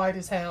he's white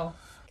as hell.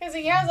 Because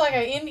he has an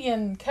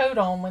Indian coat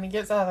on when he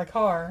gets out of the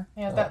car.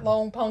 He has that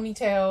long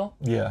ponytail.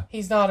 Yeah.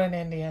 He's not an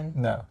Indian.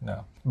 No.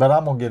 But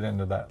I'm going to get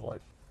into that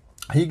later.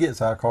 He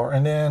gets out of the car,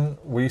 and then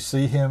we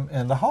see him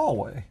in the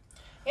hallway.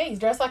 Yeah, he's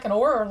dressed like an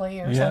orderly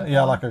or something.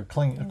 Yeah, like a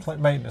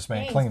maintenance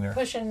man, cleaner.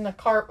 Pushing the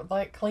cart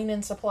with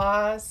cleaning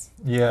supplies.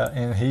 Yeah,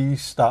 and he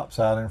stops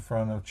out in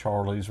front of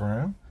Charlie's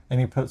room, and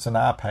he puts an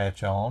eye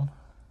patch on.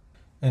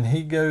 And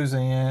he goes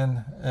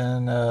in,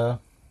 and...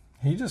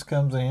 he just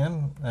comes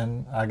in,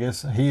 and I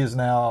guess he is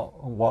now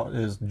what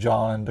is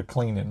John the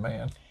cleaning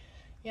man.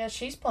 Yeah,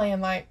 she's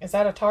playing is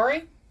that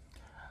Atari?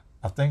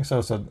 I think so.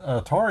 It's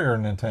Atari or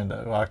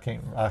Nintendo.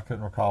 I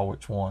couldn't recall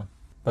which one.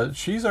 But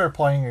she's there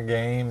playing a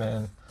game,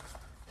 and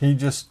he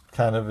just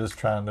kind of is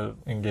trying to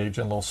engage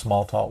in a little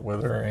small talk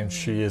with her, and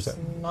she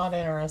isn't. Not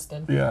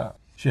interested. Yeah.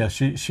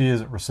 She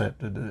isn't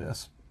receptive to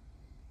this.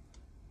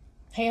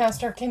 He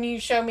asked her, "Can you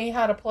show me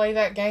how to play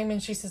that game?"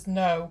 And she says,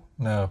 "No."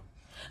 No.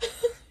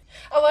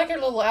 I like her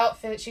little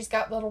outfit. She's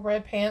got little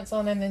red pants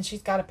on, and then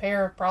she's got a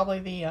pair of probably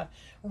the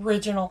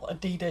original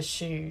Adidas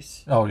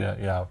shoes. Oh,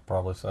 yeah,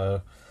 probably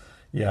so.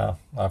 Yeah,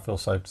 I feel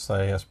safe to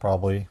say it's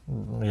probably,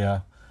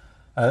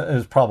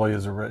 it probably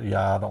is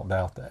I don't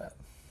doubt that.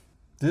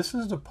 This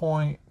is the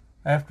point,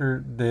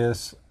 after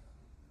this,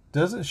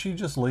 doesn't she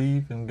just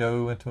leave and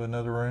go into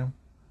another room?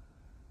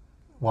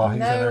 While he's in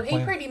there cleaning?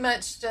 He pretty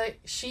much,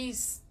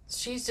 she's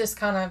just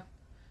kind of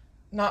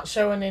not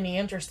showing any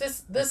interest.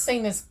 This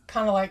scene is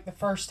kind of like the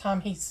first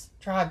time he's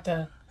trying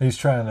to get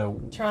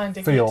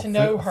to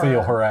know her.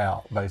 Feel her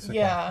out, basically.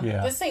 Yeah.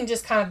 This scene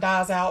just kind of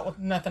dies out with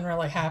nothing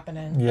really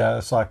happening. Yeah,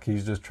 it's like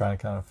he's just trying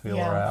to kind of feel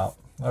her out.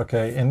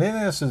 Okay, and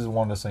then this is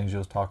one of the scenes you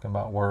was talking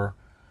about where...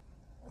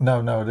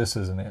 No, this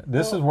isn't it.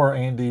 This is where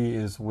Andy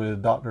is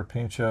with Dr.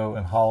 Pinchot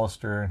and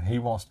Hollister, and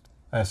he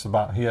asks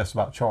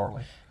about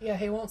Charlie. Yeah,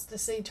 he wants to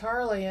see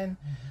Charlie, and...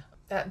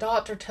 that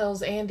doctor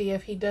tells Andy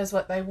if he does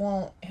what they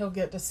want, he'll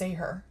get to see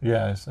her.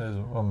 Yeah, it says,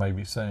 well,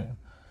 maybe soon.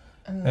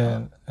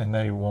 And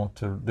they want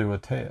to do a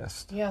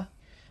test. Yeah.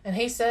 And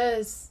he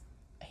says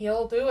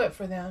he'll do it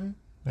for them.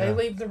 They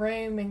leave the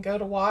room and go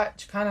to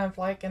watch, kind of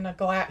like in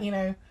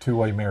a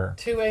two-way mirror.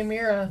 Two-way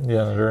mirror.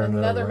 Yeah, they're in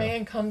another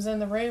man comes in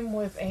the room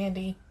with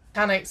Andy,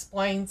 kind of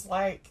explains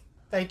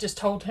they just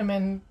told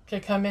him to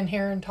come in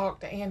here and talk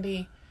to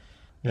Andy.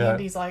 Yeah.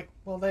 Andy's like,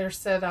 well, they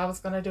said I was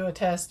going to do a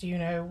test. Do you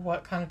know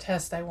what kind of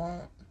test they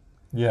want?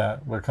 Yeah,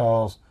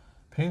 because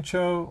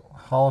Pinchot,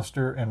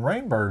 Hollister, and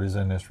Rainbird is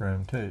in this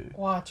room too.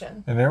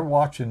 Watching. And they're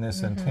watching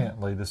this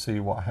intently to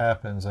see what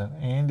happens.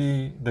 And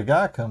Andy, the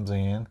guy comes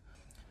in,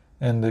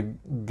 and the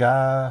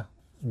guy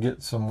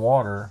gets some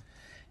water.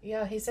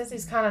 Yeah, he says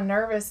he's kind of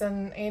nervous,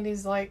 and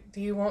Andy's like, do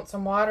you want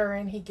some water?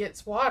 And he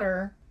gets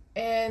water.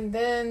 And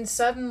then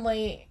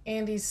suddenly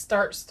Andy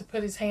starts to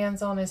put his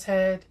hands on his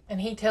head,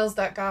 and he tells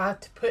that guy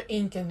to put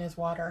ink in his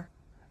water.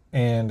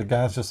 And the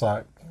guy's just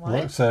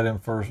looks at him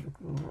for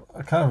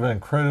kind of an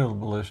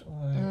incredible, with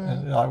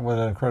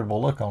an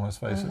incredible look on his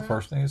face. At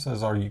first, and he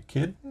says, "Are you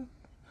kidding?"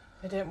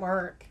 It didn't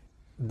work.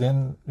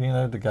 Then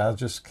the guy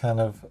just kind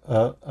of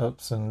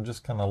ups and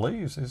just kind of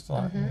leaves. He's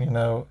like,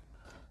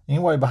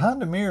 Anyway, behind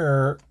the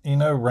mirror,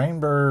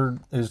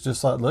 Rainbird is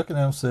just like looking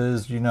at him,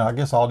 says, I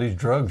guess all these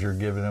drugs you're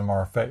giving him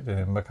are affecting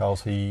him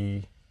because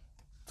he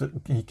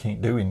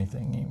can't do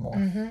anything anymore.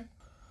 Mm-hmm.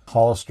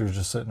 Hollister's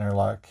just sitting there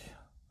like,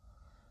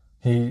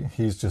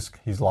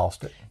 he's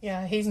lost it.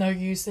 Yeah, he's no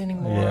use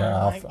anymore.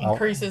 Yeah,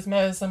 increase his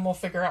medicine, we'll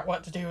figure out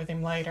what to do with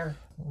him later.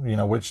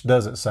 Which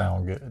doesn't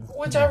sound good.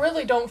 Which I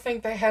really don't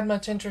think they had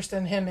much interest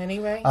in him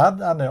anyway. I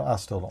know, I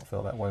still don't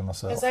feel that way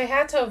myself. Because they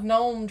had to have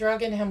known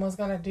drugging him was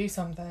going to do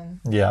something.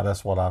 Yeah,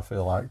 that's what I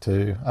feel like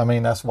too. I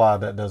mean, that's why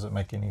that doesn't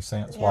make any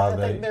sense. Yeah, I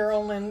think their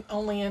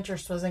only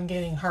interest was in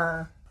getting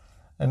her.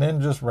 And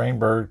then just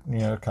Rainbird,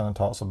 kind of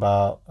talks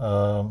about,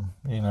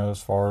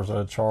 as far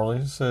as Charlie,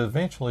 he says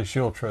eventually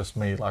she'll trust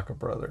me like a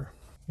brother,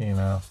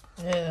 Yeah.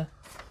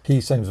 He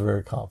seems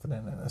very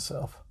confident in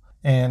himself.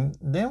 And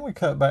then we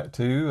cut back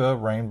to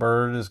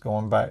Rainbird is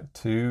going back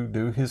to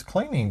do his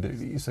cleaning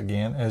duties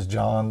again as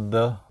John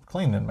the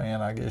cleaning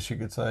man, I guess you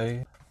could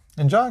say.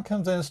 And John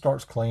comes in and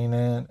starts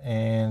cleaning,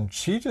 and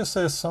she just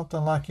says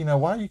something like,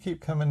 why do you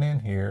keep coming in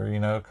here?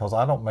 Because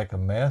I don't make a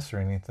mess or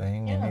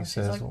anything. Yeah, and he she's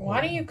says, like,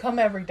 why do you come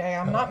every day?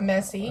 I'm not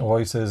messy. Well,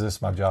 he says,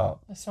 it's my job.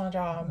 It's my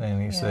job.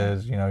 And he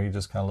says, he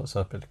just kind of looks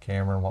up at the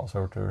camera and walks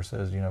over to her and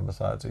says,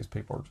 besides, these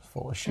people are just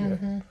full of shit.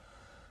 Mm-hmm.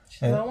 She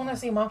says, I want to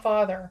see my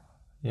father.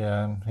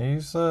 Yeah, and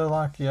he's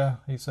like,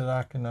 he said,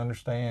 I can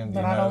understand.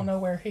 But I don't know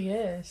where he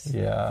is.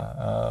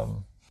 Yeah.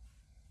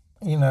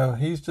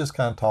 He's just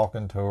kind of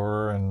talking to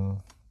her and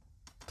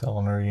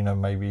telling her,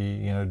 maybe,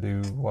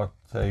 do what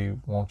they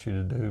want you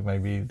to do.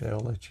 Maybe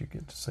they'll let you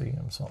get to see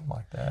him, something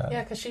like that.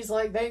 Yeah, because she's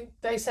like,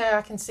 they say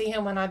I can see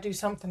him when I do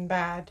something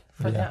bad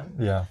for them.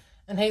 Yeah.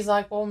 And he's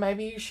like, well,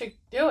 maybe you should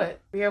do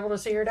it. Be able to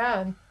see your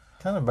dad.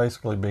 Kind of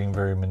basically being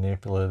very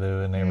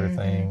manipulative and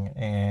everything. Mm-hmm.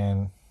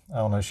 And I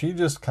don't know, she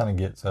just kind of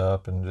gets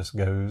up and just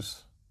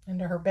goes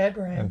into her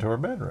bedroom.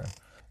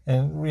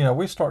 And,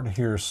 we start to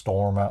hear a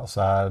storm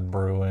outside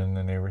brewing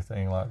and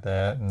everything like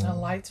that. And the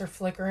lights are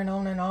flickering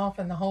on and off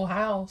in the whole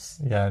house.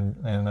 Yeah,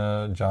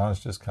 and John's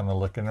just kind of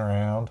looking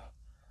around.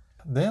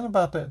 Then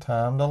about that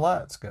time, the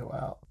lights go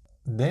out.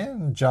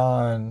 Then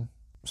John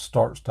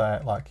starts to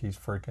act like he's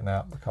freaking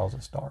out because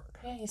it's dark.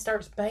 Yeah, he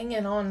starts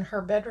banging on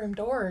her bedroom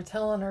door,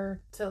 telling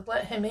her to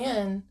let him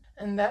in.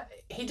 And that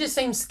he just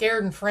seems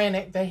scared and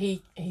frantic that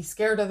he's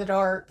scared of the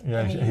dark.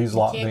 Yeah, he's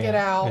locked in. He can't get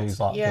out. Yeah, he's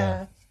locked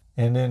in.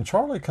 And then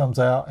Charlie comes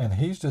out and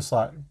he's just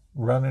like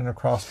running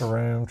across the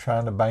room,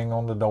 trying to bang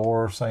on the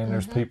door, saying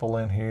there's people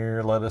in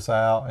here, let us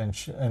out.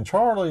 And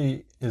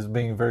Charlie is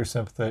being very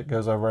sympathetic,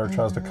 goes over there,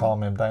 tries to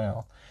calm him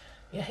down.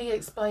 Yeah, he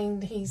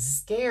explained he's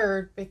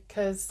scared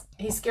because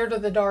he's scared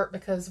of the dark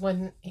because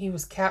when he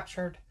was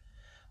captured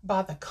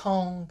by the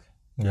Kong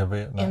in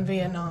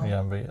Vietnam.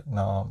 Yeah, in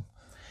Vietnam.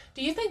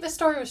 Do you think the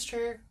story was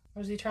true? Or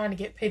was he trying to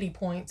get pity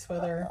points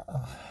with her?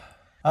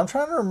 I'm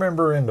trying to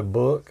remember in the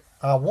book.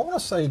 I want to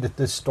say that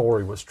this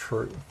story was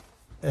true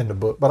in the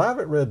book, but I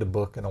haven't read the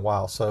book in a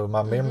while, so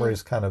my memory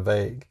is kind of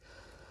vague.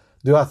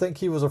 Do I think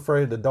he was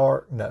afraid of the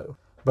dark? No.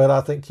 But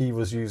I think he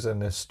was using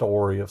this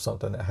story of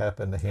something that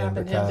happened to him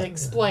to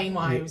explain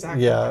why he was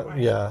acting that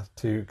way. Yeah,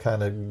 to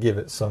kind of give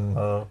it some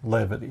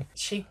levity.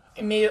 She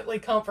immediately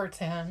comforts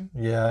him.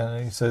 Yeah,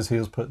 and he says he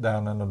was put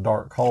down in a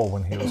dark hole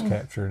when he was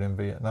captured in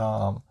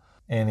Vietnam.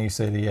 And he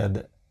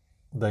said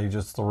they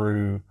just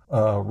threw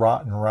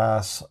rotten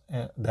rice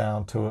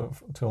down to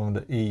him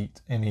to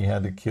eat, and he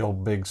had to kill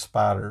big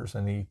spiders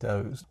and eat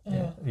those.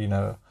 Yeah.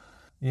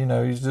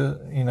 He's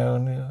just,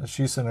 and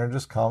she's sitting there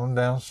just calming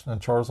down,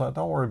 and Charles like,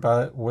 don't worry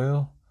about it.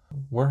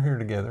 We're here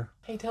together.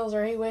 He tells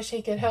her he wished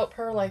he could help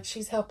her like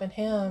she's helping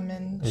him,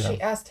 and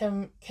she asked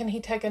him, can he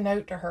take a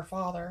note to her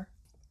father?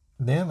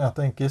 Then I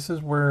think this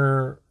is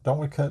where, don't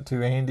we cut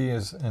to Andy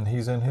and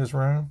he's in his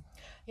room?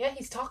 Yeah,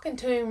 he's talking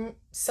to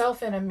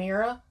himself in a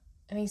mirror,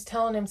 and he's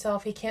telling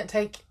himself he can't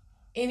take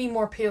any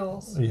more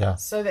pills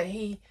so that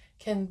he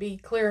can be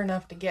clear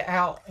enough to get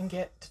out and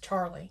get to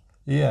Charlie.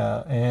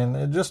 Yeah, and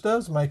it just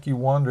does make you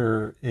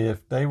wonder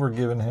if they were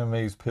giving him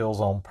these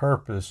pills on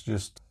purpose,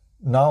 just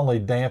not only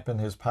dampen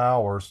his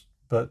powers,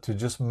 but to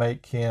just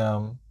make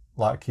him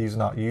like he's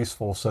not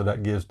useful, so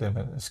that gives them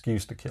an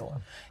excuse to kill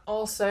him.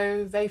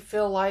 Also, they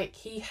feel like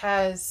he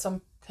has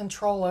some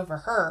control over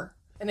her.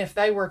 And if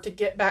they were to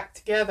get back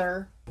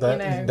together,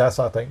 that's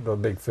I think the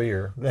big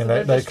fear, and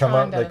so they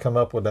come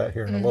up with that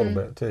here in a little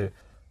bit too.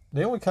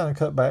 Then we kind of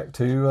cut back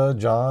to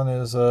John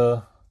is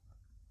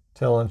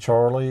telling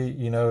Charlie,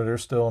 they're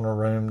still in a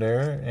room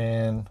there,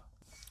 and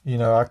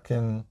I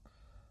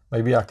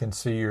can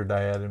see your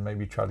dad and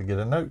maybe try to get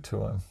a note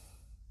to him.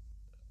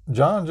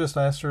 John just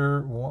asked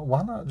her,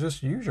 why not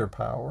just use your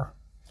power?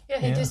 Yeah,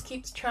 he just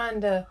keeps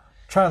trying to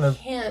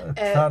hint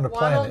at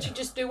why don't you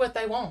just do what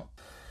they want?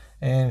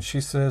 And she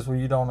says, well,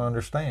 you don't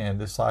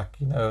understand. It's like,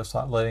 it's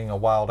like letting a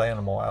wild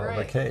animal out of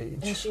a cage.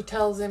 And she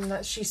tells him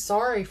that she's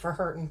sorry for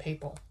hurting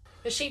people.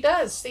 But she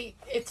does. See,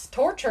 it's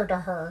torture to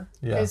her.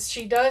 Because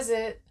she does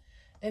it,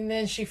 and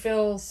then she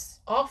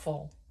feels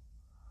awful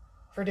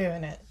for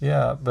doing it.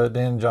 Yeah, but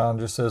then John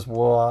just says,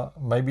 well,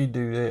 maybe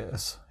do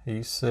this.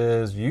 He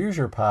says, use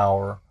your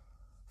power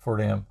for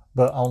them,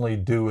 but only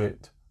do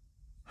it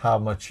how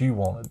much you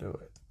want to do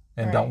it,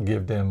 and Right. don't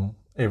give them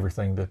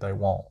everything that they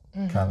want.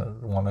 Kind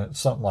of want it,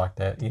 something like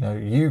that.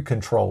 You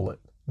control it,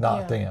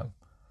 not them.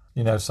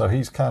 So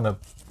he's kind of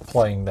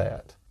playing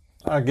that.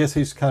 I guess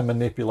he's kind of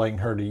manipulating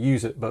her to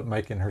use it, but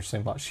making her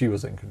seem like she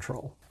was in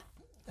control.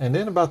 And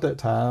then about that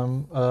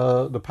time,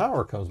 the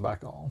power comes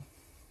back on.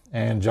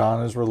 And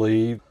John is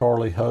relieved.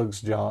 Charlie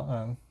hugs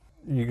John.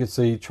 You can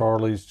see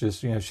Charlie's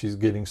just, she's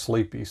getting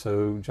sleepy.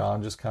 So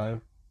John just kind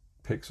of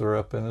picks her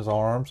up in his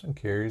arms and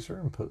carries her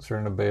and puts her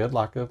in a bed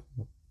like a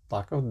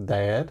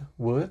dad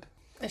would.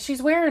 And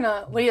she's wearing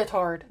a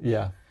leotard.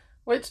 Yeah.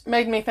 Which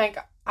made me think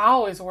I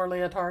always wore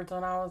leotards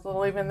when I was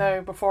little, even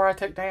though before I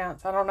took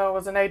dance. I don't know, it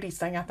was an 80s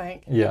thing, I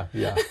think. Yeah.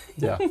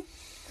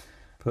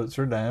 Puts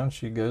her down.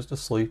 She goes to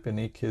sleep and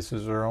he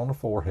kisses her on the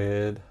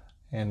forehead.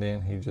 And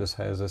then he just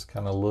has this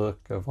kind of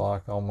look of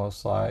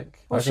almost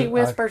like... Well, she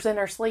whispers in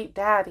her sleep,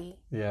 Daddy.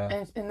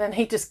 Yeah. And then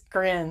he just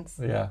grins.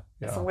 Yeah.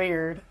 It's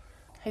weird.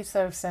 He's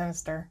so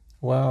sinister.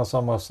 Well, it's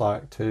almost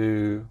like,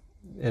 too,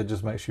 it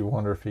just makes you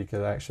wonder if he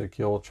could actually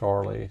kill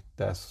Charlie.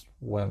 That's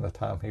when the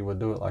time he would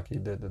do it like he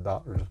did the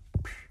doctors.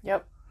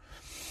 Yep.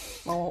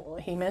 Well,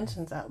 he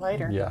mentions that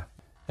later. Yeah.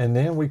 And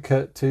then we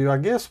cut to, I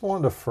guess, one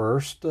of the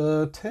first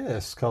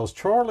tests, because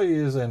Charlie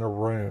is in a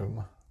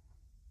room.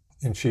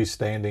 And she's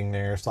standing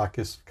there. It's like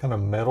this kind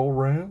of metal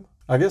room.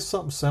 I guess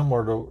something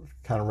similar to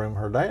the kind of room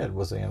her dad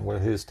was in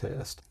with his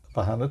test.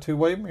 Behind the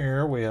two-way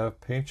mirror, we have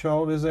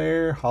Pinchot is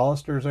there,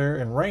 Hollister's there,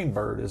 and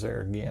Rainbird is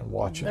there again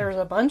watching. There's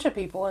a bunch of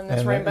people in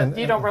this room, but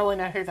you don't really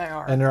know who they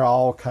are. And they're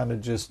all kind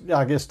of just,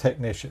 I guess,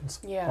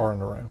 technicians are in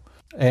the room.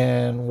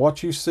 And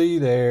what you see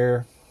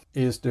there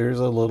is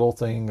there's a little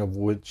thing of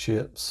wood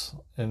chips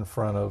in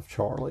front of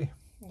Charlie.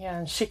 Yeah,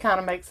 and she kind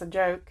of makes a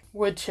joke.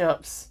 Wood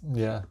chips.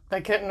 Yeah.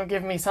 They couldn't have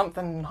given me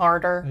something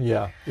harder.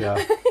 Yeah.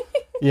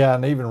 Yeah,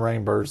 and even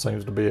Rainbird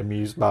seems to be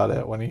amused by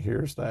that when he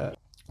hears that.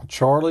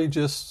 Charlie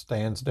just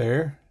stands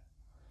there,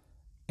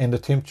 and the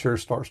temperature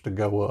starts to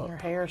go up. Her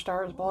hair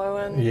starts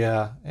blowing.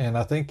 Yeah, and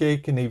I think they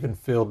can even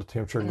feel the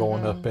temperature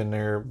going up in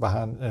there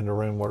in the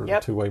room where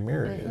the two-way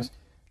mirror is.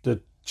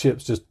 The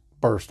chips just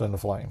burst into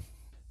flame.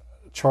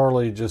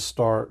 Charlie just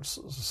starts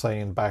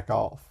saying, back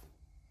off.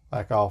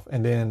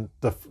 And then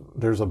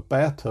there's a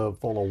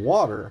bathtub full of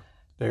water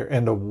there,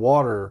 and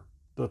the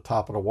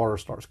top of the water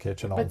starts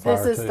catching on fire.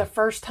 But this is the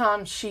first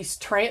time she's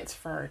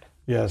transferred.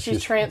 Yeah,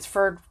 she's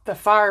transferred the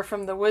fire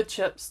from the wood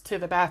chips to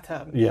the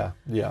bathtub. Yeah.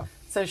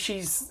 So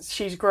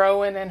she's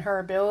growing in her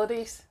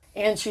abilities,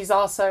 and she's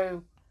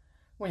also,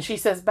 when she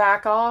says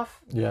back off,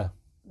 the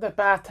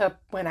bathtub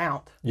went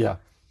out. Yeah.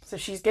 So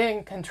she's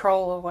getting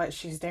control of what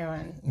she's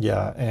doing.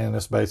 Yeah, and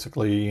it's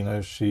basically,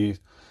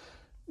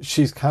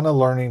 she's kind of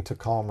learning to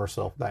calm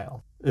herself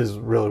down is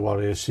really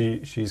what it is.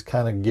 She's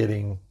kind of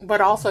getting...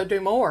 But also do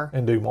more.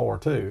 And do more,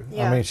 too.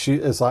 Yeah. I mean,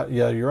 it's like,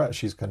 yeah, you're right.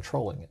 She's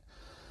controlling it.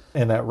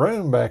 In that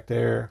room back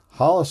there,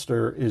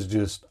 Hollister is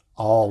just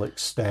all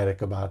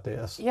ecstatic about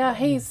this. Yeah,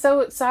 he's so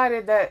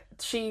excited that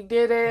she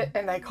did it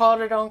and they caught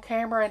it on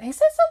camera. And he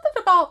said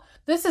something about,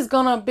 this is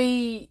going to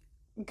be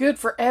good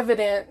for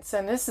evidence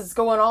and this is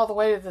going all the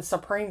way to the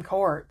Supreme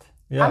Court.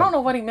 Yeah. I don't know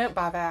what he meant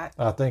by that.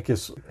 I think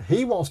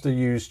he wants to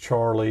use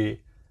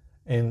Charlie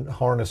and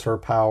harness her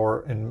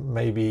power and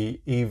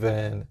maybe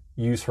even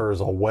use her as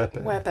a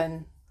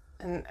weapon.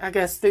 And I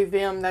guess through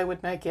them, they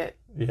would make it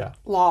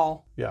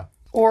law. Yeah.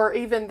 Or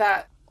even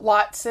that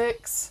Lot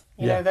 6,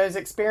 you know, those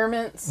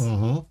experiments.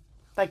 Mm-hmm.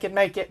 They could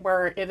make it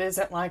where it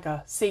isn't like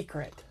a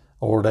secret.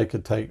 Or they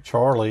could take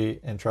Charlie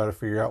and try to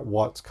figure out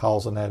what's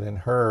causing that in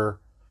her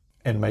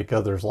and make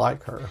others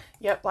like her.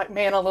 Yep, like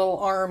man, a little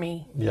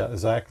army. Yeah,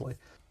 exactly.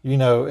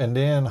 And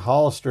then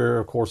Hollister,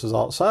 of course, is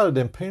all excited.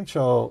 Then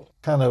Pinchot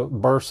kind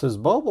of bursts his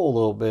bubble a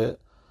little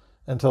bit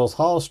and tells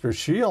Hollister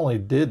she only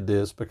did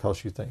this because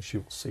she thinks she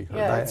will see her dad.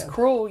 Yeah, it's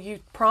cruel. You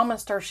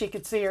promised her she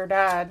could see her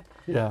dad.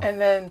 Yeah. And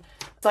then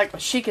it's like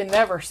she can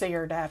never see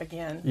her dad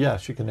again. Yeah,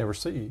 she can never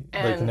see.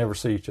 They can never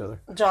see each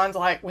other. John's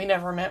like, we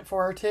never meant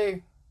for her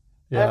to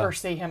ever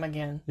see him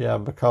again. Yeah,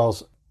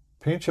 because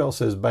Pinchot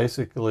says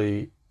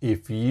basically,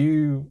 if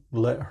you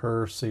let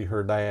her see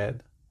her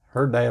dad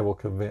will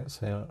convince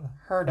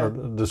her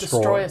to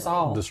destroy us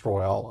all.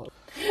 Destroy all of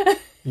it.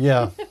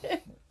 Yeah.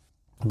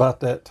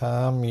 About that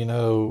time,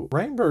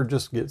 Rainbird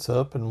just gets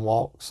up and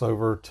walks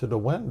over to the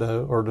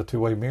window or the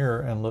two-way mirror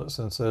and looks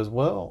and says,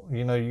 well,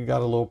 you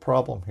got a little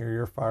problem here.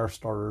 Your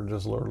Firestarter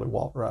just literally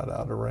walked right out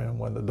of the room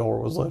when the door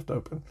was left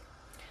open.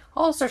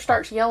 Hollister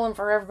starts yelling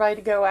for everybody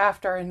to go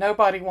after, and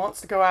nobody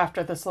wants to go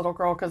after this little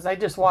girl because they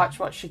just watch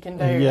what she can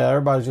do. Yeah,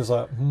 everybody's just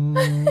like,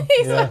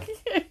 He's like...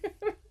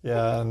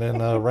 Yeah, and then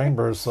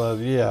Rainbird said,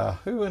 yeah,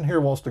 who in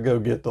here wants to go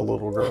get the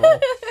little girl?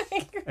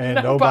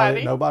 And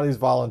nobody's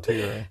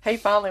volunteering. He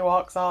finally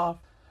walks off.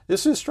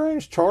 It's just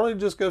strange. Charlie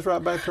just goes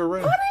right back to her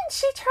room. Why didn't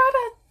she try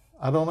to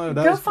I don't know.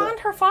 go find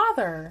her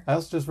father?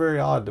 That's just very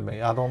odd to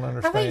me. I don't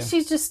understand. I think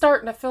she's just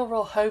starting to feel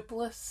real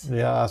hopeless.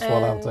 Yeah, that's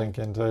what I'm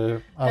thinking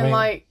too. I mean,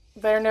 like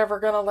they're never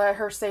going to let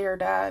her see her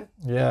dad.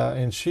 Yeah,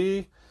 and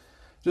she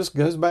just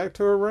goes back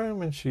to her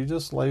room and she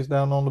just lays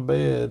down on the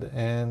bed,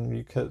 and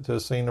you cut to a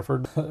scene of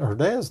her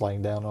dad's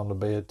laying down on the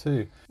bed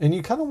too. And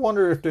you kind of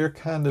wonder if they're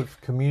kind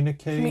of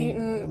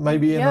communicating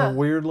maybe in a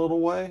weird little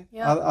way.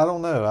 Yeah. I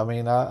don't know. I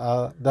mean,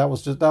 that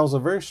was a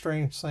very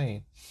strange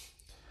scene.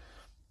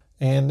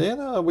 And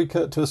then we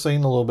cut to a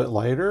scene a little bit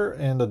later,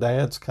 and the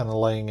dad's kind of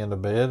laying in the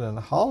bed, and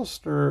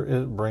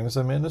Hollister brings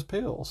him in his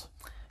pills.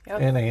 Yep.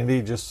 And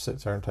Andy just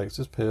sits there and takes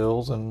his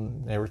pills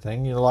and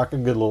everything, like a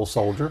good little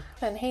soldier.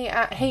 And he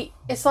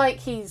it's like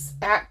he's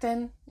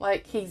acting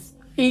like he's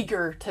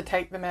eager to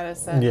take the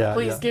medicine. Yeah,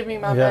 Please give me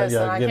my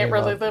medicine. I can't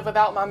really live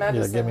without my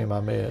medicine. Yeah, give me my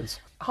meds.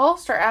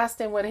 Hollister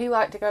asked him, would he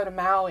like to go to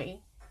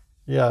Maui?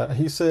 Yeah,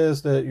 he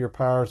says that your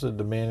powers have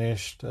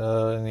diminished,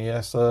 and he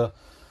asks,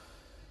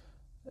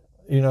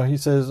 he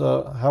says,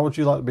 how would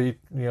you like to be,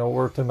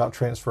 we're thinking about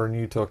transferring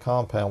you to a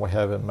compound we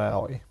have in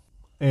Maui.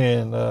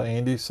 And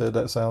Andy said,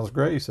 that sounds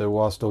great. He said,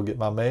 well, I'll still get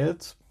my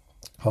meds.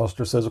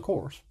 Hollister says, of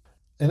course.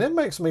 And it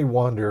makes me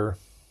wonder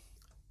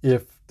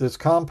if this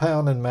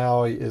compound in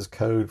Maui is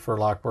code for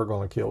like, we're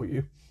going to kill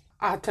you.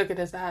 I took it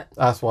as that.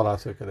 That's what I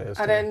took it as.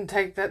 I didn't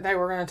take that they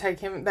were going to take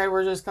him. They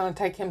were just going to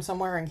take him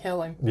somewhere and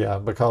kill him. Yeah,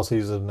 because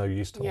he's of no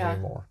use to them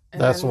anymore. And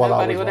that's what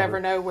nobody would ever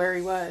know where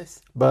he was.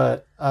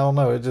 But I don't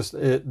know.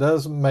 It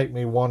does make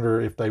me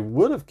wonder if they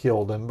would have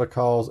killed him,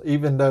 because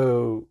even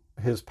though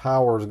his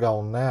power is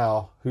gone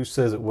now, who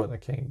says it wouldn't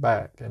have came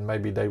back? And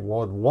maybe they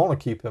would want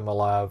to keep him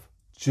alive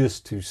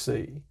just to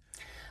see.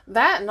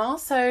 That, and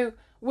also,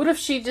 what if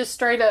she just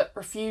straight up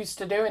refused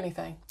to do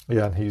anything?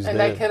 Yeah, and he's dead. And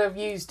they could have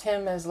used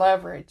him as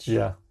leverage.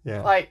 Yeah,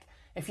 yeah. Like,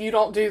 if you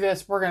don't do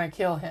this, we're going to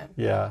kill him.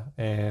 Yeah,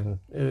 and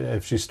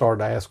if she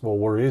started to ask, well,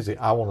 where is he?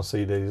 I want to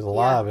see that he's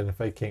alive. Yeah. And if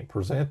they can't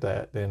present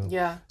that, then...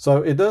 Yeah.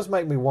 So it does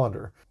make me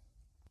wonder.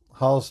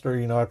 Hollister,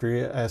 after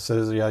he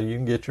says, yeah, you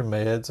can get your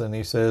meds, and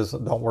he says,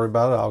 don't worry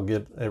about it. I'll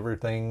get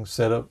everything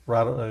set up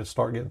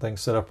start getting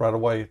things set up right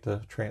away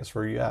to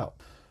transfer you out.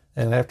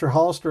 And after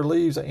Hollister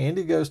leaves,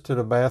 Andy goes to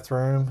the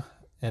bathroom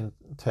and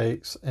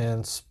takes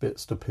and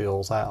spits the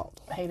pills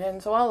out. He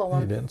didn't swallow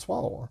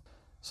one.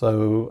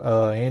 So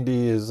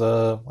Andy is,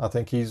 I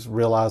think he's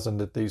realizing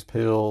that these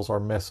pills are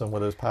messing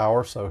with his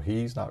power, so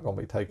he's not going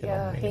to be taking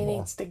them anymore. Yeah, he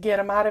needs to get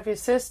them out of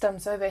his system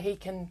so that he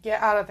can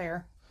get out of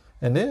there.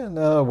 And then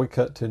we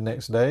cut to the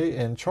next day,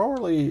 and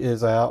Charlie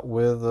is out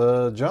with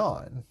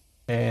John.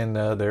 And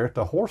they're at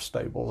the horse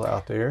stables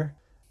out there,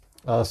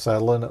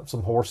 saddling up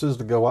some horses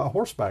to go out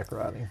horseback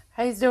riding.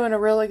 He's doing a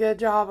really good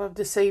job of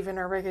deceiving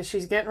her because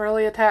she's getting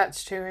really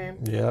attached to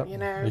him. Yeah.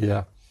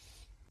 Yeah.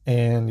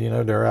 And,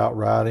 they're out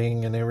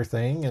riding and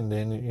everything. And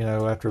then,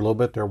 after a little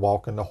bit, they're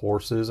walking the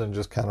horses and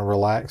just kind of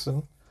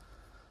relaxing,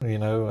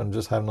 and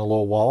just having a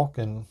little walk.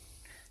 And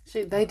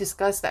they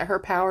discuss that her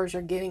powers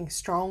are getting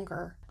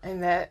stronger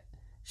and that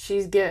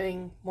she's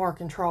getting more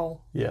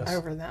control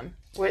over them,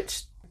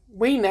 which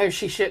we know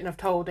she shouldn't have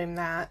told him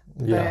that,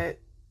 but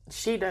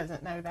she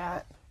doesn't know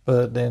that.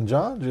 But then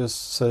John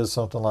just says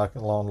something like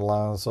along the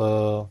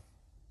lines,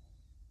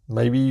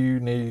 maybe you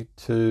need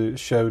to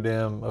show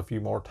them a few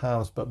more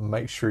times, but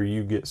make sure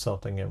you get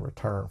something in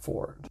return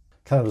for it.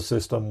 Kind of a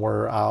system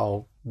where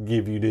I'll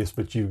give you this,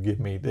 but you give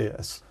me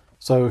this.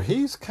 So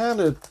he's kind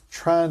of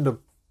trying to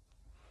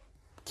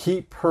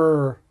keep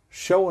her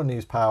showing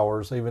these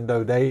powers, even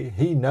though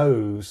he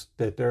knows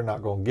that they're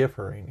not going to give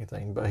her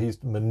anything, but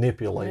he's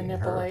manipulating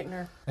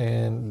her.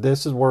 And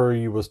this is where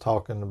you was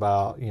talking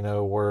about,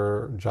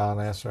 where John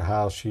asked her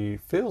how she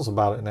feels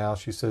about it now.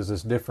 She says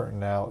it's different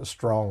now, it's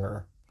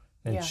stronger.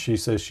 And she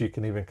says she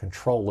can even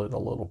control it a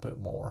little bit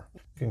more.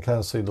 You can kind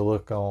of see the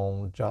look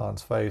on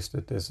John's face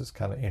that this is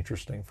kind of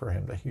interesting for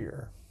him to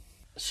hear.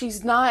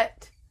 She's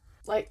not,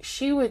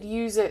 she would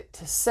use it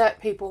to set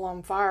people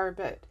on fire,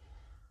 but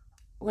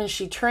when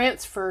she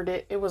transferred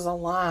it, it was a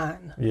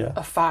line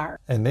of fire.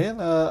 And then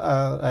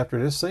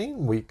after this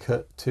scene, we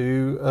cut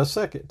to a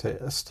second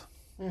test.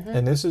 Mm-hmm.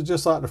 And this is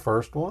just like the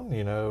first one.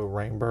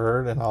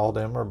 Rainbird and all of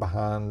them are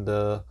behind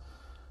the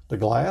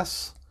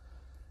glass.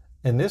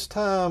 And this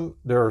time,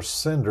 there are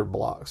cinder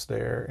blocks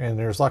there. And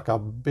there's like a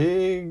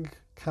big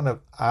kind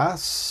of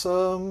ice,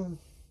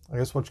 I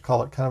guess what you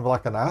call it, kind of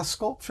like an ice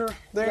sculpture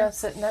there. Yeah,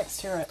 sitting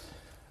next to it.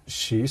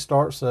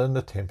 And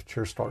the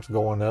temperature starts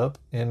going up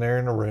in there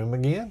in the room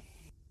again.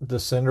 The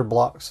cinder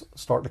blocks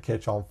start to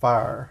catch on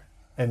fire,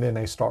 and then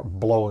they start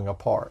blowing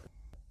apart.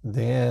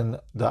 Then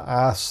the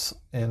ice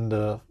and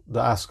the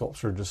ice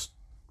sculpture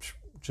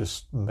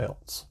just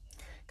melts.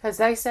 Because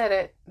they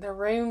said the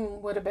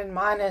room would have been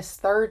minus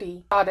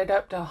 30, got it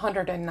up to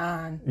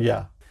 109.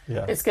 Yeah,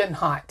 yeah. It's getting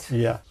hot.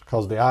 Yeah,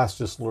 because the ice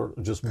just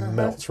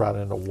melts right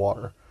into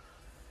water.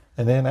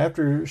 And then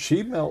after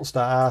she melts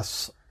the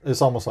ice,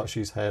 it's almost like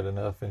she's had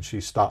enough, and she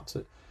stops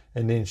it.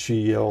 And then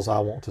she yells, "I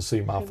want to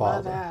see my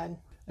father." My dad.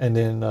 And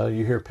then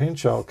you hear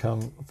Pinchot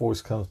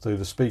voice comes through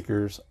the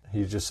speakers.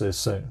 He just says,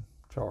 "Soon,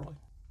 Charlie."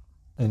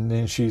 And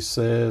then she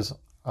says,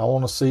 "I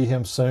want to see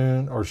him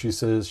soon," or she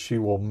says she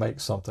will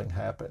make something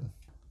happen.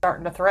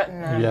 Starting to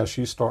threaten them. Yeah,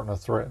 she's starting to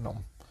threaten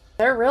them.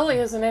 There really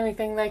isn't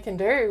anything they can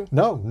do.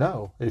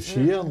 No. If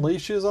she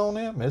unleashes on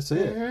them, it's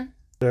it. Mm-hmm.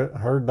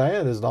 Her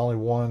dad is the only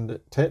one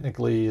that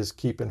technically is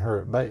keeping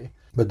her at bay.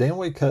 But then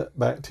we cut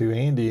back to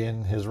Andy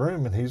in his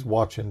room, and he's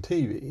watching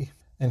TV.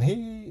 And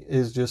he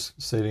is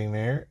just sitting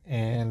there,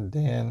 and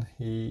then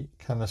he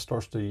kind of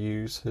starts to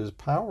use his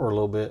power a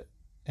little bit,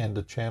 and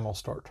the channels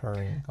start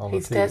turning on the TV.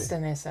 He's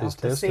testing himself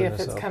to see if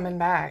it's coming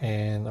back.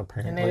 And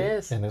apparently, it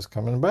is. And it's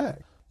coming back.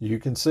 You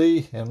can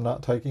see him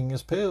not taking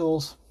his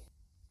pills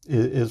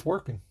is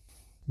working.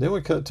 Then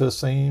we cut to a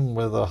scene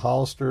with a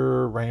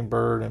Hollister,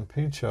 Rainbird, and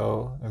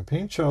Pincho. And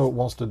Pincho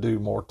wants to do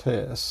more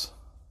tests.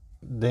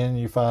 Then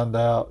you find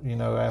out,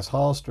 ask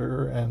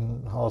Hollister,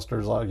 and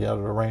Hollister's like, yeah,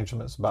 the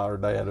arrangements about her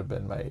dad have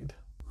been made.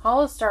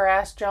 Hollister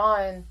asked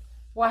John,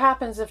 what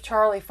happens if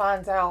Charlie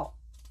finds out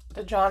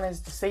that John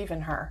is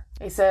deceiving her?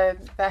 He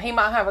said that he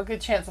might have a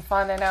good chance of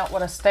finding out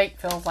what a steak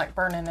feels like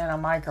burning in a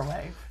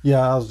microwave.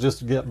 Yeah, I was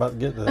just about to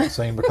get to that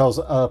scene because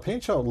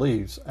Pincho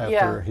leaves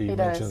after he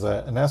mentions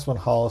that. And that's when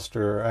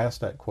Hollister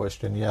asked that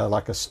question. Yeah,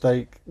 like a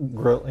steak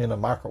grilled in a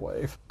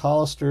microwave.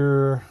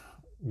 Hollister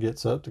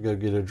gets up to go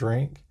get a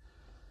drink.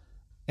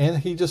 And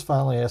he just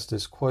finally asked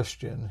this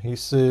question. He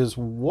says,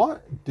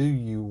 what do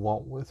you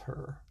want with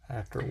her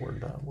after we're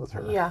done with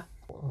her? Yeah.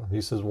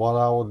 He says, what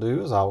I will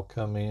do is I will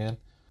come in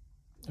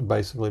and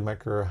basically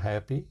make her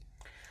happy.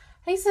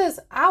 He says,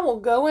 I will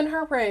go in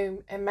her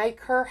room and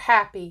make her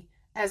happy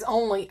as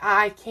only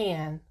I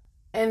can.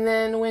 And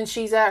then when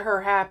she's at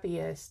her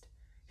happiest,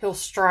 he'll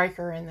strike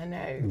her in the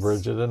nose.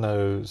 Bridge of the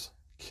nose,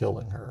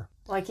 killing her.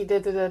 Like he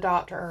did to the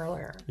doctor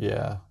earlier.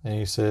 Yeah. And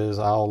he says,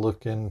 I'll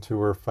look into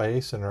her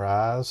face and her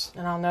eyes.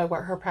 And I'll know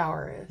what her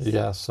power is.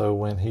 Yeah. So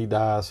when he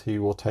dies, he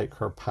will take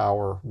her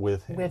power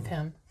with him. With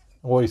him.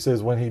 Well, he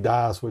says when he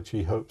dies, which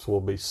he hopes will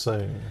be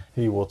soon,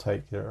 he will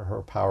take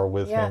her power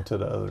with him to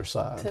the other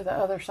side. To the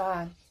other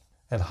side.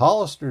 And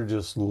Hollister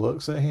just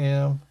looks at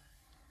him,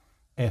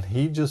 and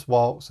he just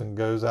walks and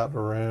goes out the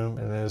room.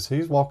 And as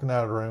he's walking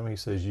out of the room, he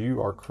says, you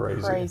are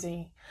crazy.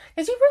 Crazy.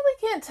 Because you really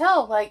can't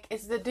tell, like,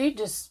 is the dude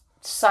just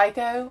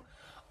psycho?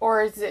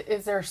 Or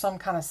is there some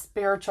kind of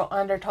spiritual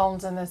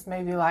undertones in this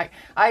movie? Like,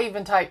 I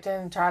even typed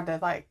in, tried to,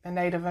 like, the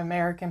Native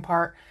American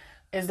part.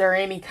 Is there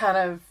any kind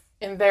of,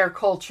 in their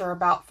culture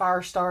about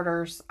fire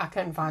starters? I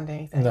couldn't find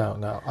anything.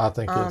 No. I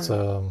think it's...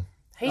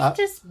 He's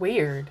just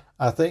weird.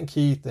 I think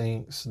he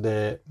thinks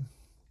that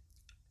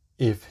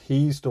if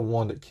he's the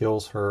one that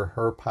kills her,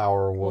 her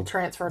power will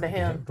transfer to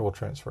him. Will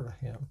transfer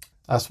to him.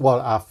 That's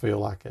what I feel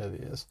like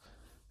it is.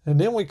 And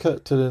then we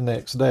cut to the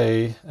next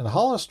day, and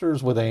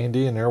Hollister's with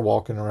Andy, and they're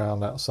walking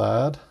around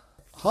outside.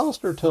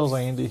 Hollister tells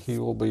Andy he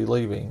will be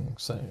leaving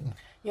soon.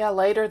 Yeah,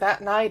 later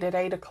that night at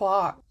 8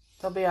 o'clock,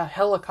 there'll be a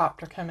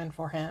helicopter coming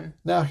for him.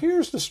 Now,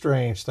 here's the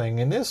strange thing,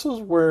 and this is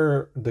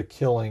where the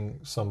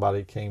killing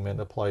somebody came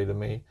into play to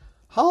me.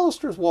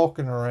 Hollister's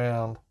walking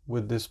around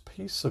with this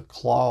piece of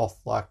cloth,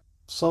 like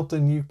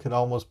something you could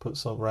almost put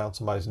around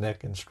somebody's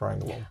neck and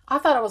strangle them. I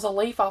thought it was a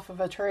leaf off of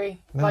a tree,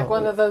 no, like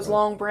one of those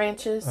long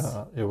branches.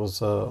 It was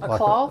like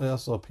cloth.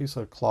 It's a piece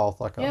of cloth,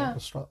 like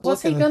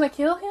Was he gonna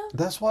kill him?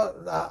 That's what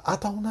I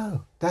don't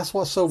know. That's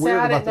what's so weird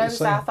I about didn't notice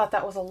that. I thought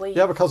that was a leaf.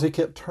 Yeah, because he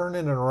kept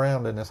turning it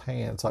around in his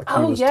hands, like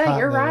he was you're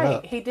tightening right. it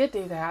up. He did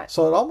do that.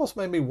 So it almost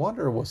made me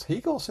wonder: was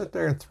he gonna sit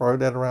there and throw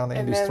that around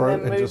Andy's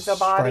throat and just move the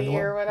body strangle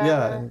him? or whatever?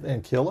 Yeah,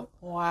 and kill it.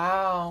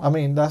 Wow. I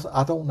mean,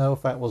 I don't know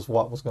if that was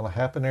what was going to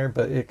happen there,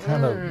 but it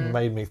kind of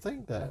made me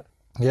think that.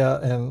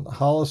 Yeah, and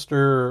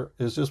Hollister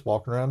is just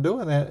walking around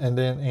doing that, and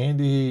then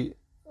Andy's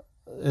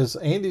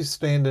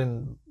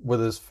standing with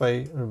his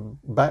face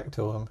back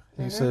to him.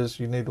 He says,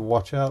 you need to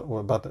watch out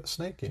about that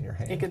snake in your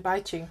hand. It could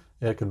bite you.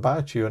 Yeah, it could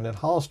bite you. And then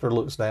Hollister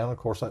looks down. Of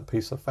course, that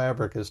piece of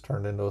fabric is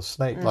turned into a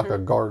snake, like a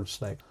guard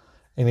snake.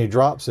 And he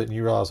drops it, and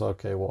you realize,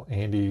 okay, well,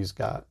 Andy's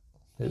got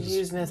he's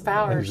using his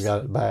powers. He's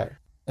got it back.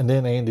 And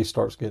then Andy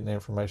starts getting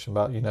information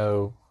about,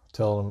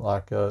 telling him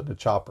like the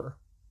chopper.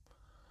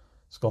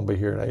 It's going to be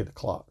here at 8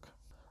 o'clock.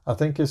 I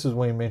think this is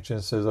when he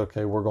mentions, says,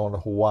 okay, we're going to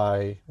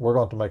Hawaii. We're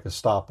going to make a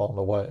stop on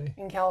the way.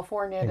 In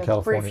California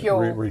to refuel.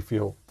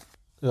 Refuel.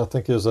 I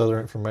think his other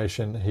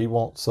information, he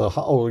wants, he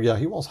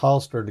wants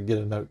Hollister to get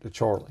a note to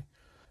Charlie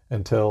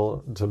and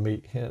to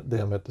meet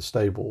them at the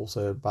stables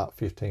at about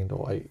 15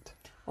 to 8.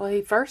 Well,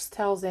 he first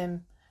tells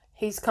him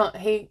he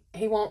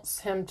wants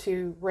him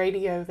to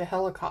radio the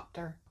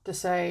helicopter to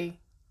say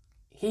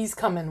he's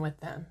coming with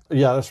them.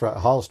 Yeah, that's right.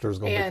 Hollister's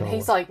going to be coming. And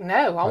he's like,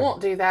 no, I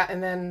won't do that.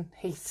 And then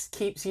he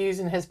keeps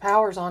using his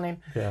powers on him.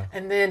 Yeah.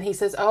 And then he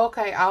says, oh,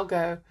 okay, I'll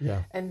go.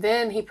 Yeah. And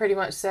then he pretty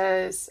much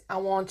says, I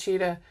want you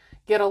to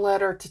get a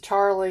letter to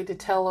Charlie to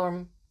tell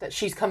him that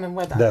she's coming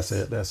with us.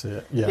 That's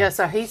it. Yeah. Yeah,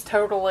 so he's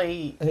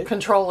totally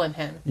controlling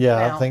him. Yeah,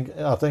 now.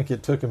 I think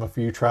it took him a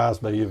few tries,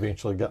 but he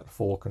eventually got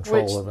full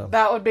control of him.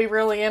 That would be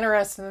really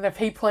interesting if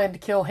he planned to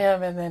kill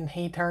him and then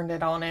he turned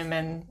it on him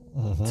and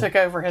took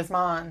over his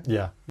mind.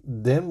 Yeah.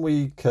 Then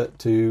we cut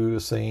to a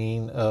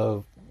scene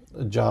of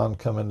John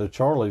coming to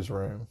Charlie's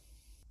room.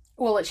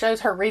 Well, it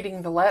shows her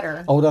reading the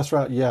letter. Oh, that's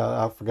right.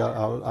 Yeah, I forgot.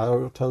 I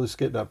totally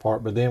skipped that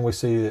part. But then we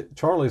see that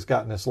Charlie's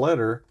gotten this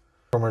letter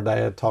from her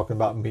dad talking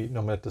about meeting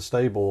them at the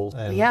stables.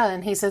 And yeah,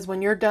 and he says,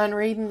 when you're done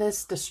reading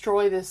this,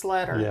 destroy this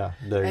letter. Yeah,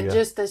 there and you go.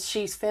 just as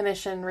she's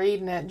finishing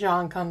reading it,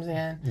 John comes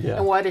in. Yeah.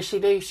 And what does she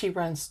do? She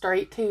runs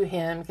straight to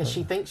him because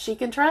she thinks she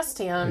can trust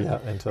him. Yeah,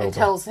 and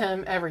tells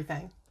him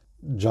everything.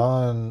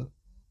 John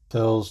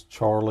tells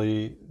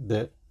Charlie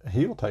that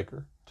he'll take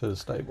her to the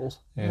stables.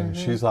 And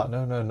she's like,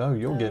 no,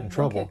 you'll get in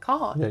trouble. You'll get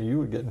caught. Yeah, you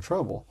would get in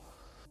trouble.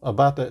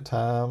 About that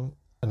time,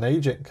 an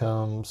agent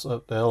comes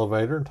up the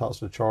elevator and talks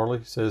to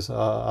Charlie. Says,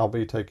 I'll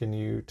be taking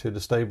you to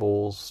the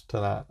stables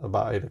tonight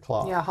about 8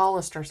 o'clock. Yeah,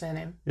 Hollister sent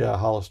him. Yeah,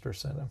 Hollister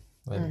sent him.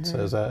 And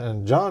says that.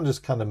 And John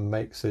just kind of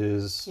makes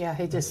his... Yeah,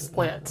 he just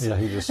splits. Yeah,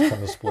 he just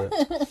kind of splits.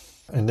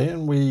 And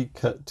then we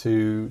cut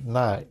to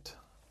night.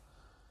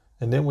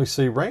 And then we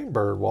see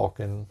Rainbird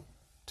walking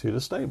to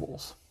the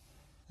stables.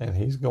 And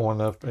he's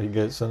going up, he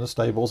gets in the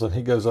stables and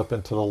he goes up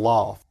into the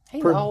loft.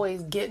 He's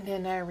always getting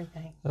into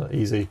everything.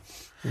 Easy.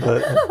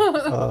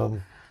 But...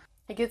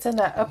 he gets in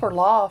that upper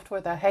loft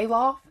with a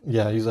hayloft.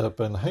 Yeah, he's up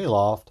in the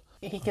hayloft.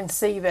 He can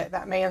see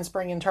that man's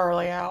bringing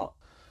Charlie out.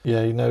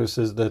 Yeah, he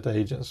notices that the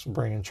agent's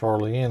bringing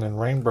Charlie in, and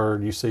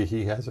Rainbird, you see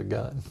he has a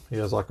gun. He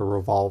has like a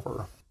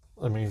revolver.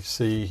 Let me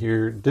see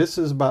here. This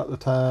is about the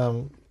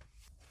time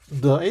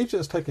the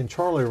agent's taking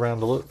Charlie around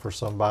to look for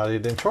somebody.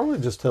 Then Charlie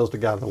just tells the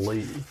guy to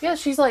leave. Yeah,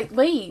 she's like,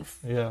 leave.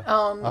 Yeah.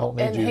 I don't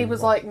need and you he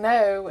was anymore. like,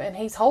 no, and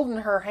he's holding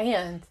her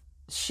hand.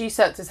 She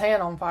sets his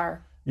hand on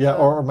fire. Yeah,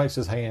 or makes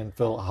his hand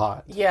feel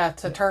hot. Yeah,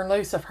 to turn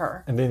loose of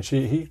her. And then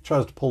he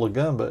tries to pull a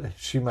gun, but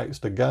she makes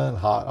the gun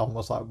hot,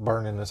 almost like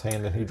burning his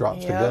hand, and he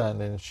drops the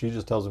gun, and she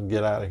just tells him,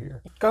 get out of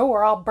here. Go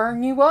or I'll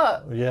burn you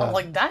up. Yeah. I'm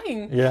like,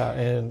 dang. Yeah,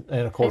 and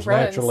of course,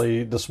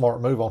 naturally, the smart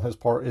move on his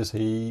part is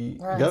he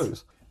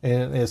goes.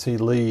 And as he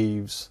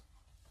leaves,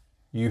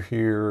 you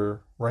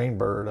hear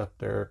Rainbird up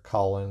there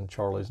calling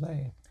Charlie's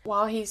name.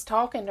 While he's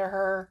talking to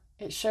her,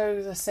 it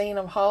shows a scene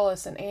of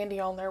Hollis and Andy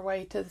on their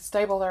way to the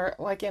stable. They're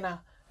like in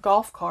a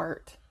golf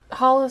cart.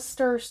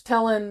 Hollister's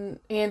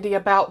telling Andy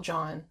about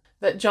John,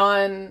 that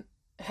John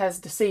has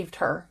deceived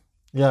her.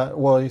 Yeah,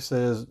 well, he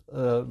says,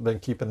 been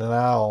keeping an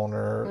eye on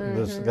her.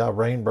 This guy,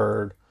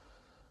 Rainbird,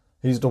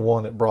 he's the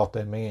one that brought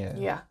them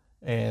in. Yeah.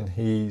 And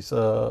he's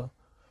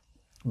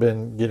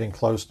been getting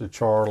close to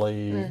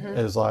Charlie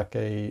as like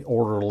a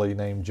orderly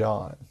named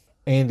John.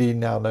 Andy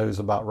now knows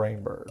about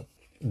Rainbird.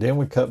 Then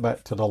we cut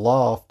back to the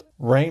loft.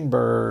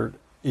 Rainbird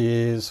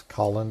is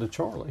calling to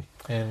Charlie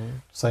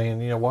and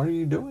saying, what are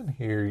you doing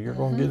here? You're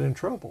going to get in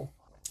trouble.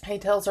 He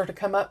tells her to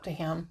come up to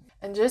him.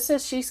 And just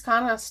as she's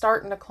kind of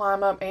starting to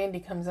climb up, Andy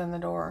comes in the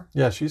door.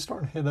 Yeah, she's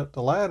starting to head up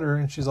the ladder,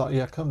 and she's like,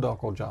 yeah, come to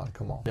Uncle John.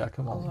 Come on. Yeah,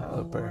 come on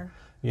up there.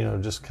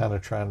 Just kind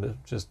of trying to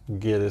just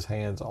get his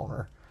hands on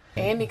her.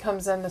 Andy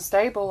comes in the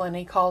stable, and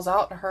he calls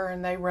out to her,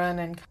 and they run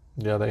and...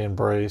 Yeah, they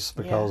embrace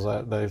because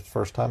that's the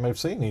first time they've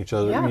seen each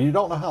other. Yeah. You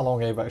don't know how long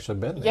they've actually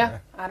been there. Yeah,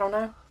 I don't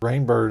know.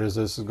 Rainbird, as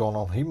this is going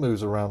on, he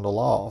moves around the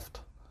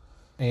loft.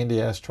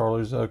 Andy asks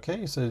Charlie, is it okay?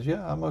 He says,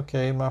 yeah, I'm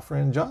okay. My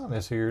friend John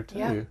is here too.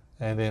 Yeah.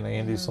 And then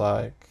Andy's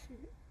like,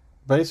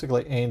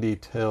 basically Andy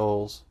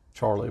tells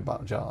Charlie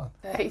about John.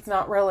 He's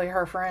not really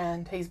her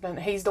friend. He's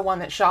the one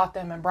that shot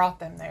them and brought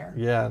them there.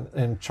 Yeah,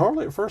 and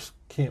Charlie at first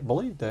can't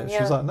believe that. Yeah.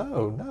 She's like,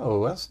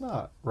 no, that's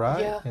not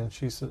right. Yeah. And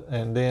she said,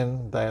 and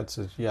then Dad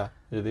says, yeah,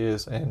 it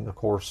is. And of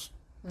course,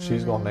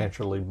 she's going to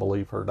naturally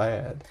believe her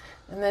dad.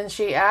 And then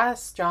she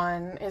asks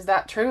John, is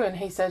that true? And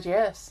he says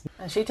yes.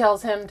 And she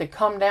tells him to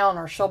come down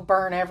or she'll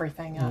burn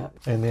everything up.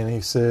 And then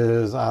he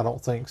says, I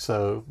don't think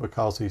so,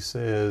 because he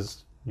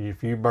says,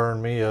 if you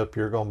burn me up,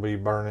 you're going to be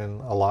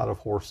burning a lot of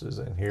horses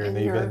in here. And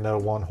even though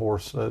one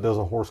horse, there's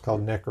a horse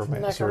called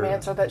Necromancer.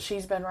 That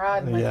she's been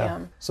riding with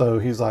him. So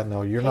he's like,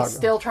 no, you're not. He's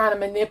still trying to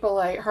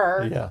manipulate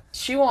her. Yeah.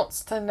 She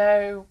wants to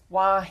know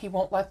why he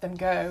won't let them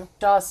go.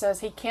 Jaws says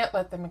he can't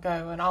let them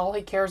go, and all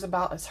he cares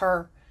about is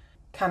her.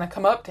 Kind of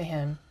come up to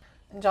him.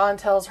 And John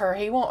tells her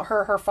he won't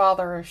hurt her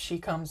father if she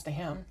comes to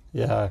him.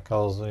 Yeah,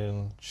 because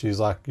then she's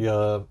like,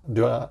 yeah,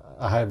 do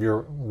I have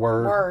your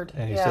word?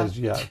 And he says,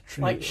 yeah.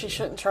 Like she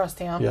shouldn't trust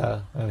him.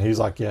 Yeah, and he's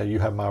like, yeah, you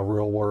have my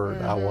real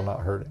word. I will not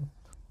hurt him.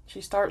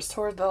 She starts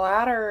toward the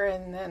ladder,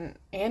 and then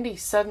Andy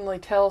suddenly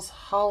tells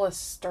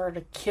Hollister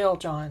to kill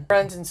John.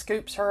 Runs and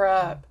scoops her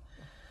up.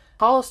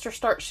 Hollister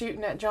starts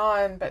shooting at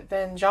John, but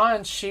then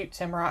John shoots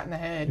him right in the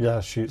head.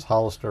 Yeah, shoots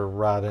Hollister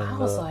right in I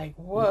was like,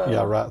 whoa.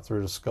 Yeah, right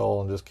through the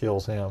skull and just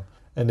kills him.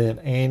 And then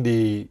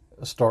Andy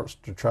starts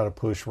to try to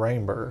push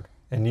Rainbird.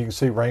 And you can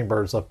see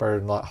Rainbird's up there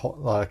and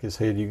like his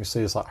head, you can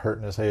see it's like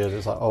hurting his head.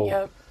 It's like, oh.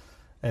 Yep.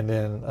 And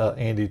then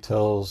Andy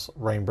tells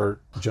Rainbird,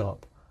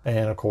 jump.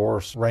 And of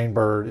course,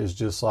 Rainbird is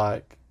just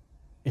like,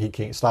 he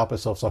can't stop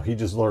himself, so he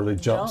just literally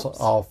jumps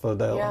off of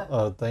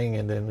that thing,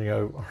 and then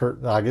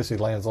I guess he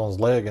lands on his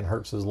leg and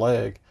hurts his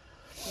leg.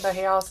 But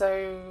he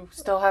also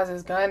still has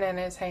his gun in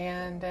his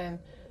hand, and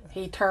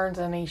he turns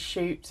and he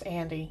shoots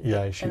Andy.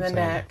 Yeah, he shoots in the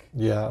neck.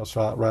 Yeah, it's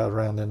right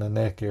around in the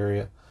neck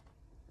area.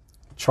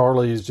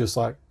 Charlie is just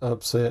like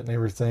upset and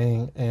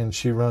everything, and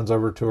she runs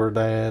over to her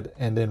dad,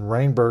 and then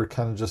Rainbird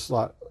kind of just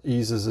like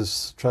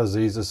tries to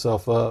ease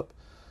himself up.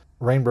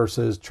 Rainbird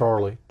says,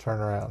 Charlie,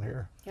 turn around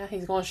here. Yeah,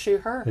 he's going to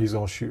shoot her. He's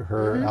going to shoot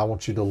her. Mm-hmm. I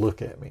want you to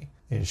look at me.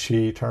 And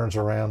she turns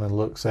around and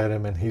looks at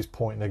him, and he's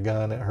pointing a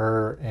gun at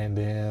her, and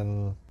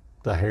then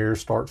the hair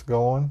starts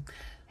going.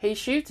 He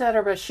shoots at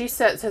her, but she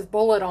sets his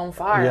bullet on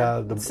fire.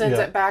 And sends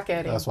it back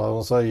at him. That's what I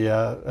was going to say.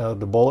 Yeah,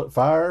 the bullet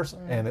fires,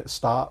 and it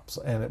stops,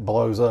 and it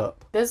blows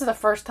up. This is the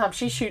first time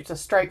she shoots a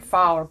straight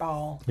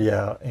fireball.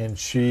 Yeah, and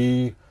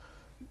she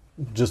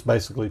just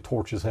basically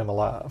torches him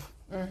alive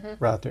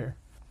right there.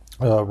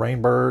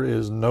 Rainbird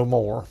is no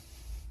more.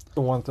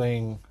 The one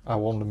thing I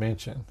wanted to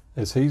mention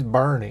is he's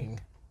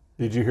burning.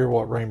 Did you hear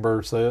what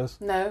Rainbird says?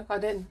 No, I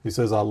didn't. He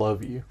says, "I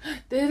love you."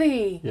 Did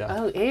he? Yeah.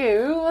 Oh,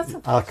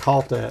 ew. I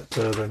caught that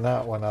the other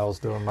night when I was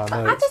doing my notes.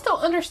 I just don't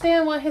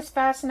understand what his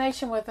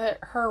fascination with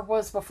her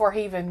was before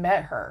he even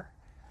met her.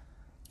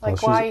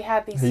 Like, why he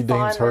had these He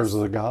deems her as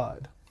fondness- a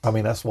god. I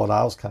mean, that's what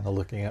I was kind of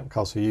looking at,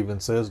 because he even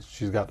says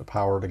she's got the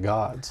power to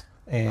gods.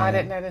 And I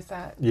didn't notice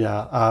that.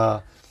 yeah,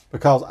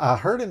 because I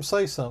heard him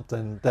say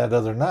something that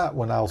other night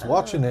when I was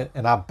watching it,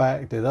 and I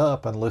backed it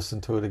up and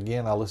listened to it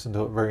again. I listened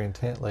to it very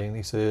intently, and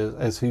he says,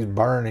 as he's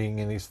burning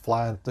and he's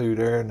flying through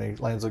there and he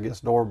lands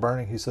against the door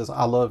burning, he says,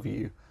 "I love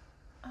you."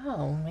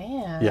 Oh,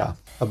 man. Yeah.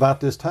 About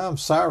this time,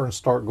 sirens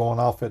start going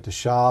off at the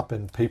shop,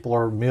 and people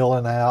are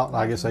milling out, and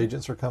I guess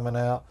agents are coming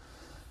out.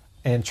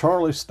 And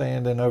Charlie's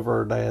standing over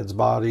her dad's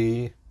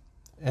body,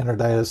 and her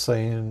dad's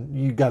saying,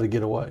 "You got to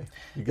get away.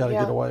 You got to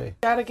get away." You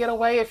got to get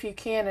away if you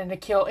can, and to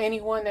kill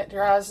anyone that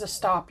tries to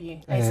stop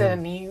you. He said,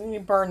 and you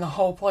burn the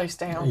whole place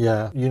down.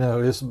 Yeah. You know,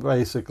 it's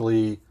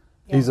basically,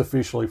 he's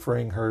officially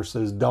freeing her,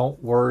 says,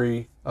 "Don't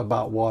worry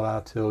about what I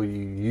tell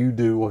you. You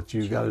do what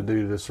you got to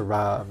do to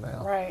survive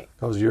now." Right.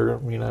 Because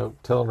you're,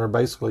 telling her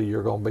basically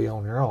you're going to be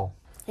on your own.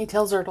 He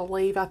tells her to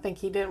leave. I think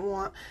he didn't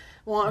want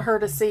her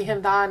to see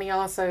him die, and he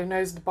also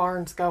knows the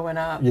barn's going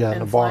up. Yeah,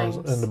 in and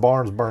flames. the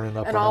barn's burning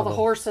up. And all the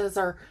horses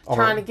are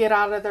trying to get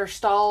out of their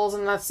stalls,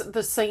 and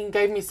the scene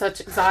gave me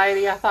such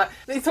anxiety. I thought,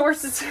 these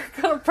horses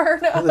are going to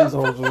burn up. These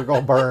horses are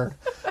going to burn.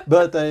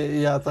 But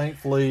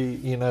thankfully,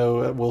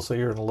 we'll see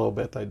here in a little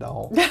bit, they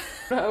don't.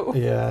 No.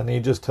 Yeah, and he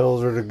just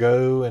tells her to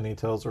go, and he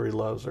tells her he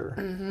loves her.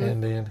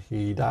 And then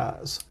he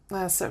dies.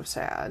 That's so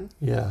sad.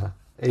 Yeah.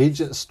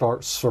 Agents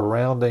start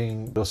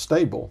surrounding the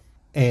stable,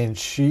 and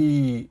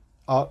she...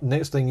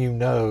 next thing you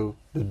know,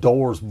 the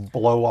doors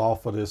blow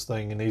off of this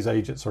thing, and these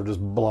agents are just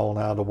blown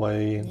out of the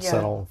way and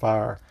set on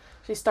fire.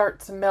 She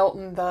starts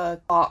melting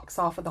the locks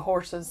off of the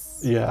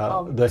horses.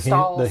 Yeah,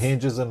 the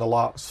hinges and the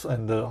locks,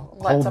 and the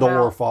whole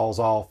door falls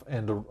off,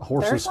 and the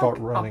horses start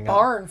running out. A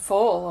barn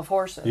full of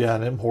horses. Yeah,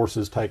 and them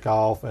horses take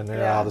off, and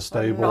they're out of the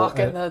stable.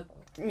 Knocking the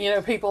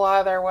people out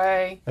of their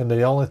way. And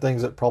the only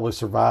things that probably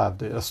survived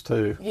this,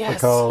 too. Yes.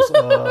 Because,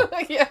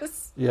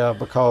 yes. Yeah,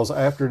 because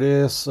after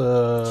this...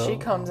 she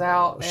comes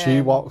out.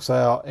 She walks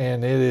out,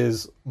 and it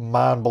is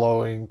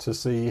mind-blowing to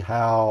see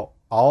how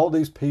all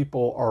these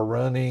people are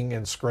running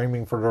and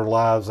screaming for their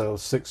lives. A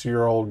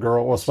 6-year-old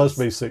girl, well, supposed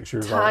to be 6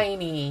 years old.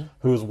 Tiny.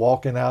 Who's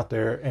walking out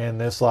there,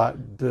 and it's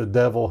like the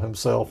devil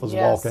himself is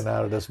walking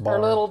out of this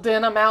barn. Her little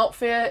denim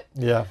outfit.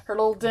 Yeah. Her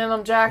little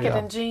denim jacket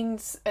and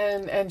jeans,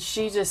 and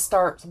she just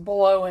starts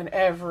blowing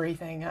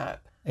everything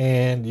up.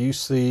 And you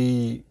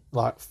see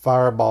like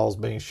fireballs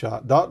being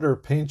shot. Dr.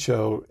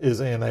 Pinchot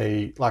is in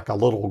a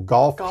little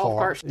golf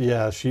cart.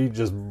 Yeah, she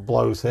just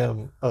blows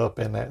him up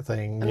in that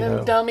thing. And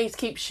then dummies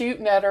keep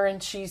shooting at her, and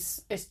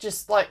it's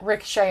just like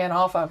ricocheting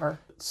off of her.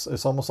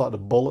 It's almost like the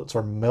bullets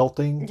are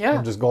melting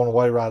and just going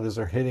away right as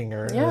they're hitting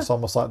her. And it's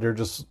almost like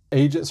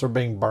agents are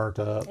being burnt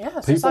up.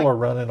 Yeah, people are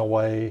running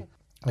away.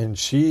 And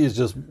she is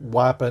just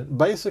wiping,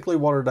 basically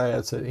what her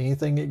dad said,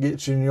 anything that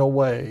gets in your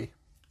way,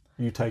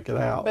 you take it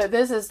out. But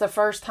this is the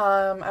first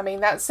time, I mean,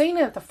 that scene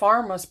at the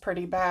farm was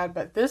pretty bad,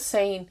 but this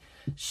scene,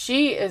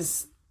 she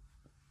is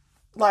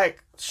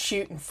like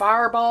shooting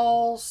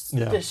fireballs.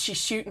 Yeah. She's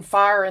shooting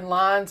fire in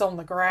lines on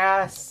the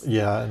grass.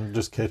 Yeah, and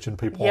just catching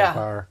people on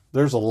fire.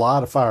 There's a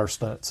lot of fire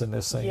stunts in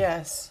this scene.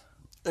 Yes.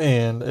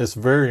 And it's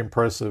very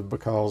impressive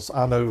because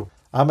I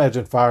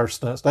imagine fire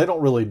stunts, they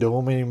don't really do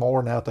them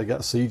anymore now that they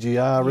got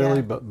CGI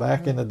really, but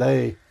back in the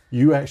day,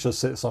 you actually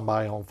set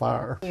somebody on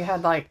fire. You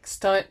had like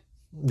stunt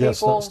people.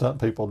 Yeah, stunt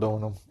people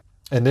doing them.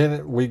 And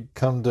then we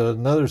come to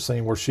another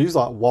scene where she's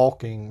like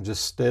walking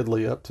just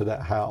steadily up to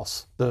that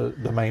house, the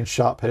main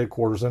shop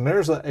headquarters. And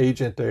there's an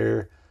agent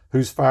there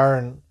who's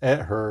firing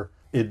at her.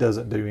 It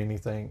doesn't do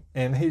anything.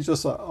 And he's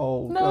just like,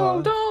 oh, no,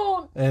 God.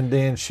 Don't. And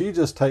then she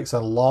just takes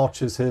and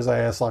launches his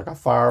ass like a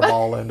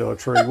fireball into a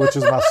tree, which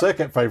is my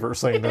second favorite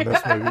scene in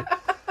this movie.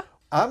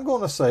 I'm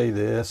going to say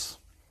this.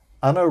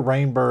 I know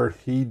Rainbird,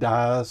 he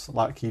dies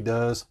like he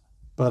does.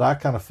 But I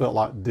kind of felt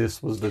like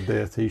this was the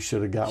death he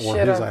should have got,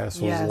 where his ass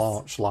was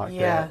launched like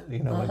that,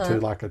 into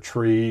like a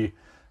tree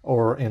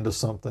or into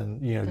something,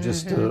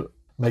 just to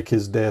make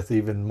his death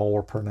even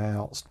more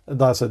pronounced. And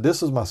like I said,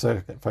 this is my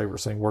second favorite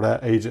scene, where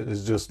that agent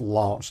is just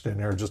launched in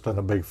there, just in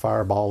a big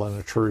fireball in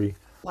a tree.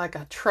 Like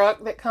a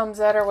truck that comes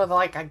at her with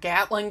like a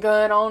Gatling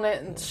gun on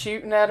it and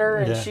shooting at her,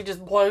 and she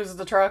just blows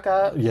the truck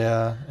up.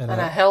 Yeah. And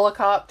a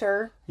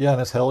helicopter. Yeah,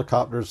 and this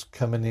helicopter's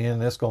coming in,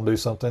 and it's going to do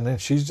something,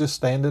 and she's just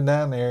standing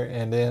down there,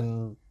 and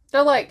then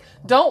They're like,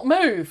 don't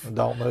move.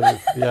 Don't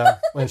move. Yeah.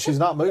 And she's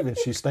not moving.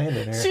 She's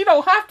standing there. She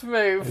don't have to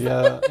move.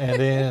 Yeah. And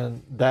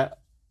then that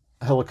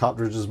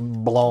helicopter just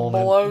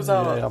blows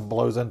up. Yeah,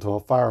 blows into a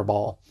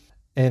fireball.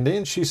 And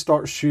then she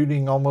starts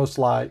shooting almost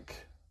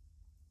like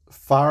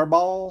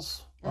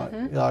fireballs,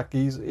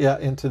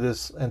 into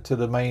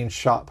the main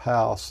shop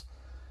house,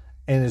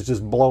 and is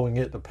just blowing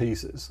it to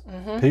pieces.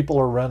 People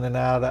are running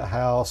out of that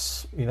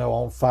house,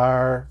 on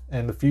fire,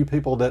 and the few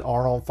people that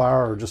aren't on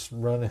fire are just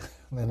running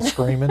and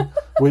screaming,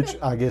 which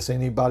I guess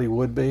anybody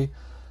would be.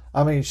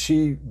 I mean,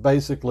 she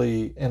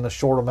basically, in a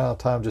short amount of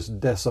time, just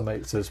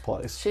decimates this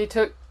place.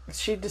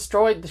 She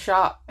destroyed the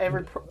shop,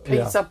 every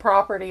piece of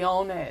property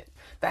on it.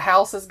 The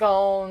house is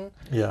gone.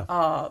 Yeah.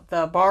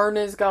 The barn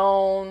is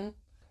gone.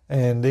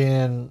 And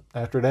then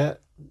after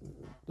that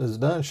is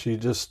done, she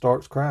just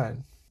starts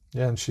crying.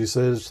 Yeah, and she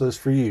says, "This is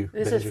for you.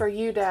 This baby." is for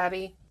you,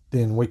 Daddy.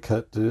 Then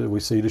we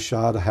see the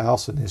shot of the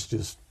house, and it's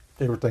just,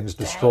 everything's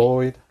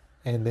destroyed.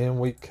 And then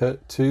we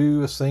cut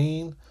to a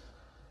scene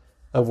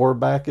of we're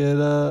back at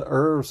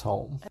Irv's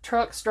home.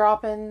 Truck's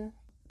dropping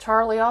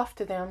Charlie off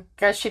to them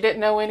because she didn't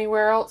know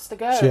anywhere else to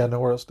go. She had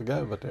nowhere else to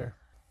go but there.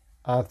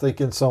 I think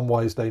in some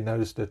ways they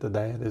noticed that the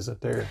dad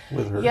isn't there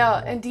with her.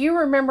 Yeah, and do you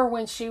remember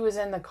when she was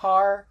in the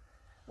car,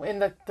 in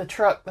the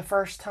truck the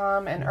first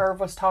time, and Irv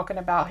was talking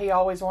about he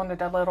always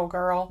wanted a little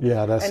girl?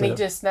 Yeah, that's and he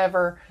just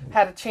never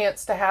had a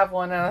chance to have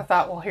one, and I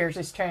thought, well, here's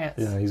his chance.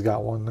 Yeah, he's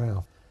got one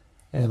now.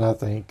 And I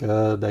think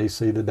they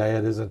see the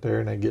dad isn't there,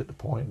 and they get the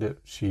point that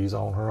she's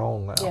on her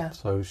own now. Yeah.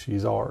 So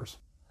she's ours.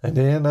 And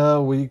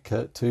then we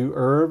cut to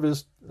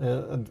Irv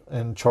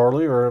and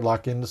Charlie are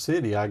like in the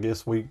city. I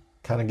guess we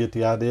kind of get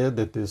the idea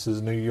that this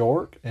is New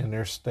York, and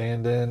they're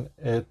standing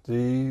at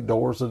the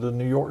doors of the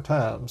New York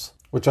Times,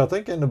 which I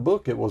think in the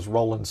book it was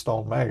Rolling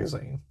Stone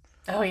magazine.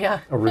 Oh, yeah.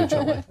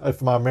 Originally.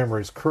 If my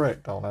memory is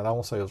correct on that. I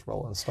won't say it was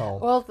Rolling Stone.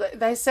 Well,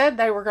 they said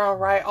they were going to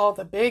write all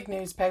the big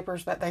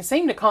newspapers, but they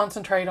seem to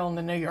concentrate on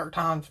the New York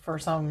Times for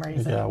some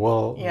reason. Yeah,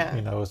 well,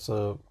 that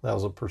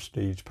was a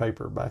prestige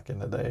paper back in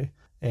the day.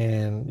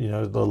 And,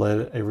 to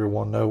let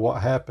everyone know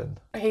what happened.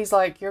 He's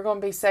like, you're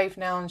going to be safe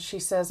now. And she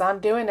says, I'm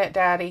doing it,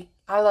 Daddy.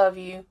 I love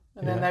you.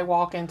 And then they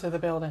walk into the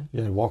building.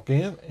 Yeah, walk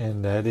in,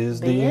 and that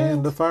is the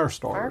end of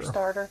Firestarter.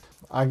 Firestarter.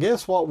 I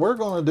guess what we're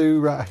going to do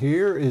right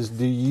here is,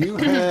 do you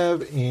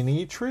have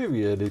any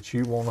trivia that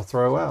you want to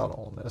throw out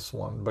on this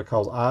one?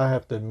 Because I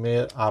have to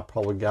admit, I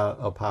probably got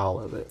a pile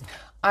of it.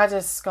 I'm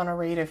just going to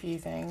read a few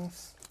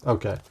things.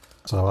 Okay.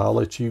 So I'll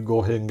let you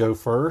go ahead and go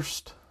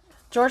first.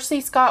 George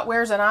C. Scott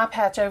wears an eye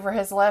patch over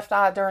his left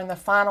eye during the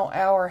final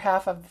hour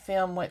half of the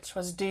film, which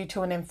was due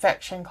to an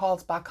infection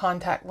caused by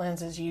contact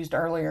lenses used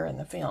earlier in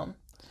the film.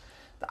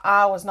 The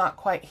eye was not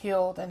quite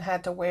healed and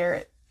had to wear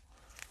it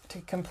to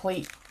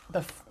complete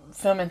the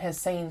filming his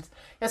scenes.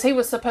 Because he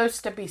was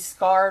supposed to be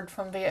scarred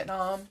from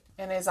Vietnam,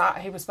 and his eye,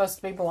 he was supposed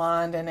to be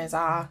blind in his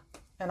eye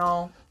and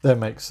all. That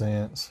makes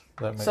sense.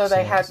 So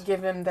they had to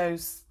give him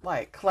those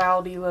like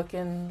cloudy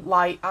looking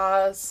light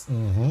eyes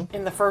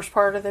in the first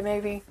part of the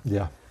movie.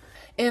 Yeah.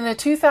 In a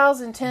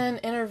 2010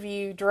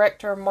 interview,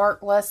 director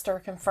Mark Lester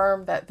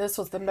confirmed that this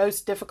was the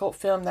most difficult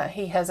film that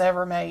he has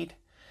ever made.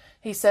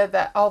 He said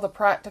that all the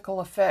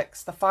practical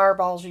effects, the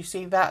fireballs you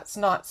see, that's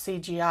not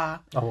CGI.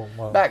 Oh,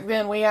 wow. Back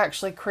then, we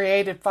actually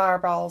created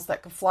fireballs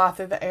that could fly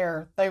through the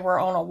air. They were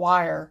on a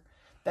wire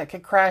that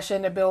could crash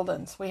into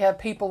buildings. We had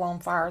people on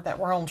fire that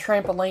were on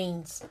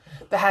trampolines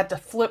that had to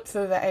flip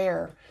through the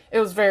air. It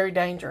was very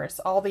dangerous.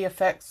 All the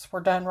effects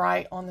were done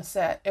right on the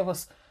set. It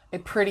was a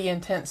pretty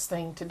intense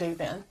thing to do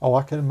then. Oh,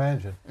 I can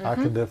imagine. I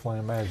can definitely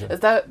imagine.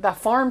 The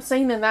farm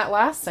scene in that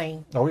last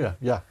scene. Oh, yeah,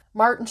 yeah.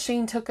 Martin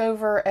Sheen took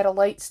over at a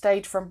late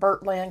stage from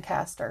Burt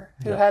Lancaster,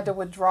 who had to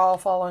withdraw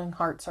following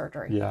heart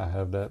surgery. Yeah, I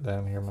have that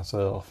down here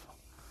myself.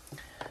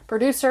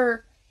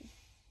 Producer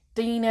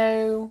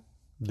Dino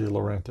De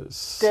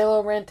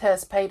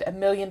Laurentiis paid $1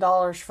 million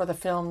for the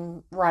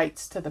film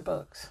rights to the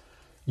books.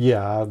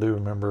 Yeah, I do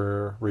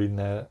remember reading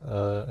that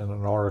in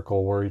an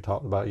article where he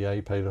talked about,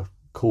 he paid a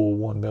cool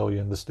 $1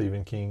 million to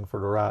Stephen King for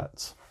the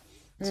rights.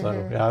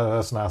 So,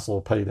 that's a nice little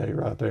payday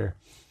right there.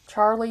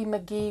 Charlie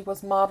McGee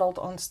was modeled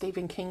on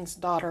Stephen King's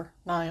daughter,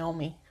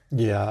 Naomi.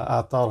 Yeah,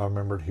 I thought I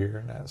remembered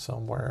hearing that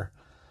somewhere.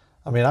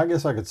 I mean, I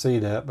guess I could see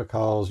that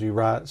because you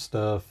write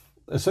stuff.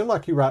 It seemed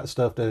like you write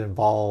stuff that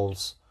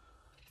involves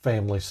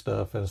family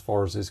stuff as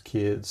far as his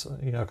kids.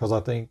 Because I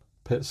think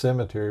Pet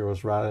Sematary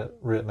was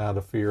written out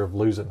of fear of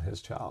losing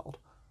his child.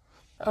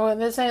 Oh, and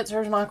this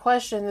answers my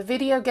question. The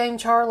video game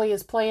Charlie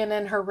is playing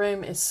in her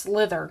room is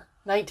Slither,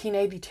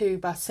 1982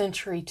 by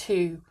Century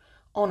 2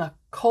 on a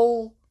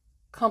Cole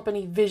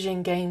Company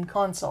Vision game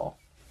console.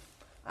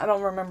 I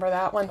don't remember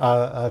that one.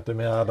 I have to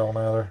admit, I don't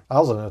either. I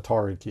was an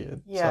Atari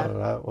kid, so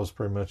that was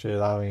pretty much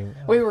it. I mean,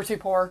 we were too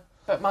poor,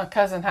 but my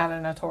cousin had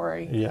an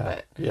Atari.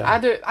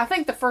 Yeah, I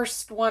think the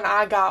first one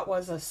I got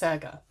was a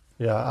Sega.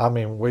 Yeah, I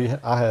mean,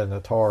 I had an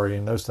Atari,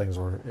 and those things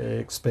were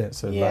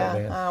expensive back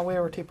then. Yeah, we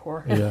were too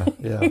poor.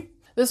 Yeah.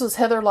 This was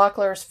Heather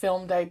Locklear's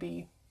film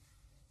debut.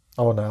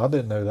 Oh, no, I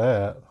didn't know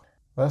that.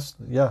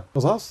 Yeah.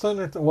 Because I was sitting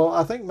there, well,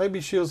 I think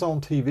maybe she was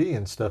on TV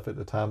and stuff at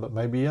the time, but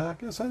maybe, I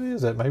guess that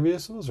is it. Maybe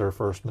this was her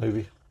first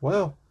movie.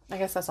 Well. I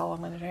guess that's all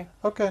I'm going to do.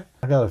 Okay.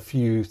 I got a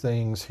few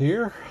things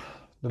here.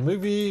 The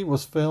movie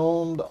was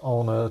filmed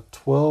on a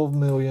 $12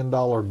 million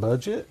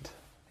budget,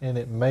 and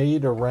it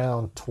made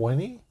around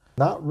 20.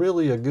 Not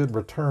really a good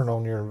return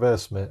on your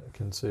investment,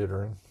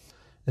 considering.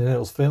 And it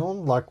was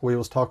filmed, like we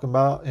was talking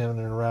about, in and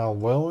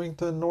around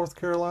Wilmington, North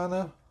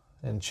Carolina,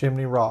 and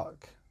Chimney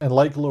Rock, and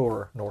Lake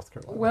Lure, North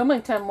Carolina.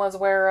 Wilmington was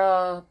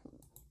where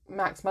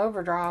Maximum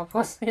Overdrive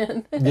was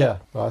in. Yeah,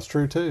 that's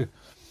true too.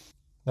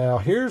 Now,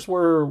 here's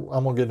where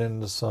I'm going to get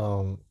into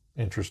some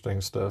interesting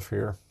stuff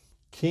here.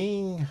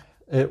 King,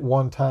 at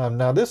one time,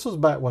 now this was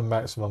back when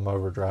Maximum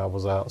Overdrive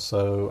was out,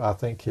 so I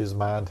think his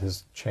mind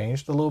has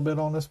changed a little bit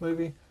on this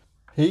movie.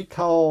 He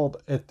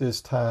called at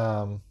this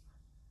time,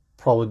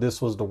 probably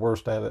this was the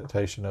worst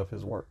adaptation of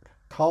his work.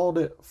 Called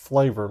it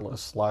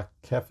flavorless, like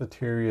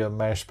cafeteria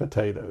mashed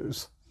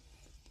potatoes.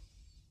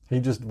 He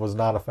just was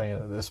not a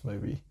fan of this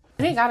movie.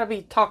 You ain't got to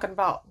be talking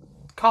about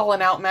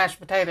calling out mashed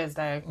potatoes,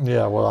 though.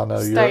 Yeah, well, I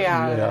know. Stay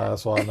out of it. Yeah,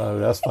 that's what I know.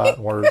 That's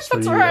fighting words for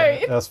That's you.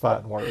 right. That's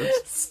fighting words.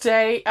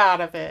 Stay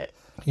out of it.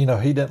 You know,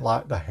 he didn't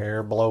like the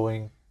hair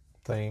blowing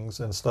things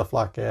and stuff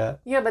like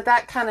that. Yeah, but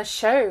that kind of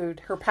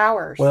showed her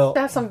powers. Well,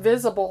 that's some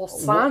visible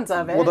signs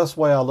of it. Well, that's the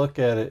way I look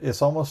at it.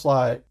 It's almost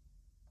like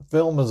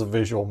film is a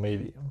visual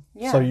medium.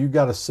 Yeah. So you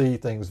got to see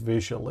things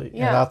visually.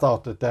 Yeah. And I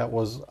thought that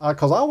was,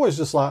 because I always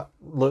just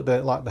looked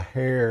at it like the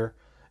hair,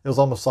 it was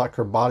almost like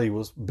her body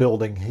was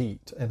building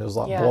heat and it was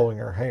like blowing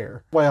her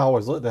hair. The way I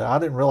always looked at it, I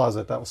didn't realize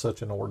that was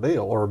such an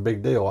ordeal, or a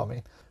big deal, I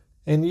mean.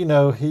 And, you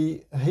know,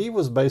 he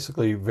was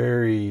basically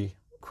very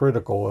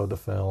critical of the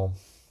film.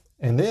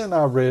 And then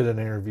I read an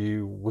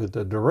interview with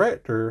the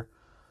director,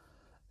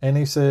 and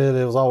he said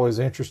it was always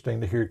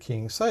interesting to hear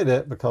King say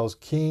that because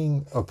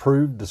King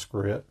approved the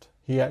script.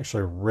 He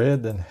actually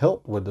read and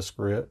helped with the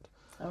script.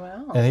 Oh,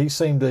 wow. And he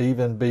seemed to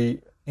even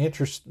be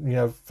interested, you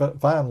know,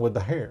 fine with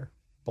the hair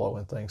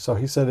blowing thing. So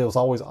he said it was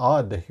always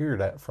odd to hear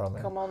that from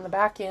him. Come on the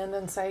back end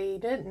and say he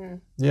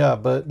didn't. Yeah,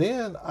 but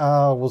then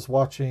I was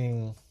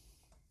watching,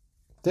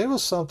 there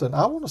was something,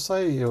 I want to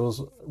say it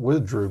was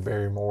with Drew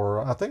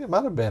Barrymore. I think it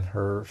might have been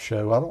her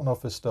show. I don't know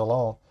if it's still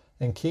on.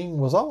 And King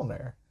was on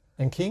there.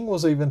 And King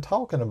was even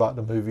talking about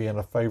the movie in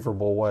a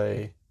favorable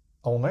way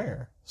on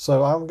there.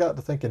 So I got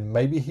to thinking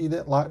maybe he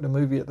didn't like the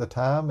movie at the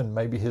time, and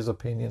maybe his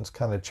opinions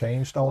kind of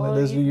changed on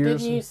it as the years.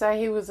 Didn't you say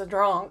he was a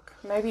drunk?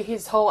 Maybe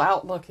his whole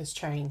outlook has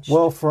changed.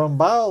 Well,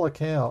 by all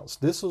accounts,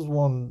 this was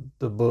one of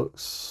the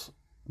books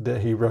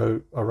that he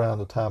wrote around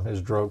the time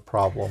his drug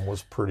problem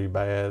was pretty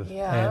bad.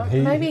 Yeah,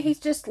 and maybe he's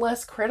just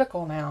less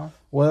critical now.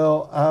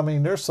 Well, I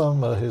mean, there's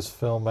some of his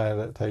film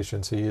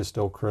adaptations he is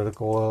still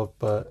critical of,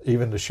 but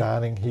even The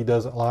Shining he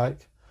doesn't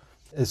like.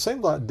 It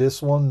seems like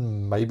this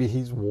one, maybe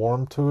he's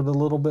warmed to it a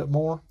little bit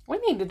more. We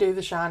need to do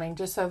The Shining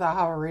just so that I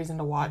have a reason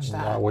to watch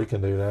that. Yeah, we can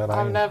do that.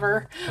 I've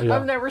never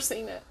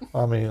seen it.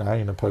 I mean, I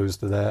ain't opposed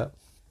to that.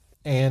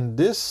 And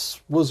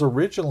this was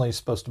originally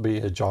supposed to be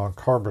a John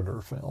Carpenter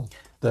film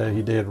that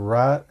he did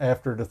right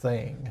after The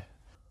Thing.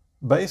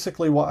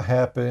 Basically what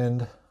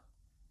happened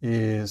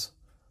is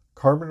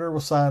Carpenter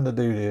was signed to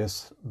do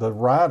this. The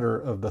writer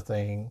of The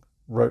Thing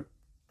wrote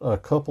a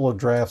couple of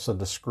drafts of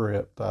the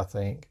script, I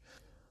think.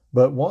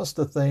 But once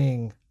The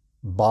Thing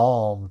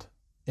bombed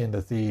in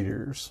the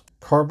theaters,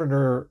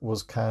 Carpenter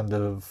was kind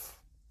of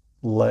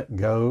let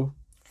go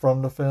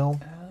from the film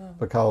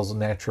because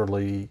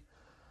naturally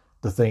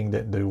The Thing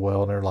didn't do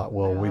well. And they're like,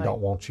 well, we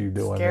don't want you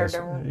doing this.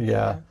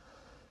 Yeah.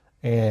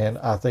 And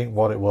I think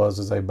what it was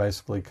is they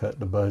basically cut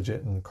the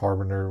budget, and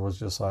Carpenter was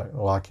just like,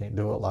 well, I can't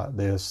do it like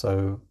this.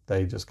 So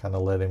they just kind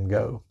of let him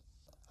go.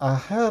 I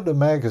had a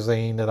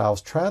magazine that I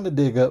was trying to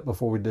dig up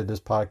before we did this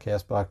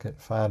podcast, but I couldn't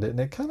find it. And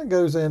it kind of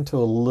goes into a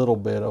little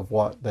bit of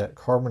what that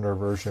Carpenter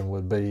version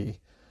would be.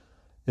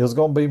 It was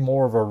going to be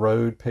more of a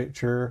road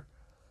picture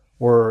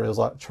where it was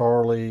like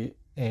Charlie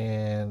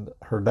and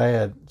her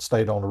dad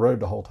stayed on the road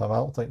the whole time. I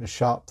don't think the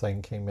shop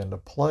thing came into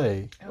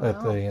play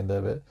at the end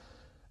of it.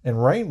 And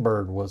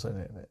Rainbird wasn't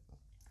in it.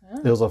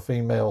 It was a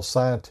female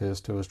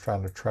scientist who was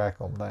trying to track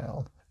them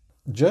down.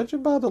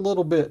 Judging by the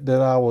little bit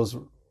that I was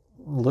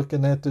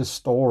looking at this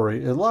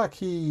story, it's like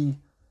he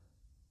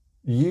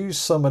used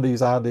some of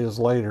these ideas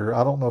later.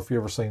 I don't know if you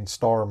ever seen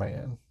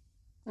Starman.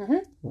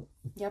 Mm-hmm.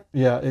 Yep.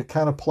 Yeah, it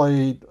kind of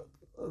played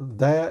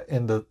that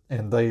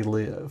and They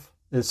Live.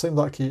 It seemed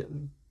like the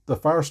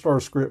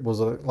Firestarter script was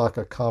like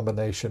a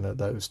combination of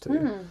those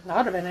two. That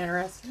would have been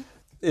interesting.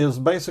 It was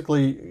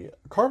basically,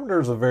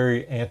 Carpenter's a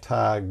very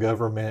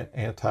anti-government,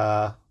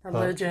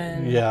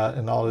 religion.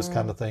 And all this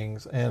kind of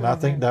things. And I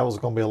think that was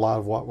going to be a lot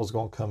of what was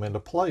going to come into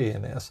play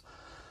in this.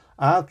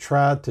 I've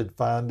tried to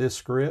find this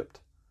script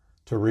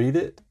to read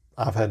it.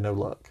 I've had no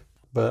luck.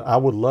 But I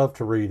would love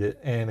to read it.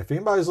 And if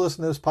anybody's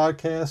listening to this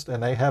podcast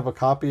and they have a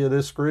copy of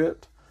this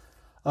script,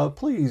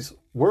 please,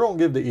 we're going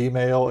to give the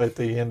email at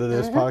the end of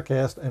this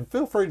podcast. And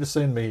feel free to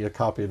send me a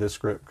copy of this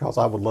script because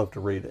I would love to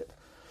read it.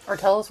 Or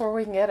tell us where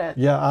we can get it.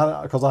 Yeah,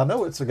 because I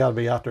know it's got to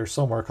be out there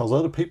somewhere because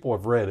other people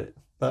have read it.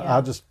 but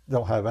I just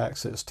don't have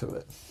access to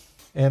it.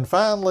 And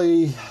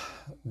finally,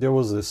 there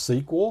was a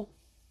sequel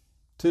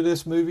to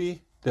this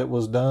movie that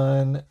was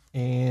done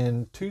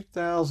in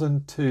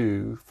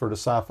 2002 for the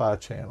Sci-Fi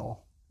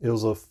Channel. It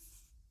was a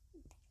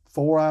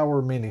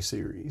 4-hour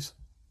miniseries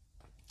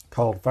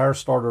called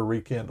Firestarter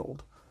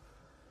Rekindled,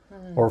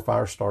 or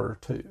Firestarter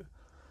 2.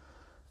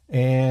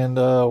 And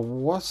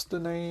what's the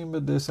name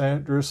of this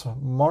actress?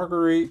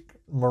 Marguerite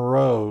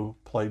Moreau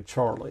played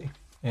Charlie.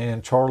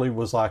 And Charlie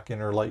was like in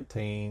her late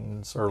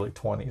teens, early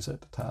 20s at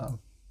the time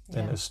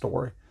in this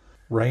story.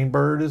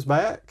 Rainbird is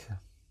back,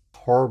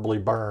 horribly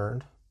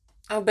burned.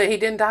 Oh, but he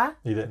didn't die?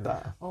 He didn't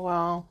die. Oh,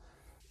 wow.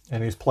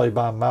 And he's played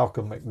by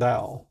Malcolm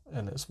McDowell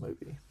in this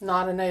movie.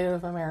 Not a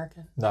Native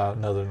American. No,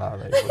 another not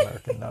a Native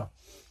American, no.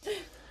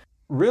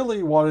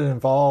 Really what it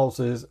involves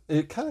is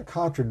it kind of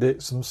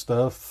contradicts some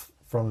stuff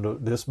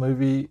from this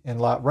movie. And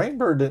like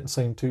Rainbird didn't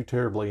seem too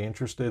terribly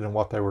interested in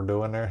what they were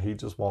doing there. He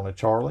just wanted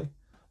Charlie.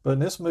 But in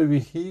this movie,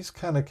 he's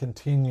kind of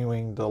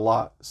continuing the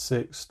Lot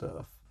 6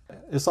 stuff.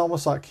 It's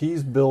almost like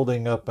he's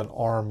building up an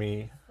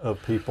army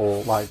of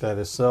people like that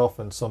himself,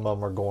 and some of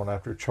them are going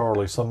after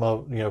Charlie. Some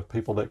of,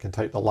 people that can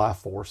take the life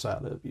force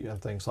out of you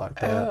and things like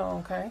that.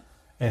 Oh, okay.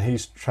 And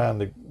he's trying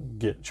to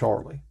get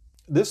Charlie.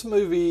 This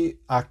movie,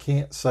 I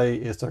can't say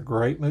it's a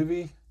great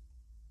movie,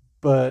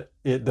 but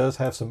it does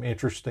have some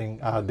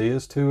interesting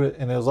ideas to it.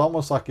 And it was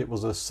almost like it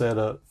was a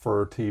setup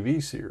for a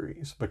TV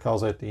series,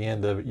 because at the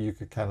end of it, you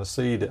could kind of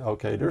see that,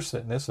 okay, they're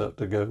setting this up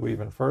to go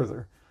even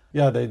further.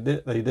 Yeah, they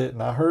did.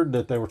 And I heard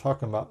that they were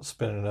talking about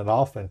spinning it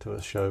off into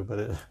a show,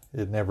 but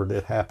it never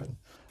did happen.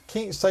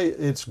 Can't say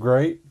it's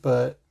great,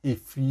 but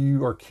if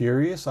you are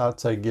curious, I'd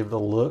say give it a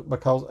look,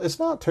 because it's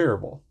not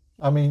terrible.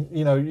 I mean,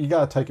 you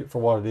got to take it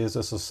for what it is.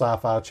 It's a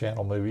Sci-Fi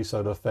Channel movie,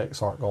 so the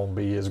effects aren't going to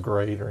be as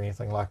great or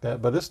anything like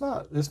that. But it's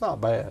not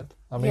bad.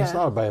 I mean, It's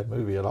not a bad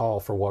movie at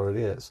all for what it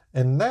is.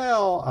 And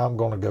now I'm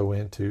going to go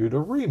into the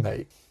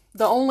remake.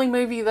 The only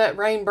movie that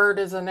Rainbird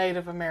is a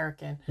Native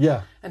American.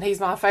 Yeah. And he's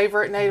my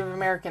favorite Native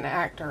American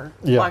actor,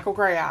 Michael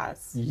Grey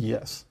Eyes.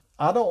 Yes.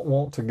 I don't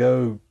want to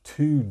go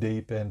too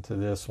deep into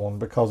this one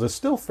because it's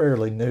still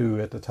fairly new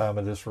at the time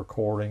of this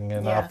recording,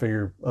 and I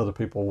figure other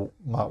people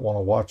might want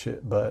to watch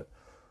it, but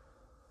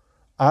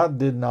I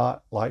did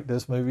not like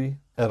this movie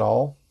at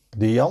all.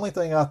 The only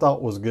thing I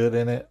thought was good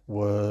in it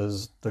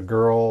was the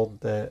girl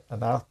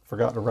and I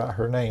forgot to write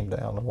her name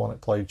down, the one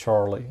that played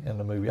Charlie in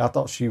the movie. I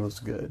thought she was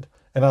good.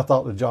 And I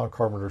thought the John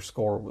Carpenter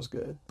score was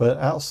good. But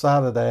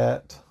outside of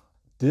that,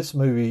 this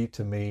movie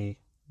to me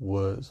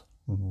was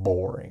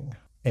boring.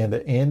 And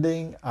the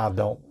ending,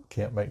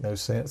 can't make no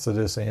sense of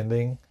this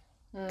ending,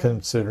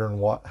 considering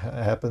what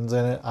happens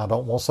in it. I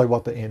don't want to say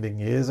what the ending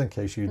is in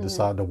case you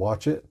decide to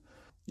watch it.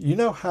 You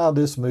know how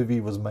this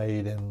movie was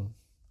made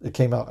it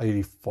came out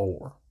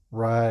 84,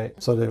 right?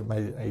 So they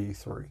made it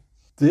 83.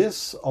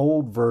 This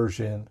old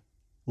version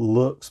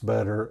looks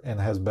better and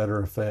has better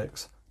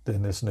effects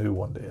than this new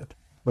one did.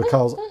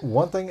 Because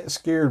one thing that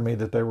scared me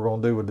that they were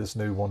going to do with this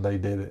new one, they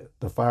did it.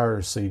 The fire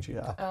is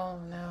CGI. Oh,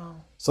 no.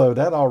 So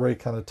that already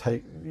kind of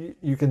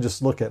you can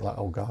just look at it like,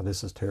 oh, God,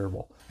 this is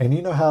terrible. And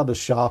you know how the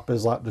shop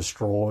is like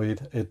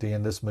destroyed at the end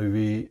of this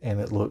movie, and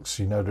it looks,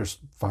 there's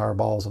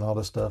fireballs and all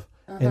this stuff.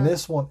 In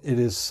this one, it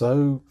is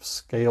so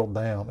scaled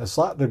down. It's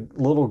like the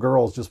little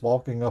girl's just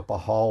walking up a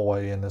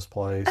hallway in this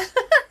place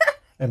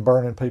and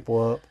burning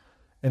people up.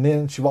 And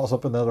then she walks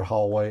up another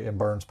hallway and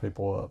burns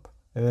people up.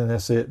 And then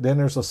that's it. Then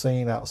there's a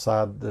scene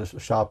outside the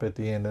shop at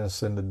the end, and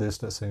it's in the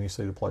distance, and you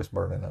see the place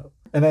burning up.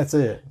 And that's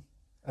it.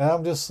 And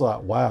I'm just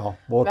like, wow.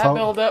 Well, that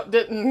build-up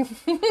didn't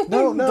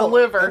no,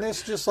 deliver. And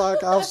it's just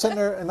like, I was sitting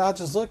there, and I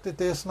just looked at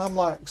this, and I'm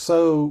like,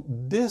 so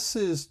this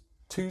is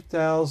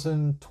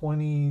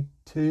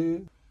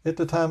 2022 at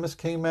the time this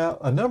came out.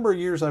 A number of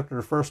years after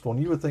the first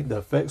one, you would think the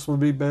effects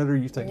would be better.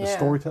 You think the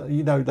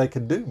storytelling, they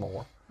could do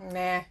more.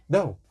 Nah.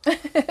 No.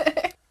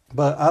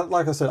 But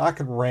like I said, I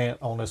could rant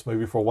on this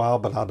movie for a while,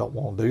 but I don't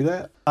want to do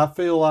that. I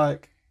feel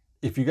like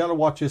if you got to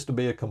watch this to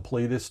be a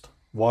completist,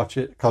 watch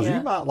it, because you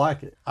might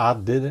like it. I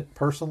didn't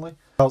personally,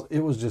 because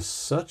it was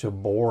just such a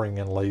boring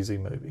and lazy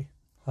movie.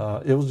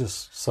 It was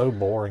just so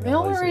boring and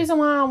lazy. The only reason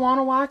why I want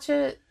to watch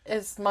it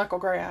is Michael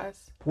Grey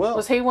Eyes. Well,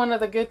 was he one of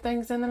the good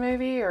things in the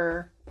movie,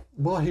 or?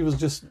 Well, he was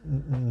just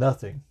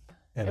nothing.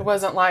 It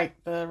wasn't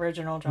like the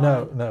original John.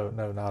 No,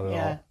 not at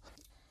all.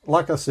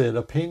 Like I said,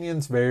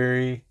 opinions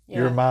vary.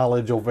 Your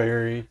mileage will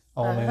vary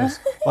on this.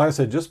 Like I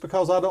said, just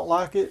because I don't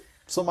like it,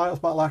 somebody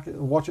else might like it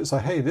and watch it and say,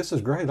 hey, this is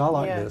great. I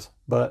like this.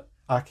 But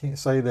I can't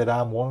say that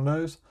I'm one of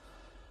those.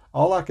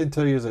 All I can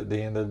tell you is at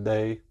the end of the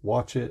day,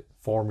 watch it,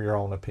 form your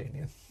own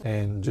opinion,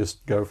 and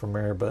just go from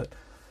there. But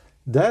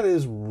that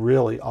is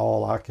really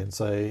all I can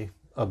say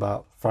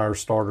about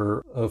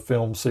Firestarter, a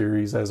film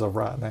series as of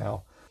right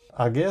now.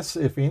 I guess,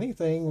 if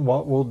anything,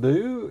 what we'll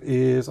do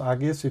is,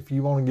 if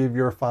you want to give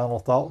your final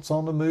thoughts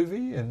on the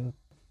movie and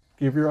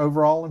give your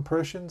overall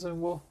impressions,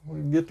 and we'll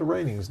get the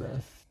ratings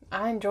done.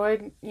 I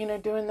enjoyed,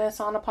 doing this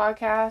on a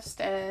podcast,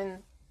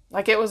 and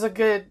it was a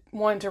good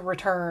one to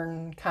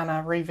return, kind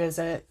of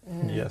revisit.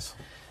 Yes.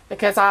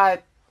 Because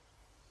I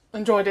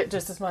enjoyed it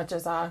just as much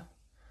as I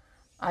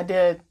I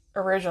did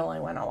originally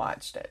when I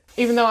watched it.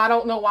 Even though I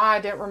don't know why I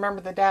didn't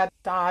remember the dad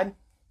died.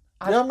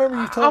 I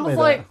remember you told me that. I was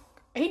like,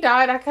 he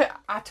died.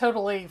 I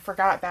totally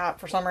forgot that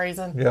for some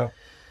reason. Yeah.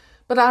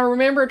 But I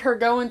remembered her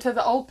going to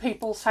the old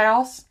people's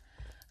house,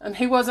 and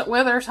he wasn't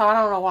with her, so I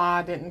don't know why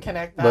I didn't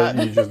connect that.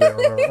 But you just didn't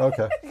remember.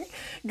 Okay.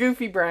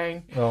 Goofy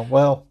brain. Oh,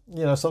 well,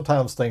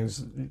 sometimes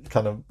things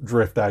kind of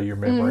drift out of your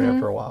memory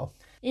after a while.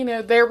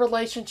 Their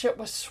relationship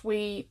was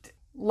sweet,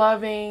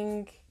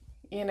 loving,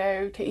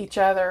 to each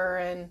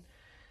other,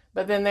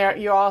 but then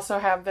you also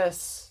have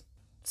this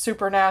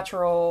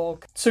supernatural,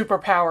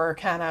 superpower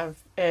kind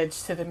of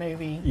edge to the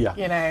movie.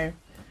 Yeah.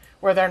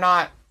 Where they're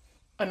not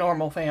a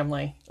normal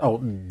family. Oh,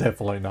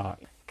 definitely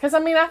not. Because,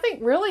 I think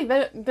really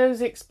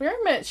those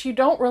experiments, you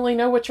don't really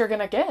know what you're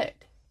going to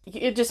get.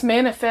 It just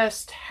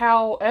manifests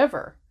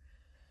however.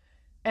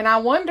 And I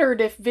wondered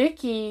if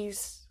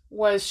Vicky's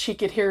was she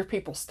could hear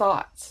people's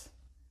thoughts.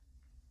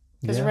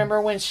 Because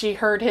remember when she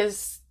heard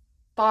his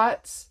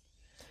thoughts?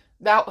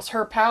 That was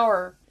her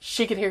power.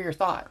 She could hear your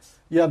thoughts.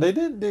 Yeah, they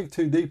didn't dig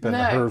too deep into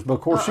hers. But,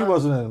 of course, she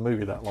wasn't in the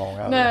movie that long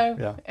either. No.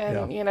 Yeah.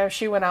 And,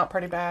 she went out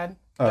pretty bad.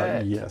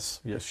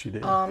 Yes, she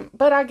did.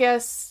 But I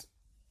guess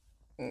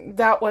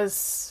that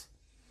was...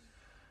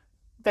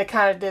 They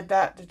kind of did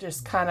that to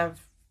just kind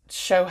of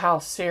show how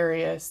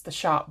serious the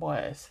shot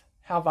was.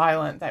 How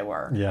violent they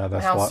were. Yeah, and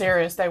how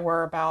serious they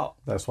were about...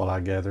 That's what I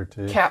gathered,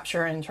 too.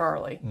 Capturing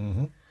Charlie.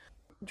 Mm-hmm.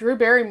 Drew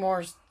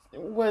Barrymore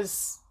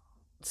was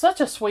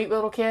such a sweet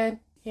little kid.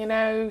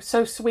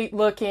 So sweet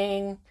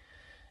looking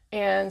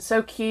and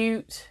so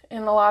cute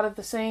in a lot of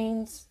the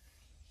scenes.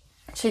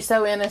 She's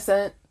so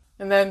innocent,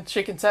 and then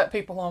she can set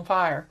people on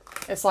fire.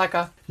 It's like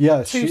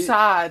two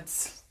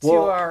sides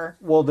to her.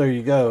 Well, there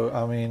you go.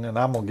 And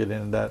I'm going to get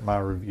into that in my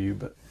review,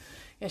 but...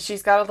 And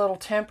she's got a little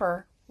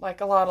temper,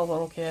 like a lot of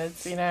little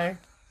kids, I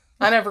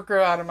never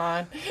grew out of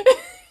mine.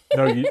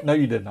 No,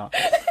 you did not.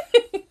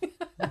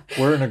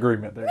 We're in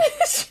agreement there.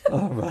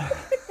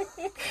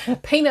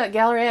 Peanut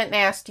gallery ain't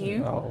asked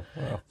you. Oh,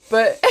 well.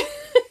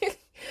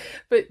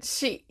 But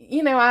she,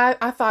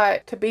 I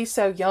thought to be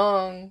so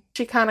young,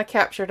 she kind of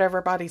captured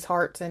everybody's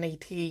hearts in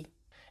E.T.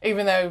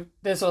 Even though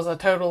this was a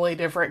totally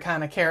different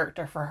kind of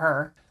character for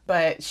her.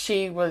 But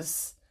she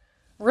was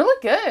really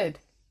good.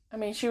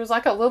 She was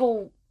like a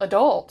little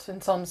adult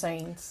in some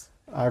scenes.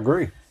 I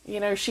agree.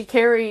 She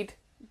carried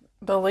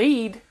the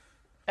lead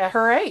at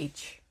her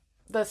age.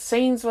 The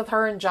scenes with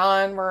her and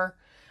John were...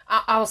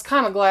 I was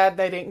kind of glad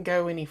they didn't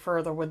go any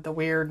further with the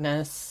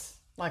weirdness.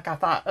 Like I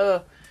thought,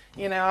 I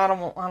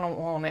don't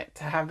want it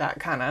to have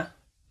that kind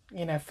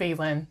of,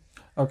 feeling.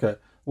 Okay.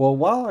 Well,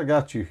 while I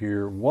got you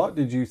here, what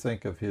did you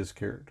think of his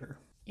character?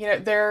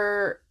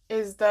 There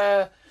is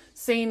the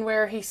scene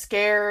where he's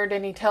scared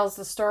and he tells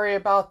the story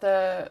about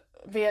the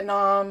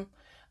Vietnam.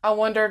 I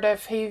wondered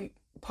if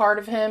part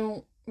of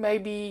him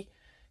maybe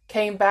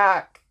came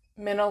back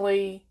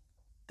mentally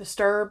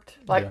disturbed,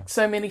 like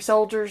so many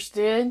soldiers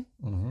did.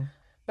 Mm-hmm.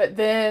 But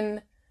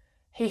then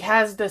he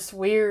has this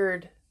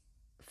weird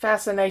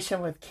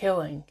fascination with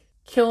killing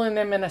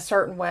them in a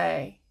certain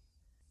way.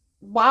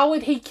 Why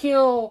would he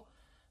kill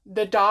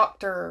the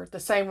doctor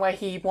the same way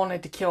he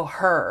wanted to kill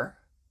her?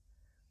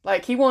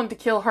 Like, he wanted to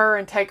kill her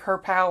and take her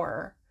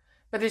power.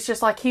 But it's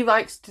just like he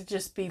likes to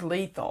just be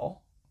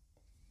lethal.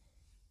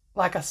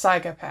 Like a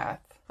psychopath.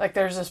 Like,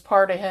 there's this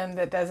part of him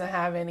that doesn't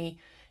have any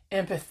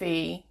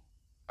empathy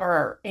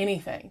or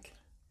anything.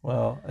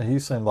 Well, he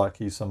seemed like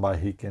he's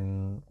somebody he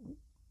can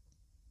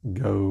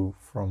go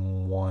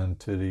from one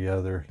to the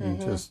other.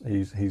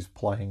 He's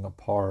playing a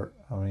part.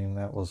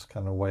 That was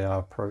kind of the way I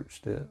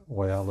approached it, the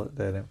way I looked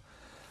at him.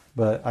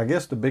 But I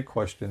guess the big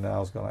question that I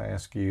was going to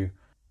ask you,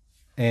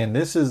 and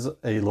this is a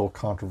little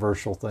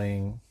controversial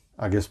thing,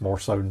 I guess more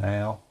so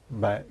now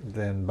back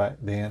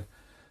then.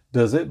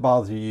 Does it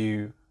bother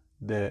you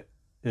that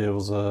it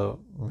was a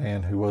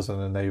man who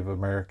wasn't a Native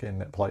American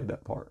that played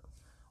that part?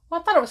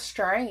 Well, I thought it was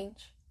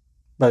strange.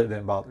 But it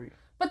didn't bother you?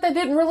 But they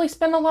didn't really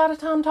spend a lot of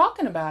time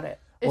talking about it.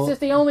 It's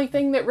just the only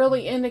thing that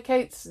really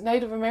indicates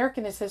Native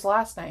American is his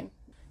last name.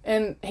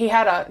 And he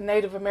had a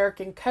Native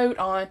American coat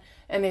on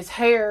and his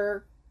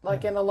hair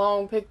like in a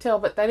long pigtail,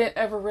 but they didn't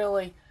ever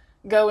really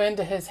go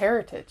into his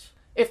heritage.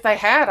 If they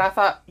had, I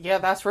thought, yeah,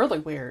 that's really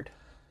weird.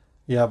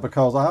 Yeah,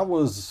 because I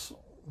was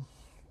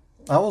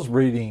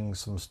reading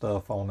some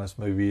stuff on this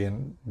movie,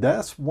 and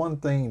that's one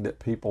thing that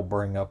people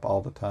bring up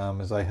all the time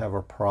is they have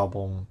a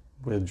problem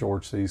with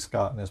George C.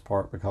 Scott in his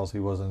part because he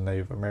wasn't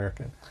Native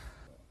American.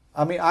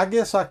 I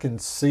guess I can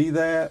see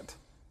that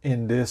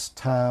in this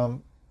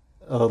time,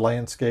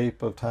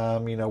 landscape of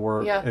time,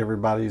 where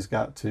everybody's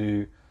got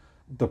to,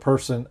 the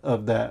person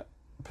of that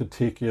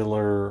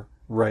particular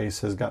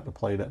race has got to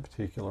play that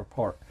particular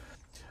part.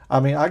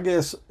 I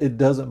guess it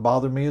doesn't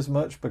bother me as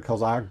much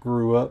because I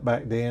grew up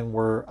back then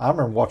where I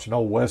remember watching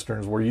old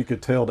westerns where you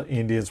could tell the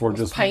Indians were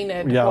just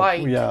painted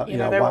white.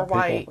 They were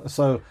white.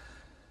 So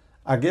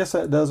I guess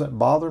that doesn't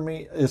bother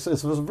me. It's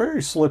a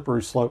very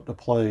slippery slope to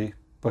play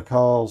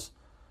because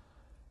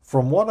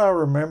from what I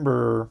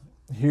remember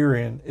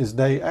hearing is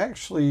they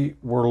actually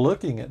were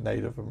looking at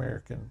Native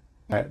American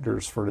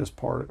actors for this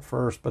part at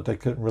first, but they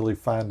couldn't really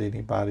find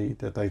anybody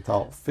that they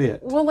thought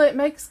fit. Well, it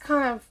makes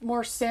kind of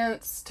more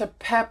sense to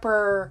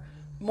pepper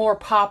more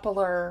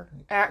popular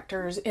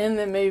actors in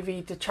the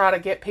movie to try to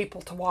get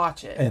people to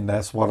watch it. And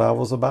that's what I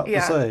was about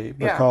to say,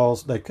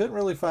 because they couldn't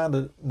really find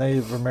a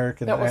Native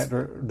American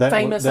actor that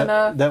famous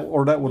enough that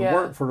would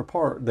work for the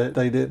part. That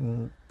they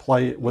didn't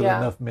play it with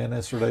enough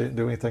menace, or they didn't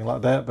do anything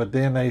like that. But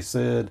then they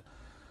said,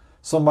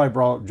 somebody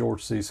brought up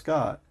George C.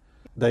 Scott.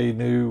 They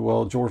knew,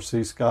 well, George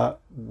C. Scott,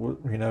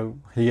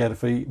 he had a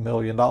fee $1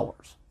 million,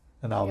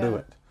 and I'll do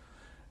it.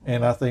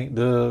 And I think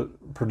the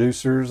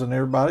producers and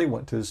everybody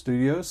went to the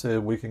studio,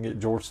 said, we can get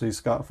George C.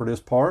 Scott for this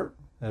part.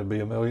 It'll be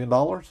 $1 million.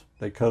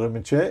 They cut him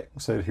a check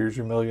and said, here's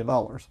your $1 million.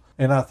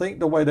 And I think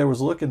the way they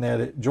was looking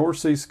at it, George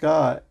C.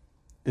 Scott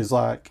is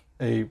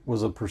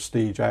was a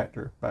prestige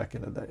actor back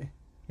in the day.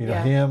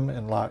 Him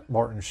and like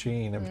Martin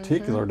Sheen in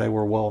particular, they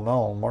were well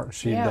known. Martin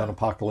Sheen done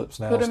Apocalypse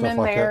Now, put stuff him in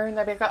like there, that. and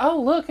they'd be like, oh,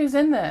 look who's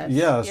in this.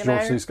 Yeah, it's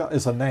George C. Scott.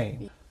 It's a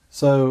name.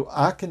 So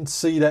I can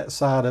see that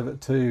side of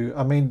it too.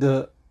 I mean,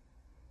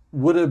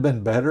 would it have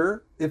been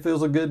better if it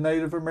was a good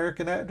Native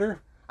American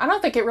actor? I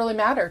don't think it really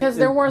mattered, because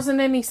there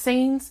wasn't any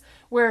scenes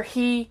where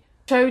he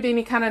showed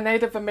any kind of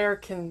Native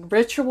American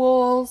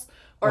rituals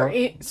or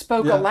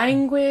spoke a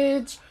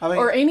language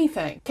or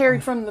anything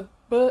carried from the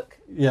book.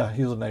 Yeah,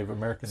 he was a Native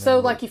American. So,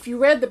 like, if you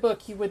read the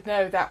book, you would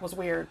know that was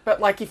weird.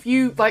 But, like, if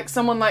you, like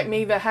someone like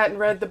me that hadn't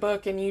read the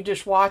book and you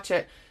just watch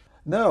it.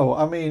 No,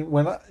 I mean,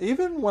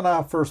 even when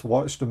I first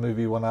watched the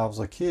movie when I was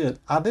a kid,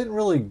 I didn't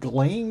really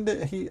glean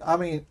that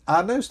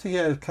I noticed he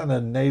had kind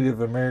of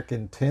Native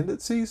American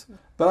tendencies,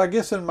 but I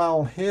guess in my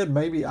own head,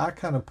 maybe I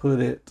kind of put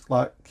it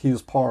like he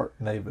was part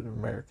Native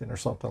American or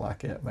something like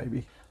that,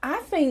 maybe. I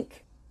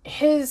think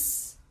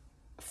his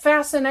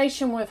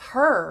fascination with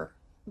her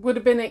would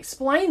have been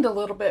explained a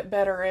little bit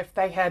better if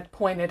they had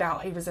pointed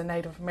out he was a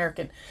Native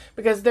American,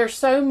 because there's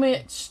so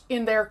much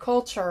in their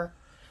culture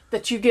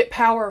that you get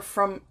power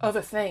from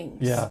other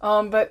things. Yeah.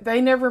 But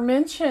they never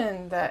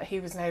mentioned that he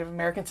was Native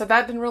American, so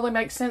that didn't really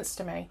make sense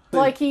to me.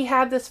 Like he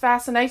had this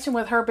fascination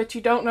with her, but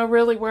you don't know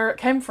really where it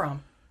came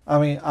from. I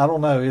mean, I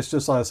don't know. It's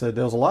just like I said,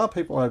 there's a lot of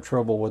people who have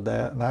trouble with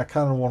that, and I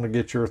kind of want to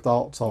get your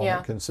thoughts on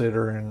it,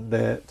 considering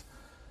that,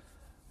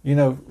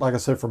 like I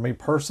said, for me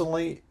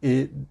personally,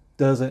 it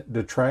doesn't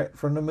detract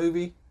from the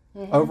movie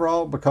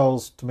overall,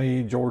 because to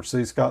me, George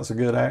C. Scott's a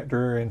good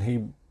actor, and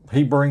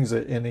he brings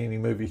it in any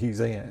movie he's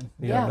in,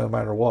 no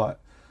matter what.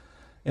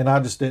 And I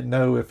just didn't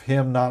know if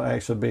him not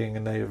actually being a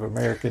Native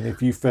American,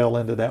 if you fell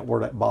into that where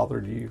that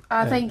bothered you.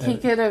 I think he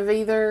could have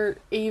either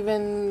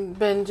even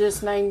been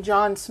just named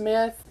John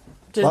Smith,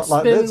 just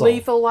like been Denzel.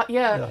 lethal,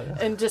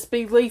 and just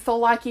be lethal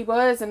like he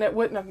was, and it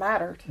wouldn't have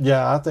mattered.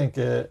 Yeah, I think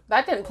that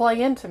didn't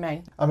play into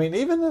me. I mean,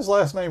 even his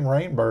last name,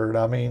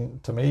 Rainbird, I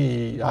mean, to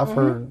me, I've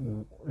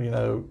heard,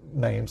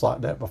 names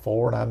like that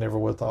before, and I never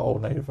would have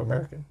thought, Native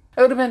American.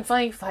 It would have been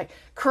funny if, like,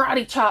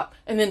 karate chop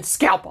and then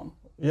scalp him.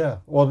 Yeah,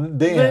 well,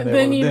 then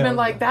you'd have been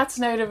like, that's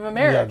Native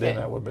American. Yeah, then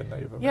that would have been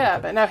Native American. Yeah,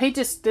 but no, he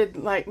just did,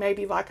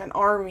 maybe an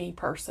army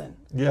person.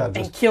 Yeah,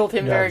 and killed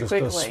him very quickly.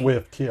 Just a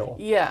swift kill.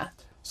 Yeah.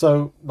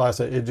 So, like I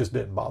said, it just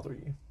didn't bother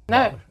you.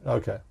 No.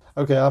 Okay.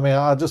 I mean,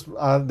 I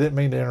didn't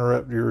mean to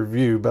interrupt your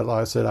review, but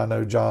like I said, I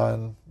know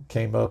John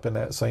came up in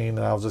that scene, and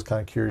I was just kind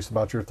of curious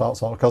about your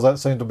thoughts on it, because that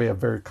seemed to be a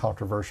very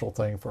controversial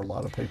thing for a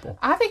lot of people.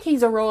 I think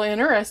he's a real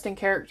interesting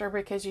character,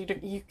 because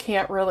you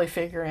can't really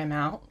figure him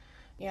out.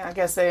 Yeah, I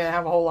guess they didn't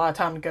have a whole lot of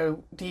time to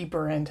go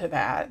deeper into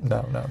that. No.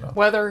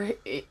 Whether,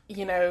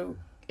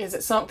 is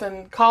it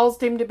something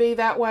caused him to be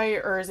that way,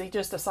 or is he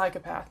just a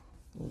psychopath?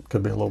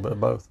 Could be a little bit of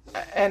both.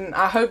 And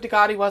I hope to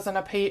God he wasn't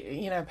a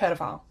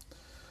pedophile.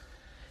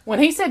 When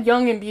he said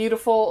young and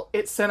beautiful,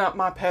 it sent up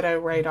my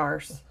pedo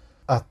radars.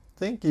 I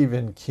think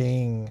even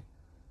King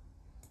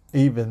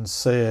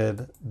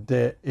said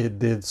that it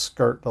did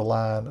skirt the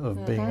line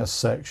of being a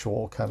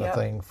sexual kind of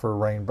thing for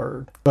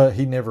Rainbird. But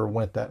he never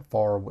went that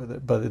far with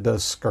it, but it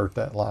does skirt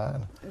that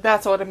line.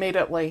 That's what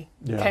immediately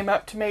came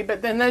up to me.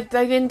 But then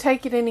they didn't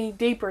take it any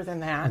deeper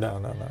than that.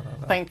 No.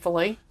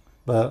 Thankfully.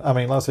 But I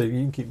mean, let's say you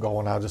can keep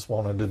going. I just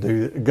wanted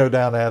to go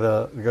down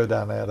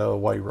that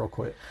way real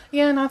quick.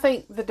 Yeah, and I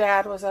think the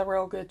dad was a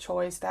real good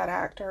choice. That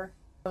actor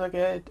was a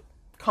good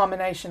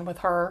combination with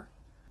her.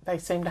 They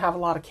seemed to have a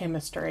lot of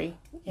chemistry.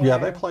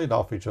 They played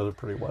off each other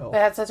pretty well. They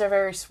had such a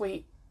very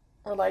sweet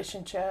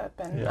relationship,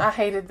 and I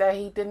hated that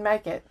he didn't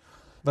make it.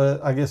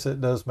 But I guess it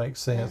does make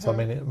sense. I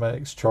mean, it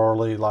makes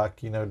Charlie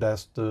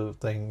that's the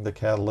thing, the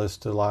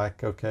catalyst to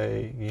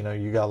okay,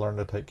 you got to learn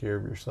to take care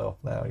of yourself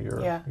now.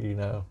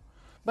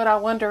 But I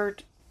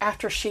wondered,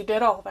 after she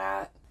did all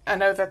that, I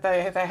know that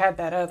they had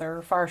that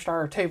other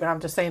Firestarter too, but I'm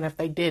just saying if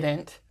they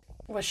didn't,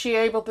 was she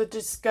able to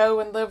just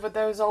go and live with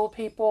those old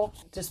people?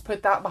 Just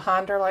put that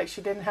behind her like she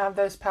didn't have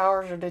those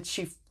powers? Or did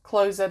she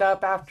close it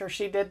up after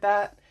she did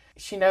that?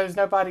 She knows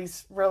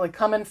nobody's really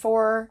coming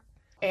for her,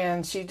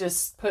 and she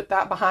just put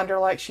that behind her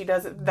like she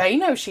doesn't. They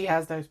know she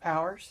has those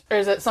powers. Or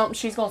is it something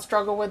she's going to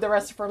struggle with the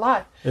rest of her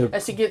life?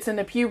 As she gets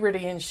into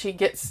puberty and she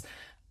gets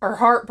are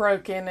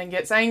heartbroken and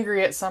gets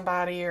angry at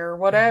somebody or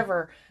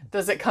whatever,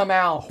 does it come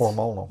out?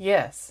 Hormonal.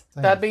 Yes.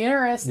 Thing. That'd be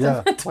interesting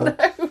to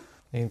know.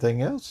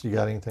 Anything else? You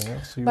got anything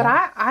else you But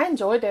want? I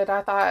enjoyed it.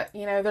 I thought,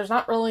 there's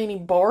not really any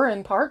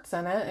boring parts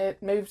in it.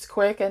 It moves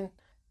quick, and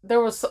there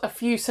was a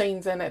few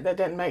scenes in it that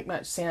didn't make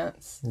much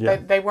sense. Yeah.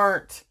 They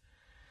weren't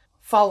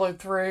followed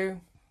through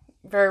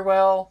very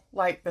well,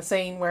 like the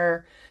scene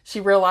where she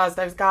realized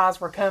those guys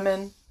were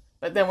coming,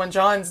 but then when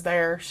John's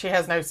there, she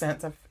has no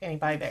sense of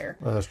anybody there.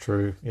 That's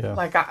true, yeah.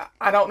 Like,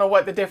 I don't know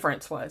what the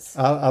difference was.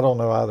 I don't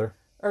know either.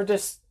 Or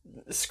just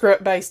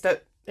script-based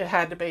that it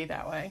had to be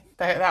that way.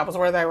 That was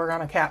where they were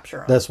going to capture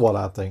them. That's what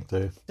I think,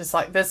 too. Just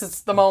like, this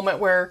is the moment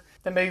where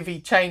the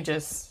movie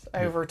changes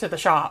over to the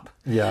shop.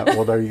 Yeah,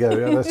 well, there you go.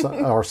 Yeah, that's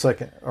our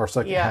second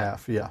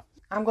half, yeah.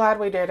 I'm glad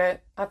we did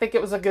it. I think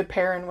it was a good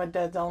pairing with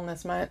Dead Zone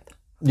this month.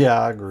 Yeah,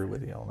 I agree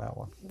with you on that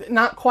one.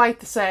 Not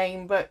quite the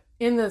same, but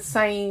in the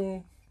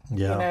same,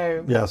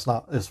 Yeah,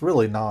 it's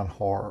really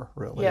non-horror,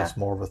 really. Yeah. It's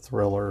more of a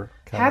thriller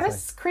kind of thing. Had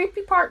its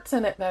creepy parts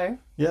in it, though.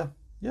 Yeah.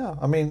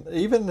 I mean,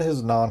 even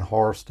his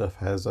non-horror stuff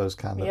has those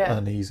kind of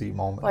uneasy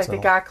moments. Like the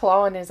guy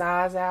clawing his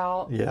eyes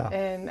out. Yeah.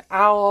 And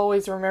I'll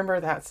always remember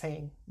that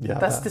scene. Yeah.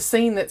 That's the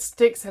scene that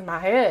sticks in my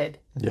head.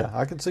 Yeah,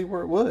 I can see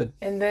where it would.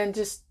 And then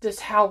just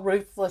how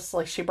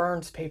ruthlessly she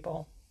burns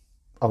people.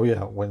 Oh,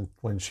 yeah.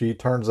 When she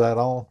turns that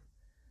on,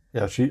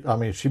 yeah, she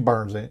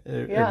burns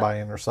everybody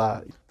in her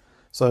sight.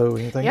 So,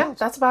 anything else? Yeah,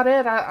 that's about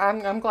it.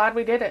 I'm glad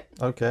we did it.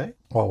 Okay.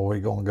 What are we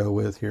going to go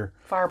with here?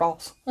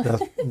 Fireballs.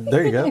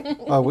 There you go.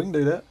 Oh, we can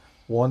do that.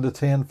 1 to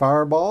 10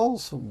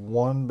 fireballs,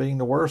 1 being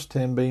the worst,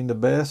 10 being the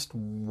best.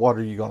 What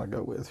are you going to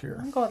go with here?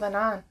 I'm going with a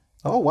 9.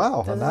 Oh,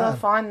 wow. This is a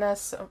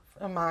fondness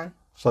of mine.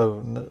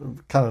 So,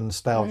 kind of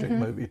nostalgic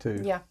movie,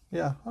 too. Yeah.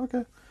 Yeah,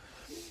 okay.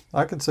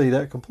 I can see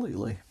that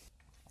completely.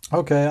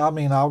 Okay,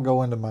 I'll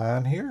go into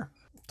mine here.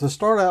 To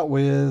start out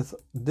with,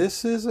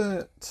 this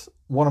isn't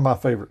one of my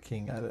favorite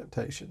King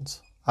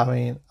adaptations.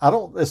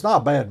 It's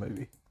not a bad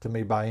movie to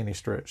me by any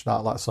stretch,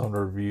 not like some of the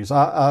reviews.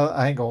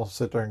 I ain't going to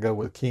sit there and go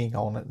with King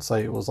on it and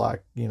say it was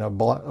like,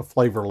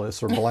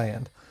 flavorless or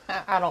bland.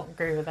 I don't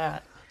agree with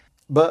that.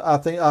 But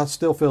I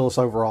still feel it's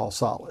overall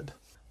solid.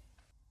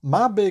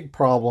 My big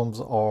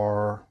problems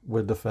are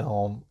with the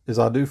film is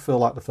I do feel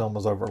like the film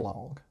is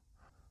overlong.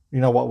 You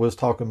know what we was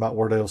talking about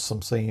where there was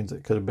some scenes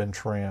that could have been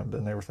trimmed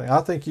and everything.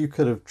 I think you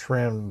could have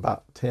trimmed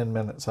about 10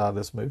 minutes out of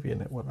this movie and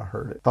it wouldn't have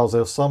hurt it. Because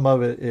there's some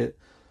of it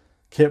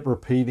kept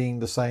repeating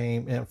the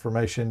same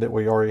information that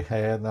we already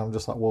had. And I'm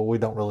just like, well, we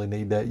don't really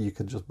need that. You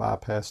could just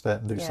bypass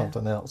that and do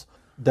something else.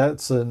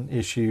 That's an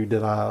issue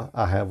that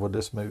I have with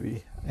this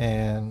movie.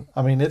 And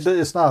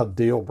it's not a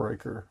deal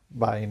breaker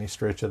by any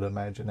stretch of the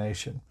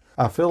imagination.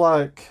 I feel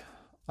like,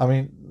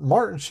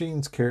 Martin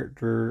Sheen's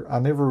character, I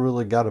never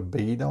really got a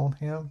bead on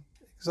him.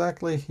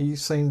 Exactly. He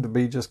seemed to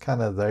be just kind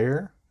of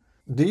there.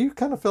 Do you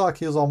kind of feel like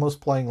he was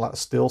almost playing like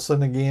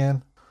Stilson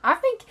again? I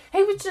think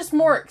he was just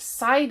more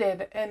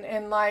excited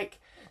and like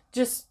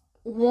just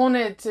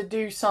wanted to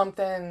do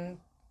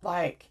something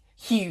like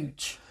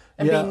huge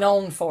and be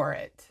known for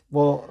it.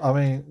 Well,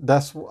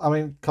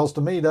 because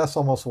to me, that's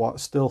almost what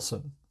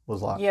Stilson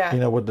was like.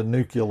 Yeah. With the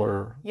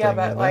nuclear. Yeah,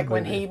 but like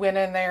when he went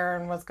in there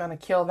and was going to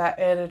kill that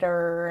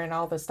editor and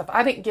all this stuff,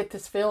 I didn't get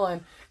this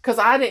feeling because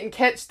I didn't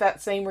catch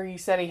that scene where you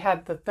said he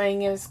had the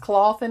thing in his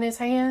cloth in his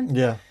hand.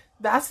 Yeah.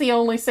 That's the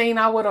only scene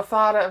I would have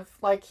thought of,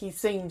 like, he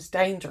seems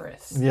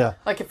dangerous. Yeah.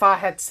 Like, if I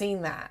had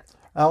seen that.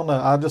 I don't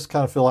know. I just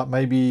kind of feel like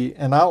maybe,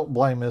 and I don't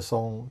blame this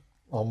on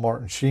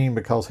Martin Sheen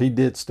because he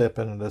did step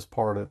into this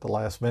part at the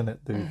last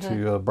minute due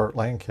to Burt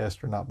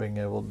Lancaster not being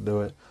able to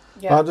do it.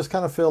 Yeah. But I just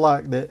kind of feel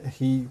like that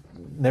he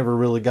never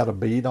really got a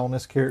beat on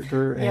this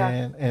character.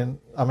 And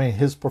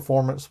his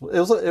performance,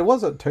 it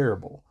wasn't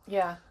terrible.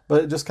 Yeah.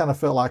 But it just kind of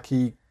felt like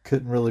he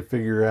couldn't really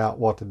figure out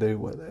what to do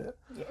with it.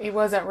 He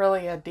wasn't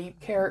really a deep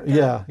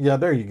character. Yeah,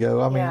 there you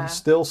go.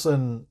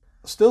 Stilson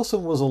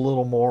was a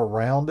little more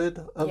rounded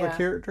of a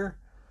character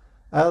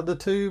out of the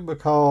two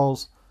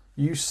because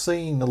you've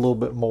seen a little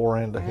bit more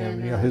into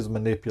him, his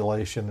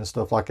manipulation and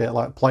stuff like that,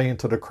 like playing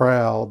to the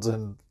crowds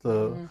and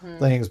the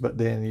things, but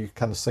then you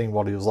kind of seen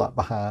what he was like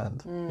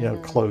behind,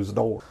 closed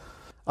door.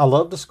 I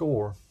love the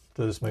score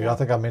to this movie. I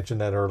think I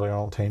mentioned that earlier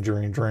on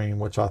Tangerine Dream,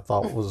 which I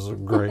thought was a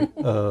great,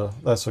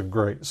 that's a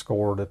great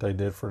score that they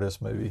did for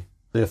this movie.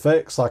 The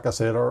effects, like I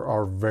said,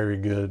 are very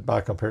good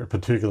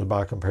particularly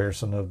by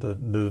comparison of the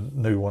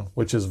new one,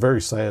 which is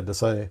very sad to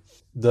say.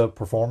 The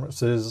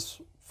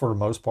performances, for the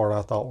most part,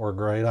 I thought were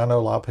great. I know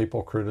a lot of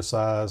people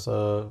criticize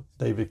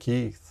David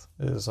Keith.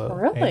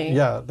 Really?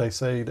 They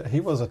say that he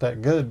wasn't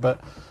that good,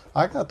 but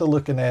I got to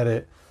looking at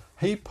it.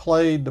 He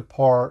played the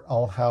part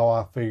on how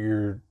I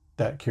figured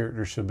that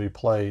character should be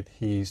played.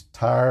 He's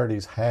tired,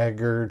 he's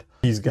haggard,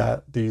 he's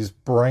got these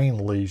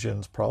brain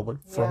lesions probably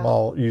from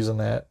all using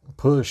that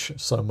push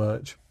so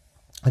much.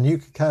 And you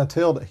could kind of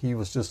tell that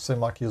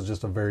seemed like he was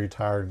just a very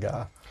tired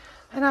guy.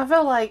 And I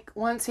feel like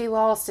once he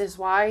lost his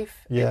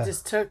wife, it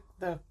just took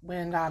the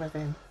wind out of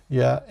him.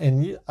 Yeah,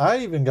 and I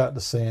even got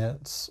the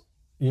sense,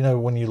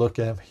 when you look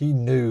at him, he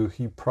knew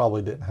he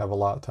probably didn't have a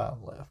lot of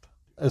time left.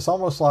 It's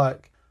almost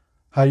like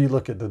how you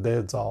look at the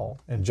Dead Zone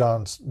and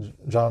John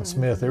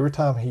Smith, every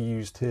time he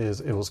used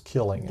his, it was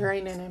killing him.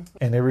 Draining him.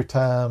 And every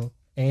time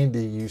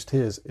Andy used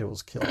his, it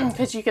was killing him.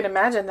 Because you can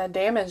imagine the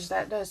damage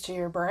that does to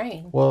your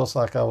brain. Well, it's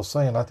like I was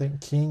saying, I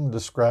think King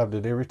described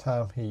it every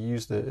time he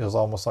used it, it was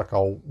almost like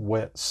a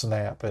wet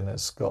snap in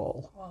his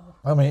skull. Wow.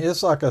 I mean,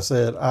 it's like I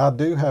said, I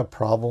do have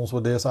problems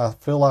with this. I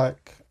feel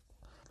like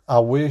I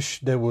wish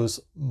there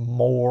was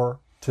more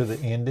to the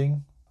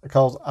ending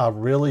because I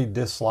really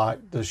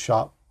disliked the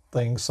shop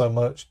thing so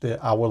much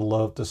that I would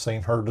love to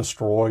seen her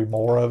destroy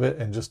more of it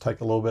and just take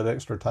a little bit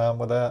extra time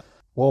with that.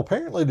 Well,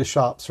 apparently the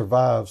shop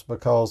survives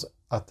because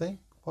I think,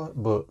 what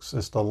books?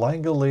 It's the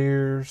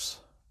Langoliers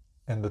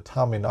and the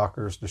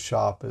Tommyknockers. The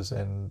shop is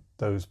in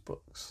those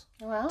books.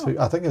 Wow.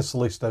 I think it's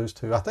at least those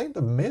two. I think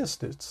the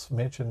Mist, it's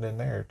mentioned in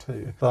there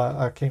too. But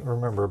I can't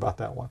remember about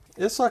that one.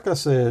 It's like I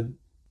said,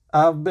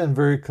 I've been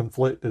very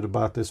conflicted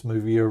about this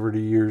movie over the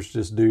years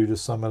just due to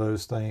some of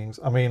those things.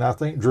 I mean, I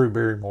think Drew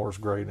Barrymore's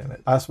great in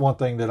it. That's one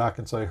thing that I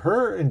can say.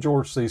 Her and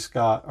George C.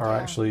 Scott are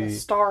actually the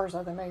stars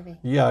of the movie.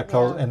 Yeah,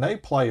 and they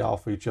play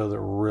off each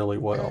other really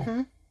well.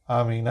 Mm-hmm.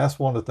 I mean, that's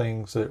one of the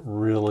things that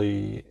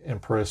really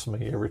impressed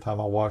me every time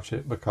I watch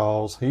it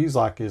because he's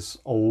like this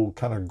old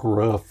kind of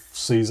gruff,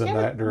 seasoned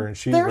actor, and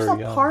she's very young.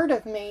 There's a part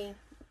of me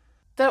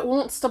that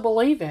wants to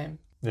believe him.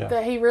 Yeah.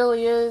 That he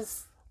really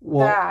is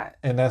that.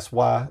 And that's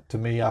why, to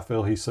me, I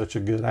feel he's such a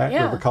good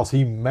actor because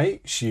he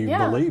makes you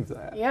believe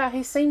that. Yeah,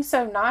 he seems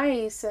so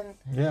nice and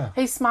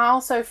he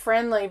smiles so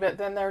friendly, but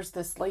then there's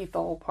this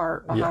lethal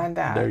part behind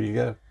that. There you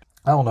go.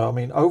 I don't know. I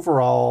mean,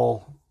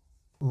 overall,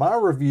 my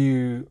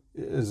review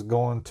is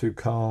going to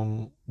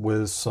come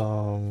with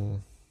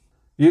some.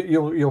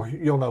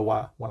 You'll know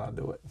why when I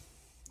do it.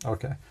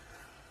 Okay.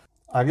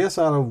 I guess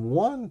out of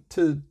 1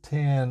 to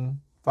 10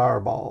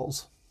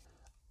 fireballs,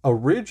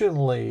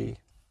 originally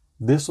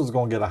this was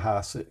going to get a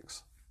high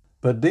 6,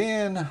 but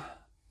then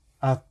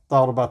I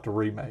thought about the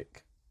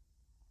remake,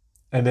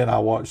 and then I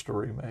watched the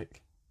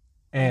remake,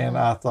 and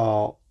I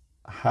thought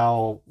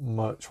how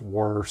much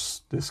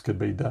worse this could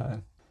be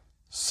done.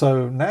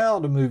 So now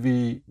the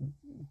movie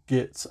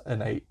gets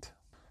an 8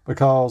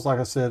 because, like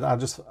I said,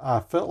 I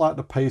felt like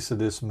the pace of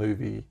this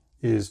movie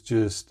is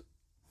just,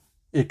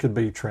 it could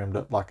be trimmed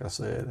up, like I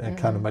said, and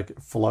kind of make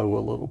it flow a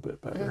little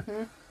bit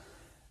better.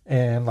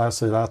 And like I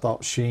said, I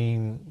thought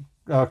Sheen,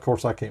 of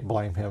course, I can't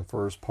blame him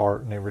for his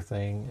part and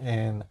everything.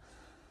 And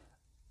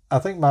I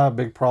think my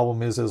big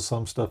problem is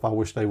some stuff I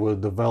wish they would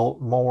have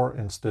developed more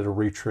instead of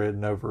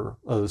retreading over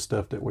other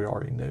stuff that we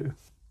already knew.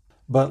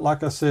 But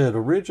like I said,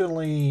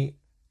 originally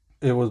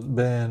it was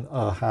been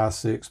a high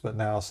 6, but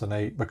now it's an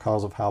 8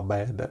 because of how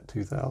bad that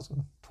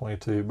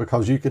 2022.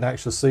 Because you can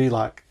actually see,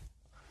 like,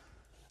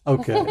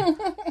 okay,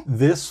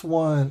 this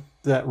one,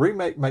 that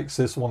remake makes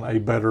this one a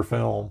better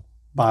film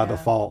by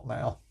default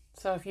now.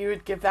 So if you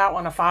would give that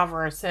one a 5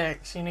 or a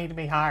 6, you need to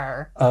be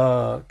higher.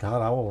 God,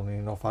 I won't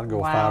even know if I'd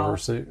go 5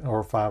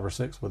 or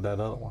 6 with that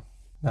other one.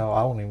 No,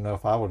 I don't even know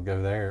if I would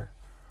go there.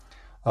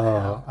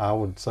 I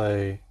would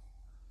say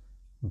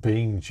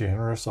Being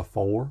Generous a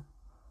 4.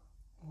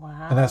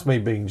 Wow. And that's me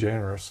being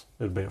generous.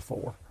 It'd be a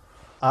 4.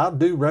 I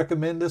do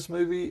recommend this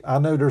movie. I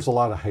know there's a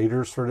lot of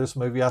haters for this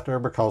movie out there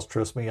because,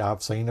 trust me,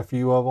 I've seen a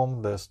few of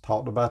them that's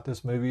talked about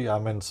this movie.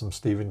 I'm in some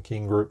Stephen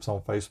King groups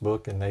on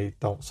Facebook, and they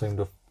don't seem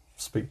to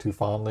speak too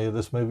fondly of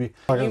this movie.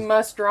 You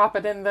must drop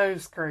it in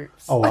those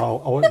groups.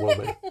 Oh, it will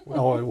be.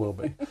 Oh, it will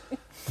be.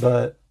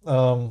 But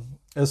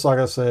it's like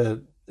I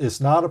said, it's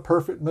not a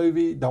perfect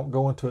movie. Don't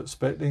go into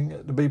expecting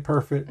it to be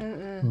perfect.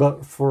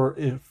 But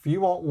if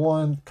you want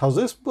one, because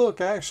this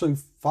book actually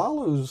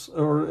follows,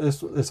 or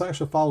it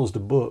actually follows the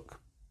book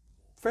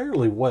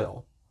fairly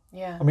well.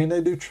 Yeah. I mean,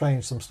 they do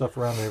change some stuff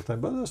around and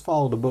everything, but it's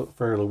followed the book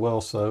fairly well.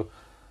 So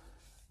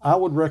I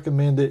would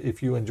recommend it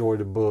if you enjoy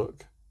the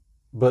book,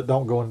 but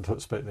don't go into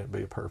expecting it to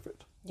be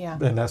perfect. Yeah.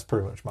 And that's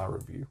pretty much my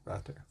review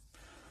right there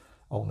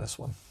on this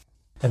one.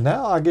 And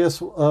now I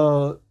guess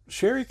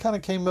Sherry kind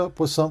of came up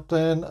with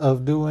something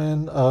of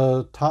doing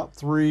top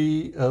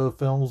 3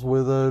 films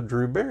with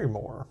Drew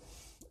Barrymore.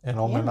 And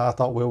then I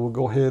thought, well, we'll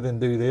go ahead and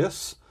do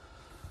this.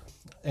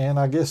 And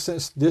I guess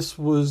since this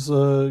was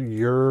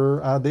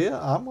your idea,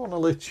 I'm going to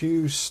let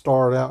you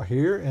start out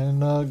here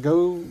and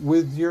go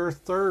with your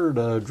third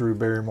Drew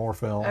Barrymore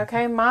film.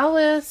 Okay, my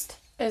list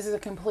is a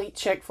complete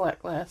chick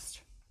flick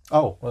list.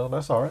 Oh, well,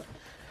 that's all right.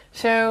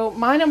 So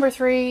my number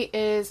 3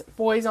 is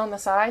Boys on the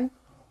Side.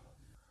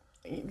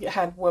 It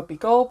had Whoopi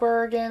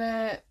Goldberg in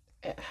it.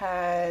 It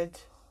had,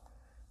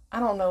 I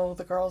don't know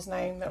the girl's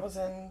name that was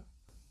in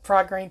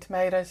Fried Green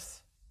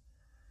Tomatoes.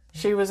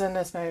 She was in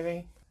this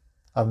movie.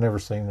 I've never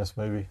seen this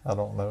movie. I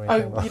don't know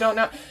anything about it. You don't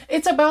know?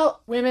 It's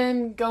about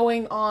women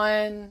going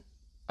on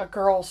a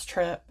girls'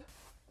 trip.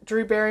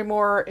 Drew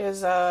Barrymore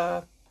is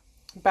a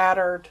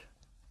battered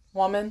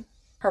woman.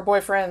 Her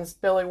boyfriend's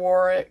Billy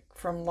Warwick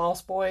from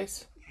Lost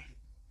Boys.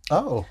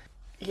 Oh.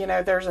 You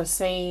know, there's a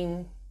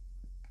scene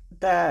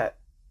that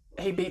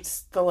he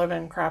beats the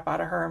living crap out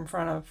of her in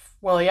front of,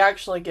 well, he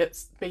actually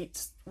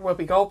beats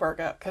Whoopi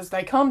Goldberg up because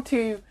they come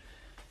to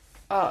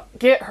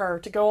get her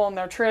to go on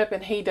their trip,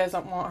 and he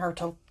doesn't want her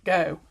to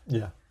go.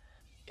 Yeah.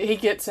 He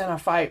gets in a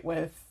fight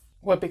with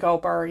Whoopi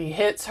Goldberg. He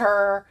hits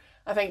her.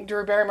 I think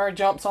Drew Barrymore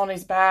jumps on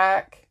his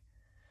back.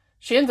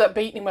 She ends up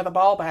beating him with a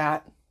ball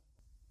bat.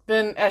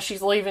 Then, as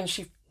she's leaving,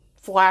 she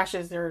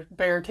flashes their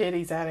bare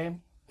titties at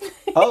him.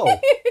 Oh.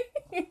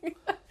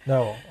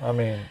 No, I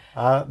mean,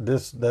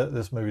 this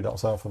movie don't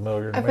sound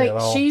familiar to me at all.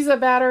 I think she's a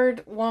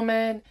battered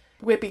woman.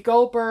 Whoopi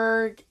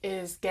Goldberg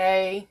is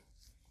gay.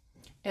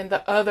 And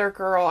the other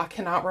girl, I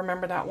cannot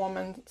remember that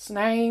woman's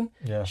name.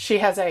 Yeah. She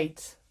has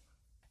AIDS.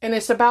 And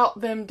it's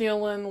about them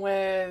dealing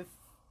with,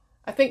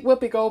 I think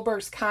Whoopi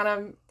Goldberg's kind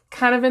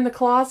of in the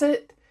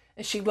closet,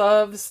 and she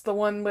loves the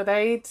one with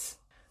AIDS.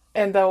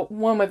 And the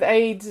one with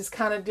AIDS is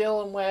kind of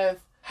dealing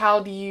with, how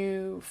do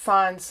you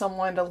find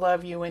someone to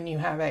love you when you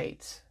have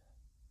AIDS?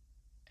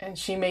 And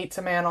she meets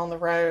a man on the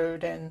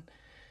road, and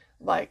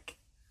like,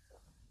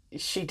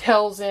 she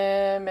tells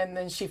him, and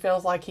then she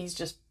feels like he's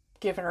just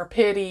giving her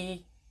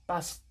pity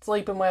by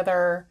sleeping with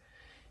her.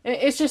 And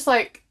it's just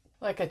like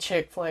a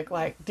chick flick,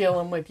 like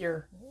dealing with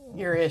your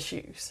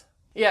issues.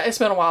 Yeah, it's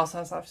been a while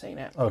since I've seen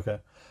it. Okay.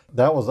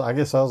 I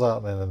guess that was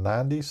out in the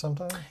 90s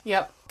sometime?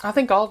 Yep. I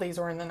think all these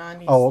were in the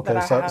 90s. Oh, okay.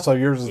 So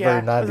yours is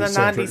very 90s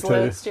centric 90s too.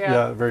 list,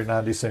 yeah. Very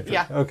 90s centric.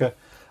 Yeah. Okay.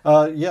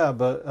 But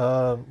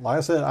like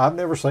I said, I've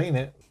never seen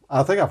it.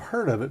 I think I've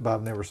heard of it, but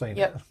I've never seen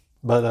it.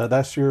 But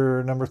that's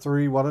your number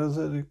 3. What is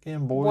it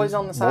again? Boys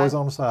on the Side. Boys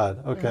on the Side.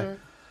 Okay.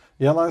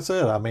 Yeah, like I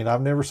said, I mean,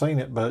 I've never seen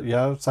it, but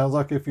yeah, it sounds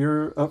like if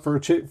you're up for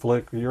a chick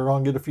flick, you're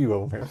going to get a few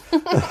of them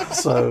here.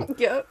 So,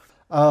 yep.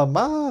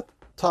 My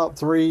top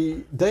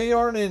 3, they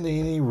aren't in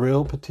any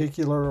real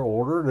particular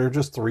order. They're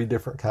just 3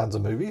 different kinds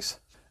of movies.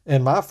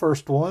 And my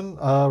first one,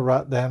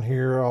 right down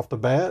here off the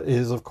bat,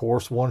 is, of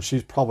course, one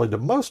she's probably the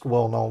most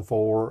well-known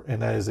for,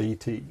 and that is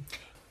E.T.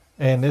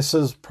 And this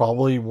is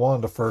probably one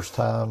of the first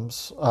kind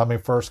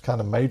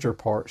of major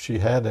part she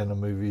had in a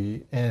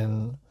movie.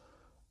 And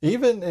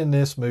even in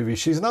this movie,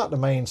 she's not the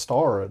main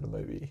star of the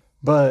movie,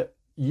 but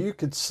you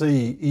could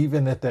see,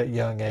 even at that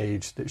young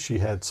age, that she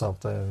had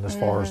something as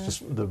far as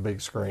just the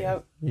big screen.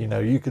 Yep. You know,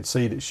 you could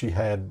see that she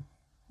had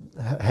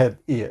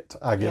it,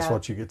 I guess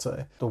what you could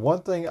say. The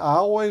one thing I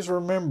always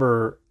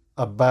remember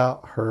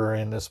about her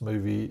in this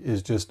movie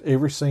is just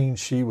every scene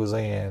she was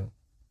in,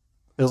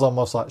 it was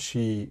almost like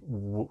she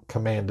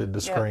commanded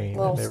the screen.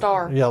 Little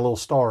star. Yeah, a little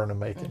star in the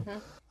making.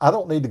 I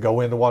don't need to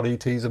go into what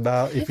E.T.'s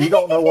about. If you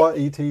don't know what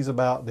E.T.'s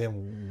about,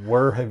 then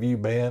where have you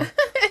been?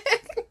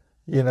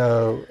 You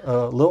know,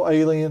 little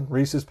alien,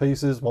 Reese's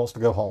Pieces, wants to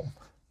go home.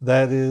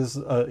 That is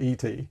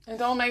E.T. And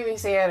don't make me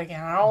say it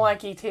again. I don't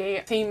like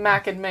E.T. Team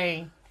Mac and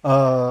me.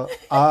 I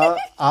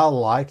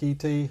like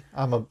E.T.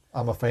 I'm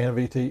a fan of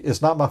E.T.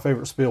 It's not my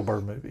favorite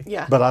Spielberg movie.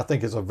 Yeah. But I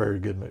think it's a very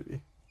good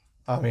movie.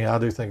 I mean, I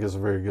do think it's a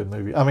very good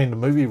movie. I mean, the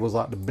movie was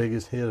like the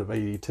biggest hit of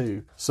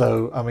 '82.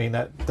 So, I mean,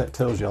 that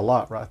tells you a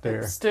lot right there.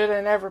 It stood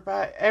in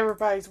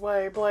everybody's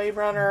way. Blade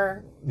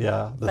Runner.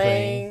 Yeah, The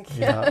Thing.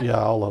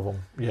 Yeah, all of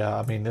them. Yeah,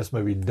 I mean, this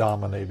movie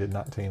dominated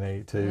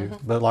 1982.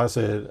 But like I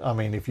said, I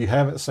mean, if you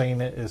haven't seen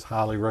it, it's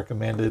highly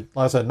recommended.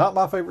 Like I said, not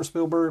my favorite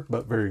Spielberg,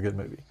 but very good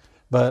movie.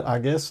 But I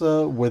guess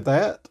with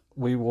that,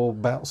 we will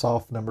bounce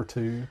off number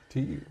 2 to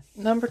you.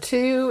 Number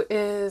 2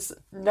 is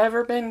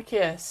Never Been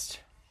Kissed.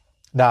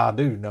 Now, I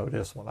do know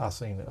this one. I've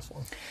seen this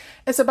one.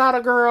 It's about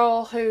a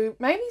girl who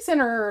maybe's in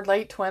her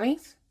late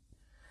 20s,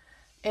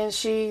 and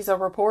she's a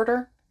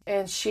reporter,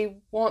 and she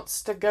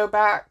wants to go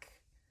back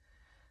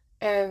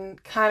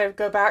and kind of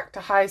go back to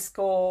high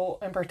school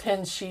and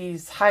pretend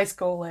she's high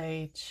school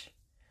age.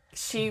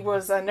 She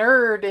was a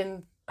nerd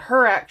in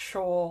her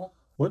actual...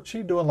 Wasn't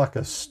she doing like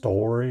a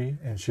story,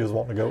 and she was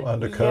wanting to go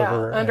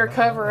undercover? Yeah,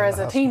 undercover as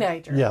a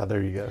teenager. Yeah,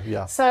 there you go.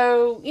 Yeah.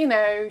 So, you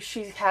know,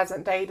 she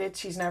hasn't dated.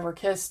 She's never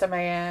kissed a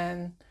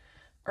man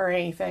or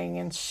anything.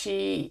 And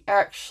she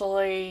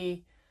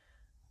actually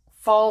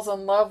falls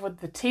in love with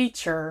the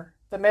teacher,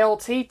 the male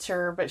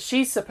teacher, but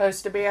she's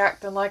supposed to be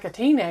acting like a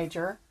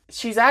teenager.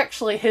 She's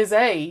actually his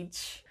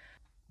age.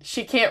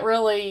 She can't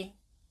really,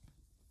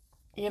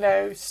 you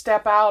know,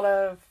 step out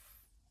of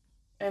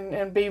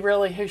and be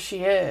really who she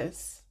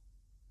is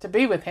to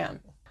be with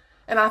him.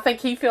 And I think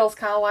he feels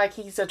kind of like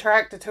he's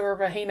attracted to her,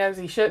 but he knows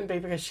he shouldn't be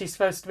because she's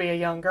supposed to be a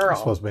young girl. She's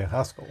supposed to be in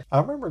high school. I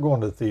remember going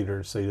to the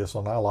theater to see this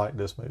one. I liked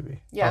this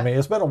movie. Yeah. I mean,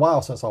 it's been a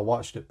while since I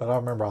watched it, but I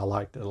remember I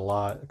liked it a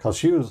lot because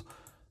she was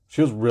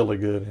really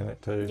good in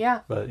it too. Yeah.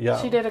 But yeah.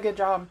 She did a good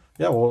job.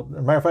 Yeah, well, as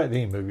a matter of fact,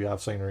 any movie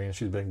I've seen her in,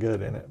 she's been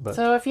good in it. But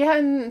so if you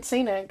hadn't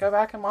seen it, go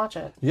back and watch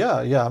it. Yeah.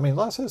 I mean,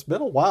 like I said, it's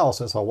been a while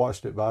since I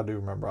watched it, but I do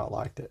remember I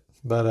liked it.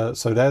 But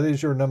so that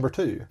is your number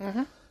 2.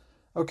 Mm-hmm.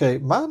 Okay,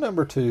 my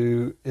number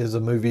 2 is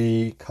a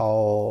movie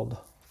called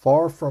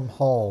Far From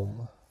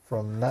Home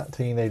from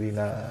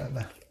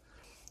 1989.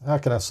 How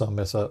can I sum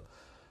this up?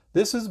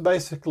 This is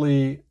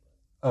basically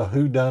a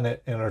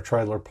whodunit in a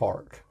trailer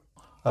park.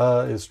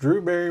 It's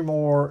Drew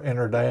Barrymore, and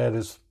her dad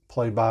is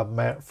played by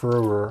Matt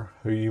Frewer,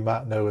 who you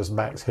might know as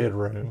Max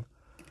Headroom.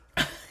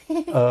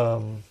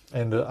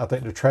 And I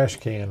think the trash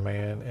can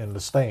man in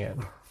The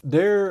Stand.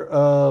 Their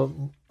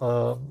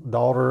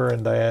daughter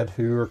and dad,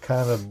 who are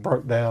kind of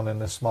broke down in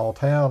this small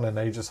town, and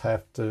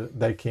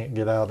they can't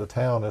get out of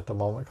town at the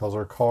moment because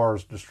their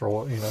car's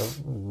destroyed,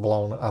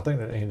 blown. I think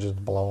the engine's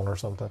blown or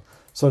something.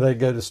 So they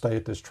go to stay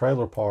at this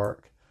trailer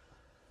park,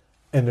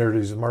 and there are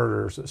these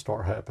murders that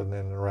start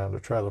happening around the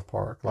trailer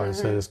park. Like I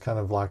said, it's kind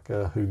of like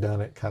a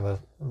whodunit, kind of,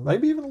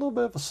 maybe even a little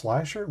bit of a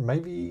slasher,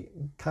 maybe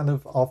kind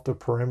of off the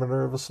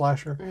perimeter of a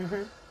slasher.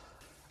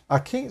 I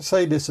can't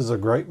say this is a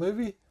great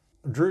movie.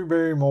 Drew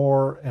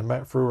Barrymore and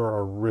Matt Frewer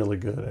are really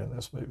good in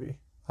this movie.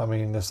 I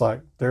mean, it's like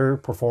their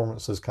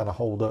performances kind of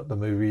hold up the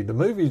movie. The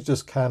movie's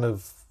just kind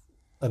of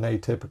an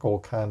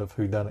atypical kind of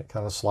whodunit,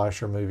 kind of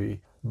slasher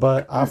movie.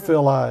 But I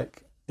feel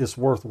like it's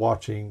worth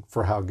watching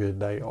for how good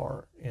they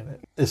are in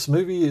it. This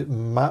movie, it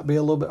might be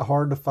a little bit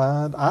hard to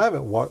find. I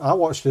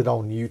watched it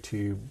on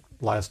YouTube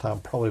last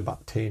time, probably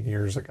about 10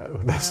 years ago.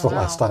 That's the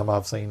last time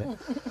I've seen it.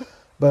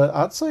 But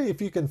I'd say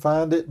if you can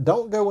find it,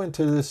 don't go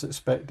into this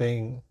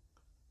expecting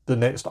the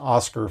next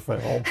Oscar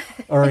film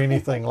or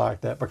anything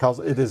like that, because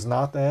it is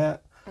not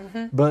that.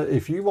 But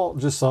if you want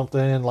just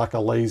something like a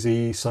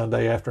lazy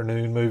Sunday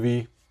afternoon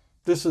movie,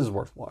 this is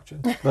worth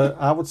watching. But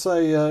I would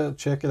say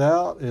check it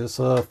out. It's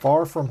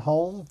Far From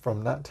Home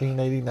from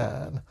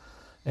 1989.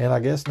 And I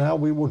guess now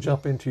we will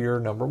jump into your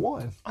number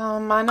one.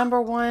 My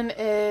number one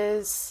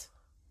is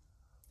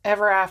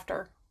Ever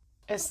After.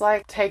 It's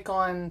like take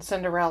on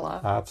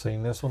Cinderella. I've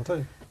seen this one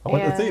too. I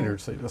went to the theater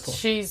to see this one.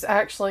 She's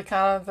actually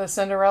kind of the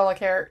Cinderella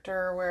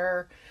character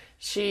where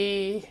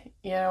she,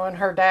 and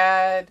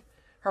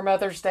her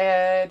mother's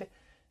dad,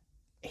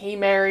 he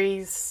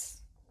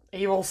marries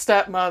evil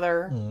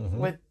stepmother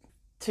with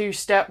two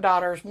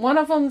stepdaughters. One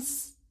of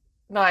them's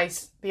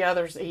nice, the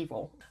other's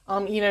evil.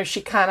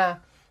 She kind of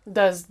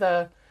does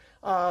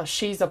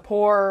she's a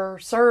poor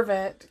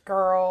servant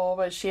girl,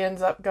 but she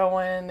ends up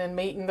going and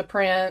meeting the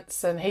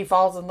prince, and he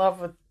falls in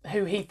love with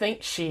who he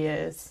thinks she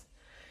is.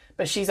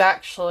 But she's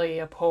actually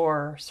a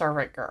poor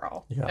servant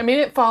girl. Yeah. I mean,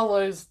 it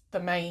follows the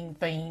main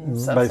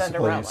themes of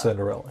Basically,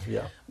 Cinderella,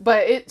 yeah.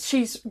 But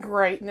she's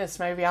great in this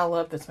movie. I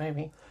love this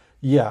movie.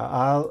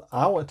 Yeah,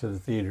 I went to the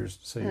theaters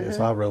to see this.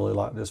 I really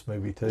like this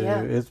movie too.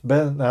 Yeah. It's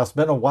been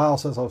a while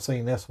since I've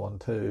seen this one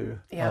too.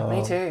 Yeah,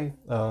 me too.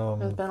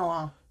 It's been a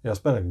while. Yeah, it's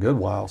been a good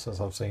while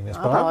since I've seen this.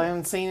 I probably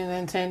haven't seen it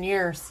in 10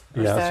 years.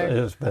 Yeah,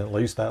 it's been at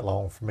least that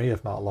long for me,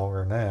 if not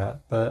longer than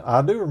that. But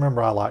I do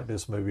remember I liked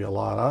this movie a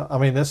lot. I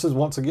mean, this was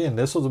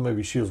a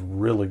movie she was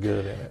really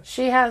good in it.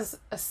 She has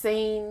a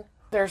scene.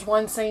 There's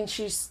one scene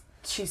she's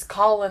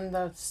calling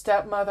the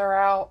stepmother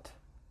out.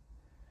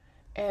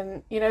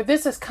 And,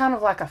 this is kind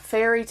of like a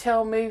fairy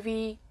tale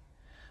movie.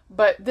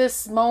 But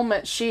this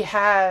moment she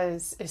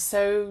has is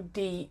so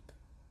deep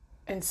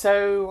and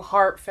so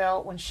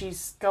heartfelt when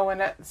she's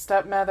going at the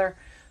stepmother.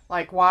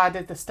 Like, why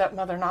did the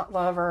stepmother not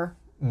love her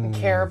and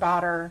care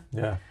about her?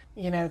 Yeah.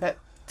 That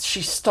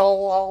she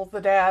stole all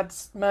the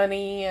dad's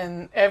money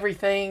and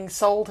everything,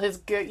 sold his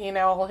good,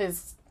 all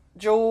his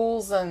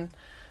jewels and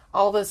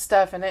all this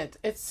stuff. And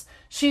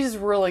she's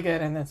really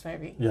good in this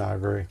movie. Yeah, I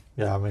agree.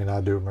 Yeah, I mean,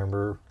 I do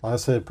remember, like I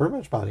said, pretty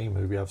much about any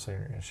movie I've seen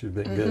her in, she's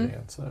been good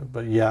in. So,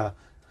 but yeah,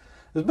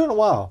 it's been a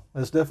while.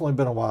 It's definitely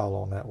been a while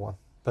on that one.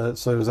 But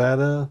so is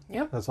that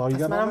Yep. That's all you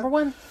got? That's my number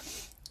one.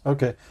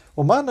 Okay.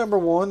 Well, my number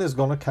one is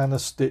going to kind of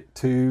stick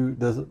to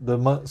the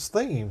month's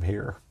theme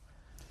here,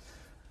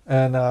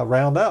 and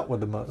round out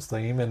with the month's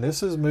theme. And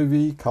this is a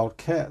movie called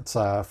Cat's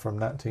Eye from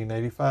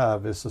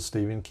 1985. It's a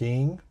Stephen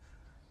King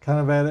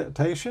kind of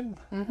adaptation.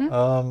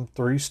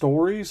 3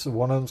 stories.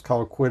 One of them's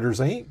called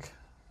Quitters Inc.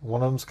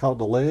 One of them's called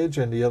The Ledge,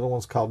 and the other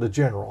one's called The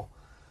General.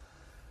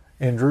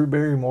 And Drew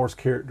Barrymore's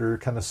character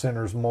kind of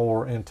centers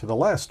more into the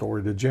last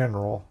story, The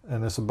General,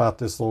 and it's about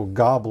this little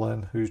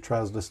goblin who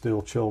tries to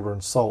steal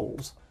children's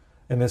souls.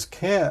 And this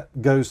cat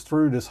goes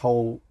through this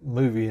whole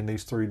movie in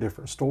these 3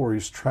 different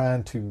stories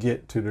trying to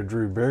get to the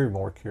Drew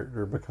Barrymore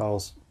character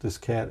because this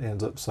cat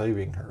ends up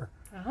saving her.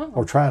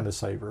 Or trying to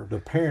save her. The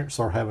parents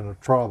are having a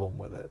problem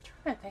with it.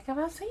 I think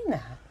I've seen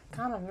that.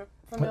 Kind of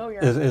familiar.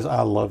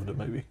 I love the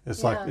movie.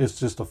 It's it's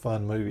just a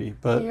fun movie.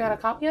 But you got a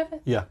copy of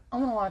it? Yeah. I'm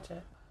going to watch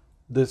it.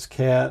 This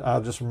cat, I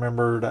just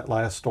remember that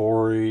last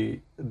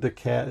story. The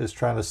cat is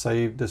trying to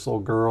save this little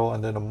girl,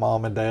 and then the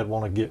mom and dad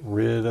want to get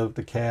rid of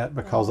the cat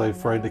because they're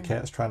afraid the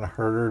cat's trying to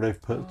hurt her.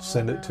 They've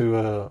send it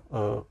to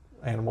a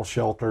animal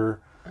shelter.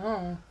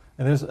 And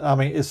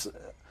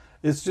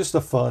it's just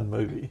a fun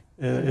movie.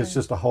 It's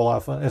just a whole lot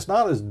of fun. It's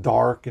not as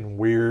dark and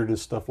weird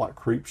as stuff like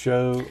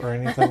Creepshow or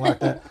anything like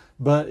that,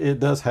 but it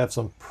does have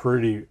some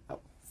pretty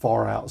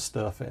far out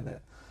stuff in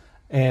it.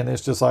 And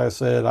it's just like I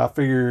said, I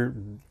figure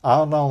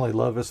I not only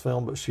love this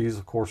film, but she's,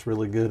 of course,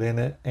 really good in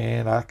it.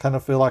 And I kind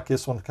of feel like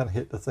this one kind of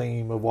hit the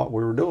theme of what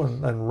we were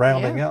doing and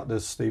rounding out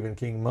this Stephen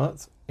King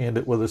month, end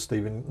it with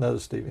another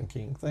Stephen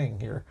King thing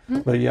here.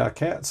 But yeah,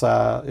 Cat's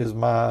Eye is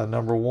my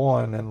number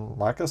one. And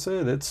like I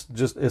said,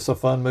 it's a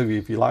fun movie.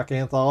 If you like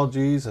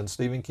anthologies and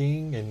Stephen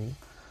King, and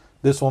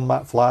this one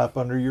might fly up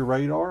under your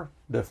radar,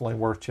 definitely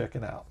worth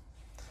checking out.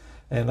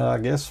 And I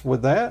guess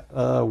with that,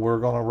 we're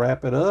going to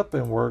wrap it up,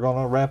 and we're going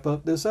to wrap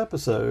up this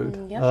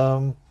episode.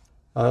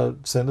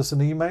 send us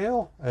an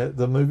email at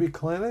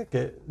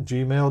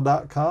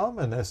themovieclinic@gmail.com,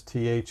 and that's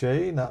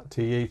THA, not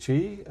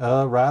THE.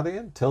 Write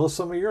in. Tell us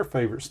some of your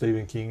favorite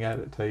Stephen King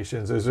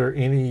adaptations. Is there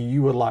any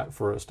you would like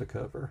for us to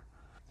cover?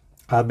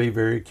 I'd be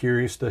very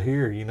curious to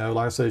hear. You know,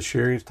 like I said,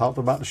 Sherry's talked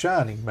about The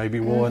Shining.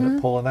 Maybe we'll end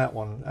up pulling that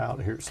one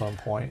out here at some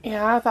point.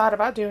 Yeah, I thought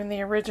about doing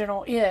the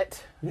original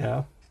It.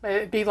 Yeah.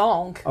 It'd be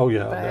long. Oh,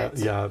 yeah.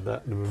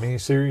 The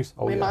miniseries.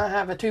 Oh, we might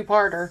have a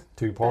two-parter.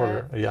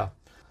 Yeah.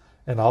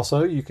 And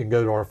also, you can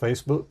go to our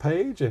Facebook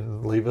page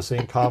and leave us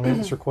any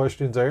comments or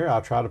questions there. I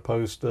try to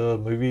post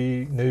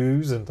movie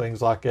news and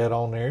things like that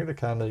on there to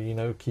kind of, you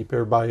know, keep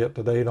everybody up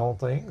to date on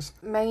things.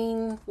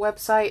 Main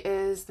website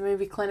is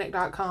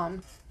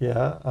themovieclinic.com.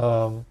 Yeah,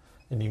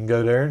 and you can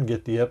go there and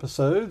get the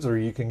episodes, or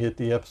you can get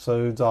the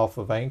episodes off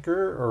of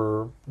Anchor,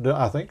 or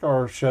I think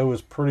our show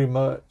is pretty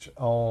much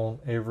on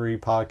every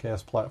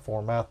podcast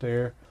platform out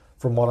there,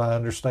 from what I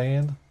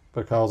understand,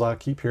 because I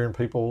keep hearing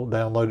people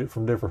download it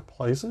from different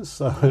places,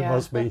 so it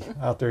must be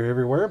out there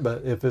everywhere.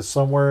 But if it's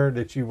somewhere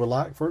that you would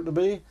like for it to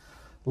be,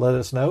 let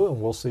us know,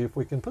 and we'll see if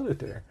we can put it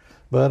there.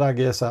 But I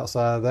guess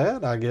outside of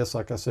that, like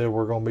I said,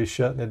 we're going to be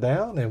shutting it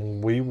down,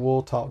 and we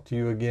will talk to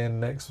you again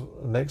next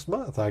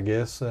month, I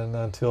guess. And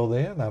until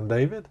then, I'm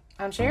David.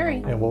 I'm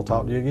Sherry. And we'll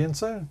talk to you again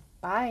soon.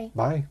 Bye.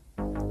 Bye.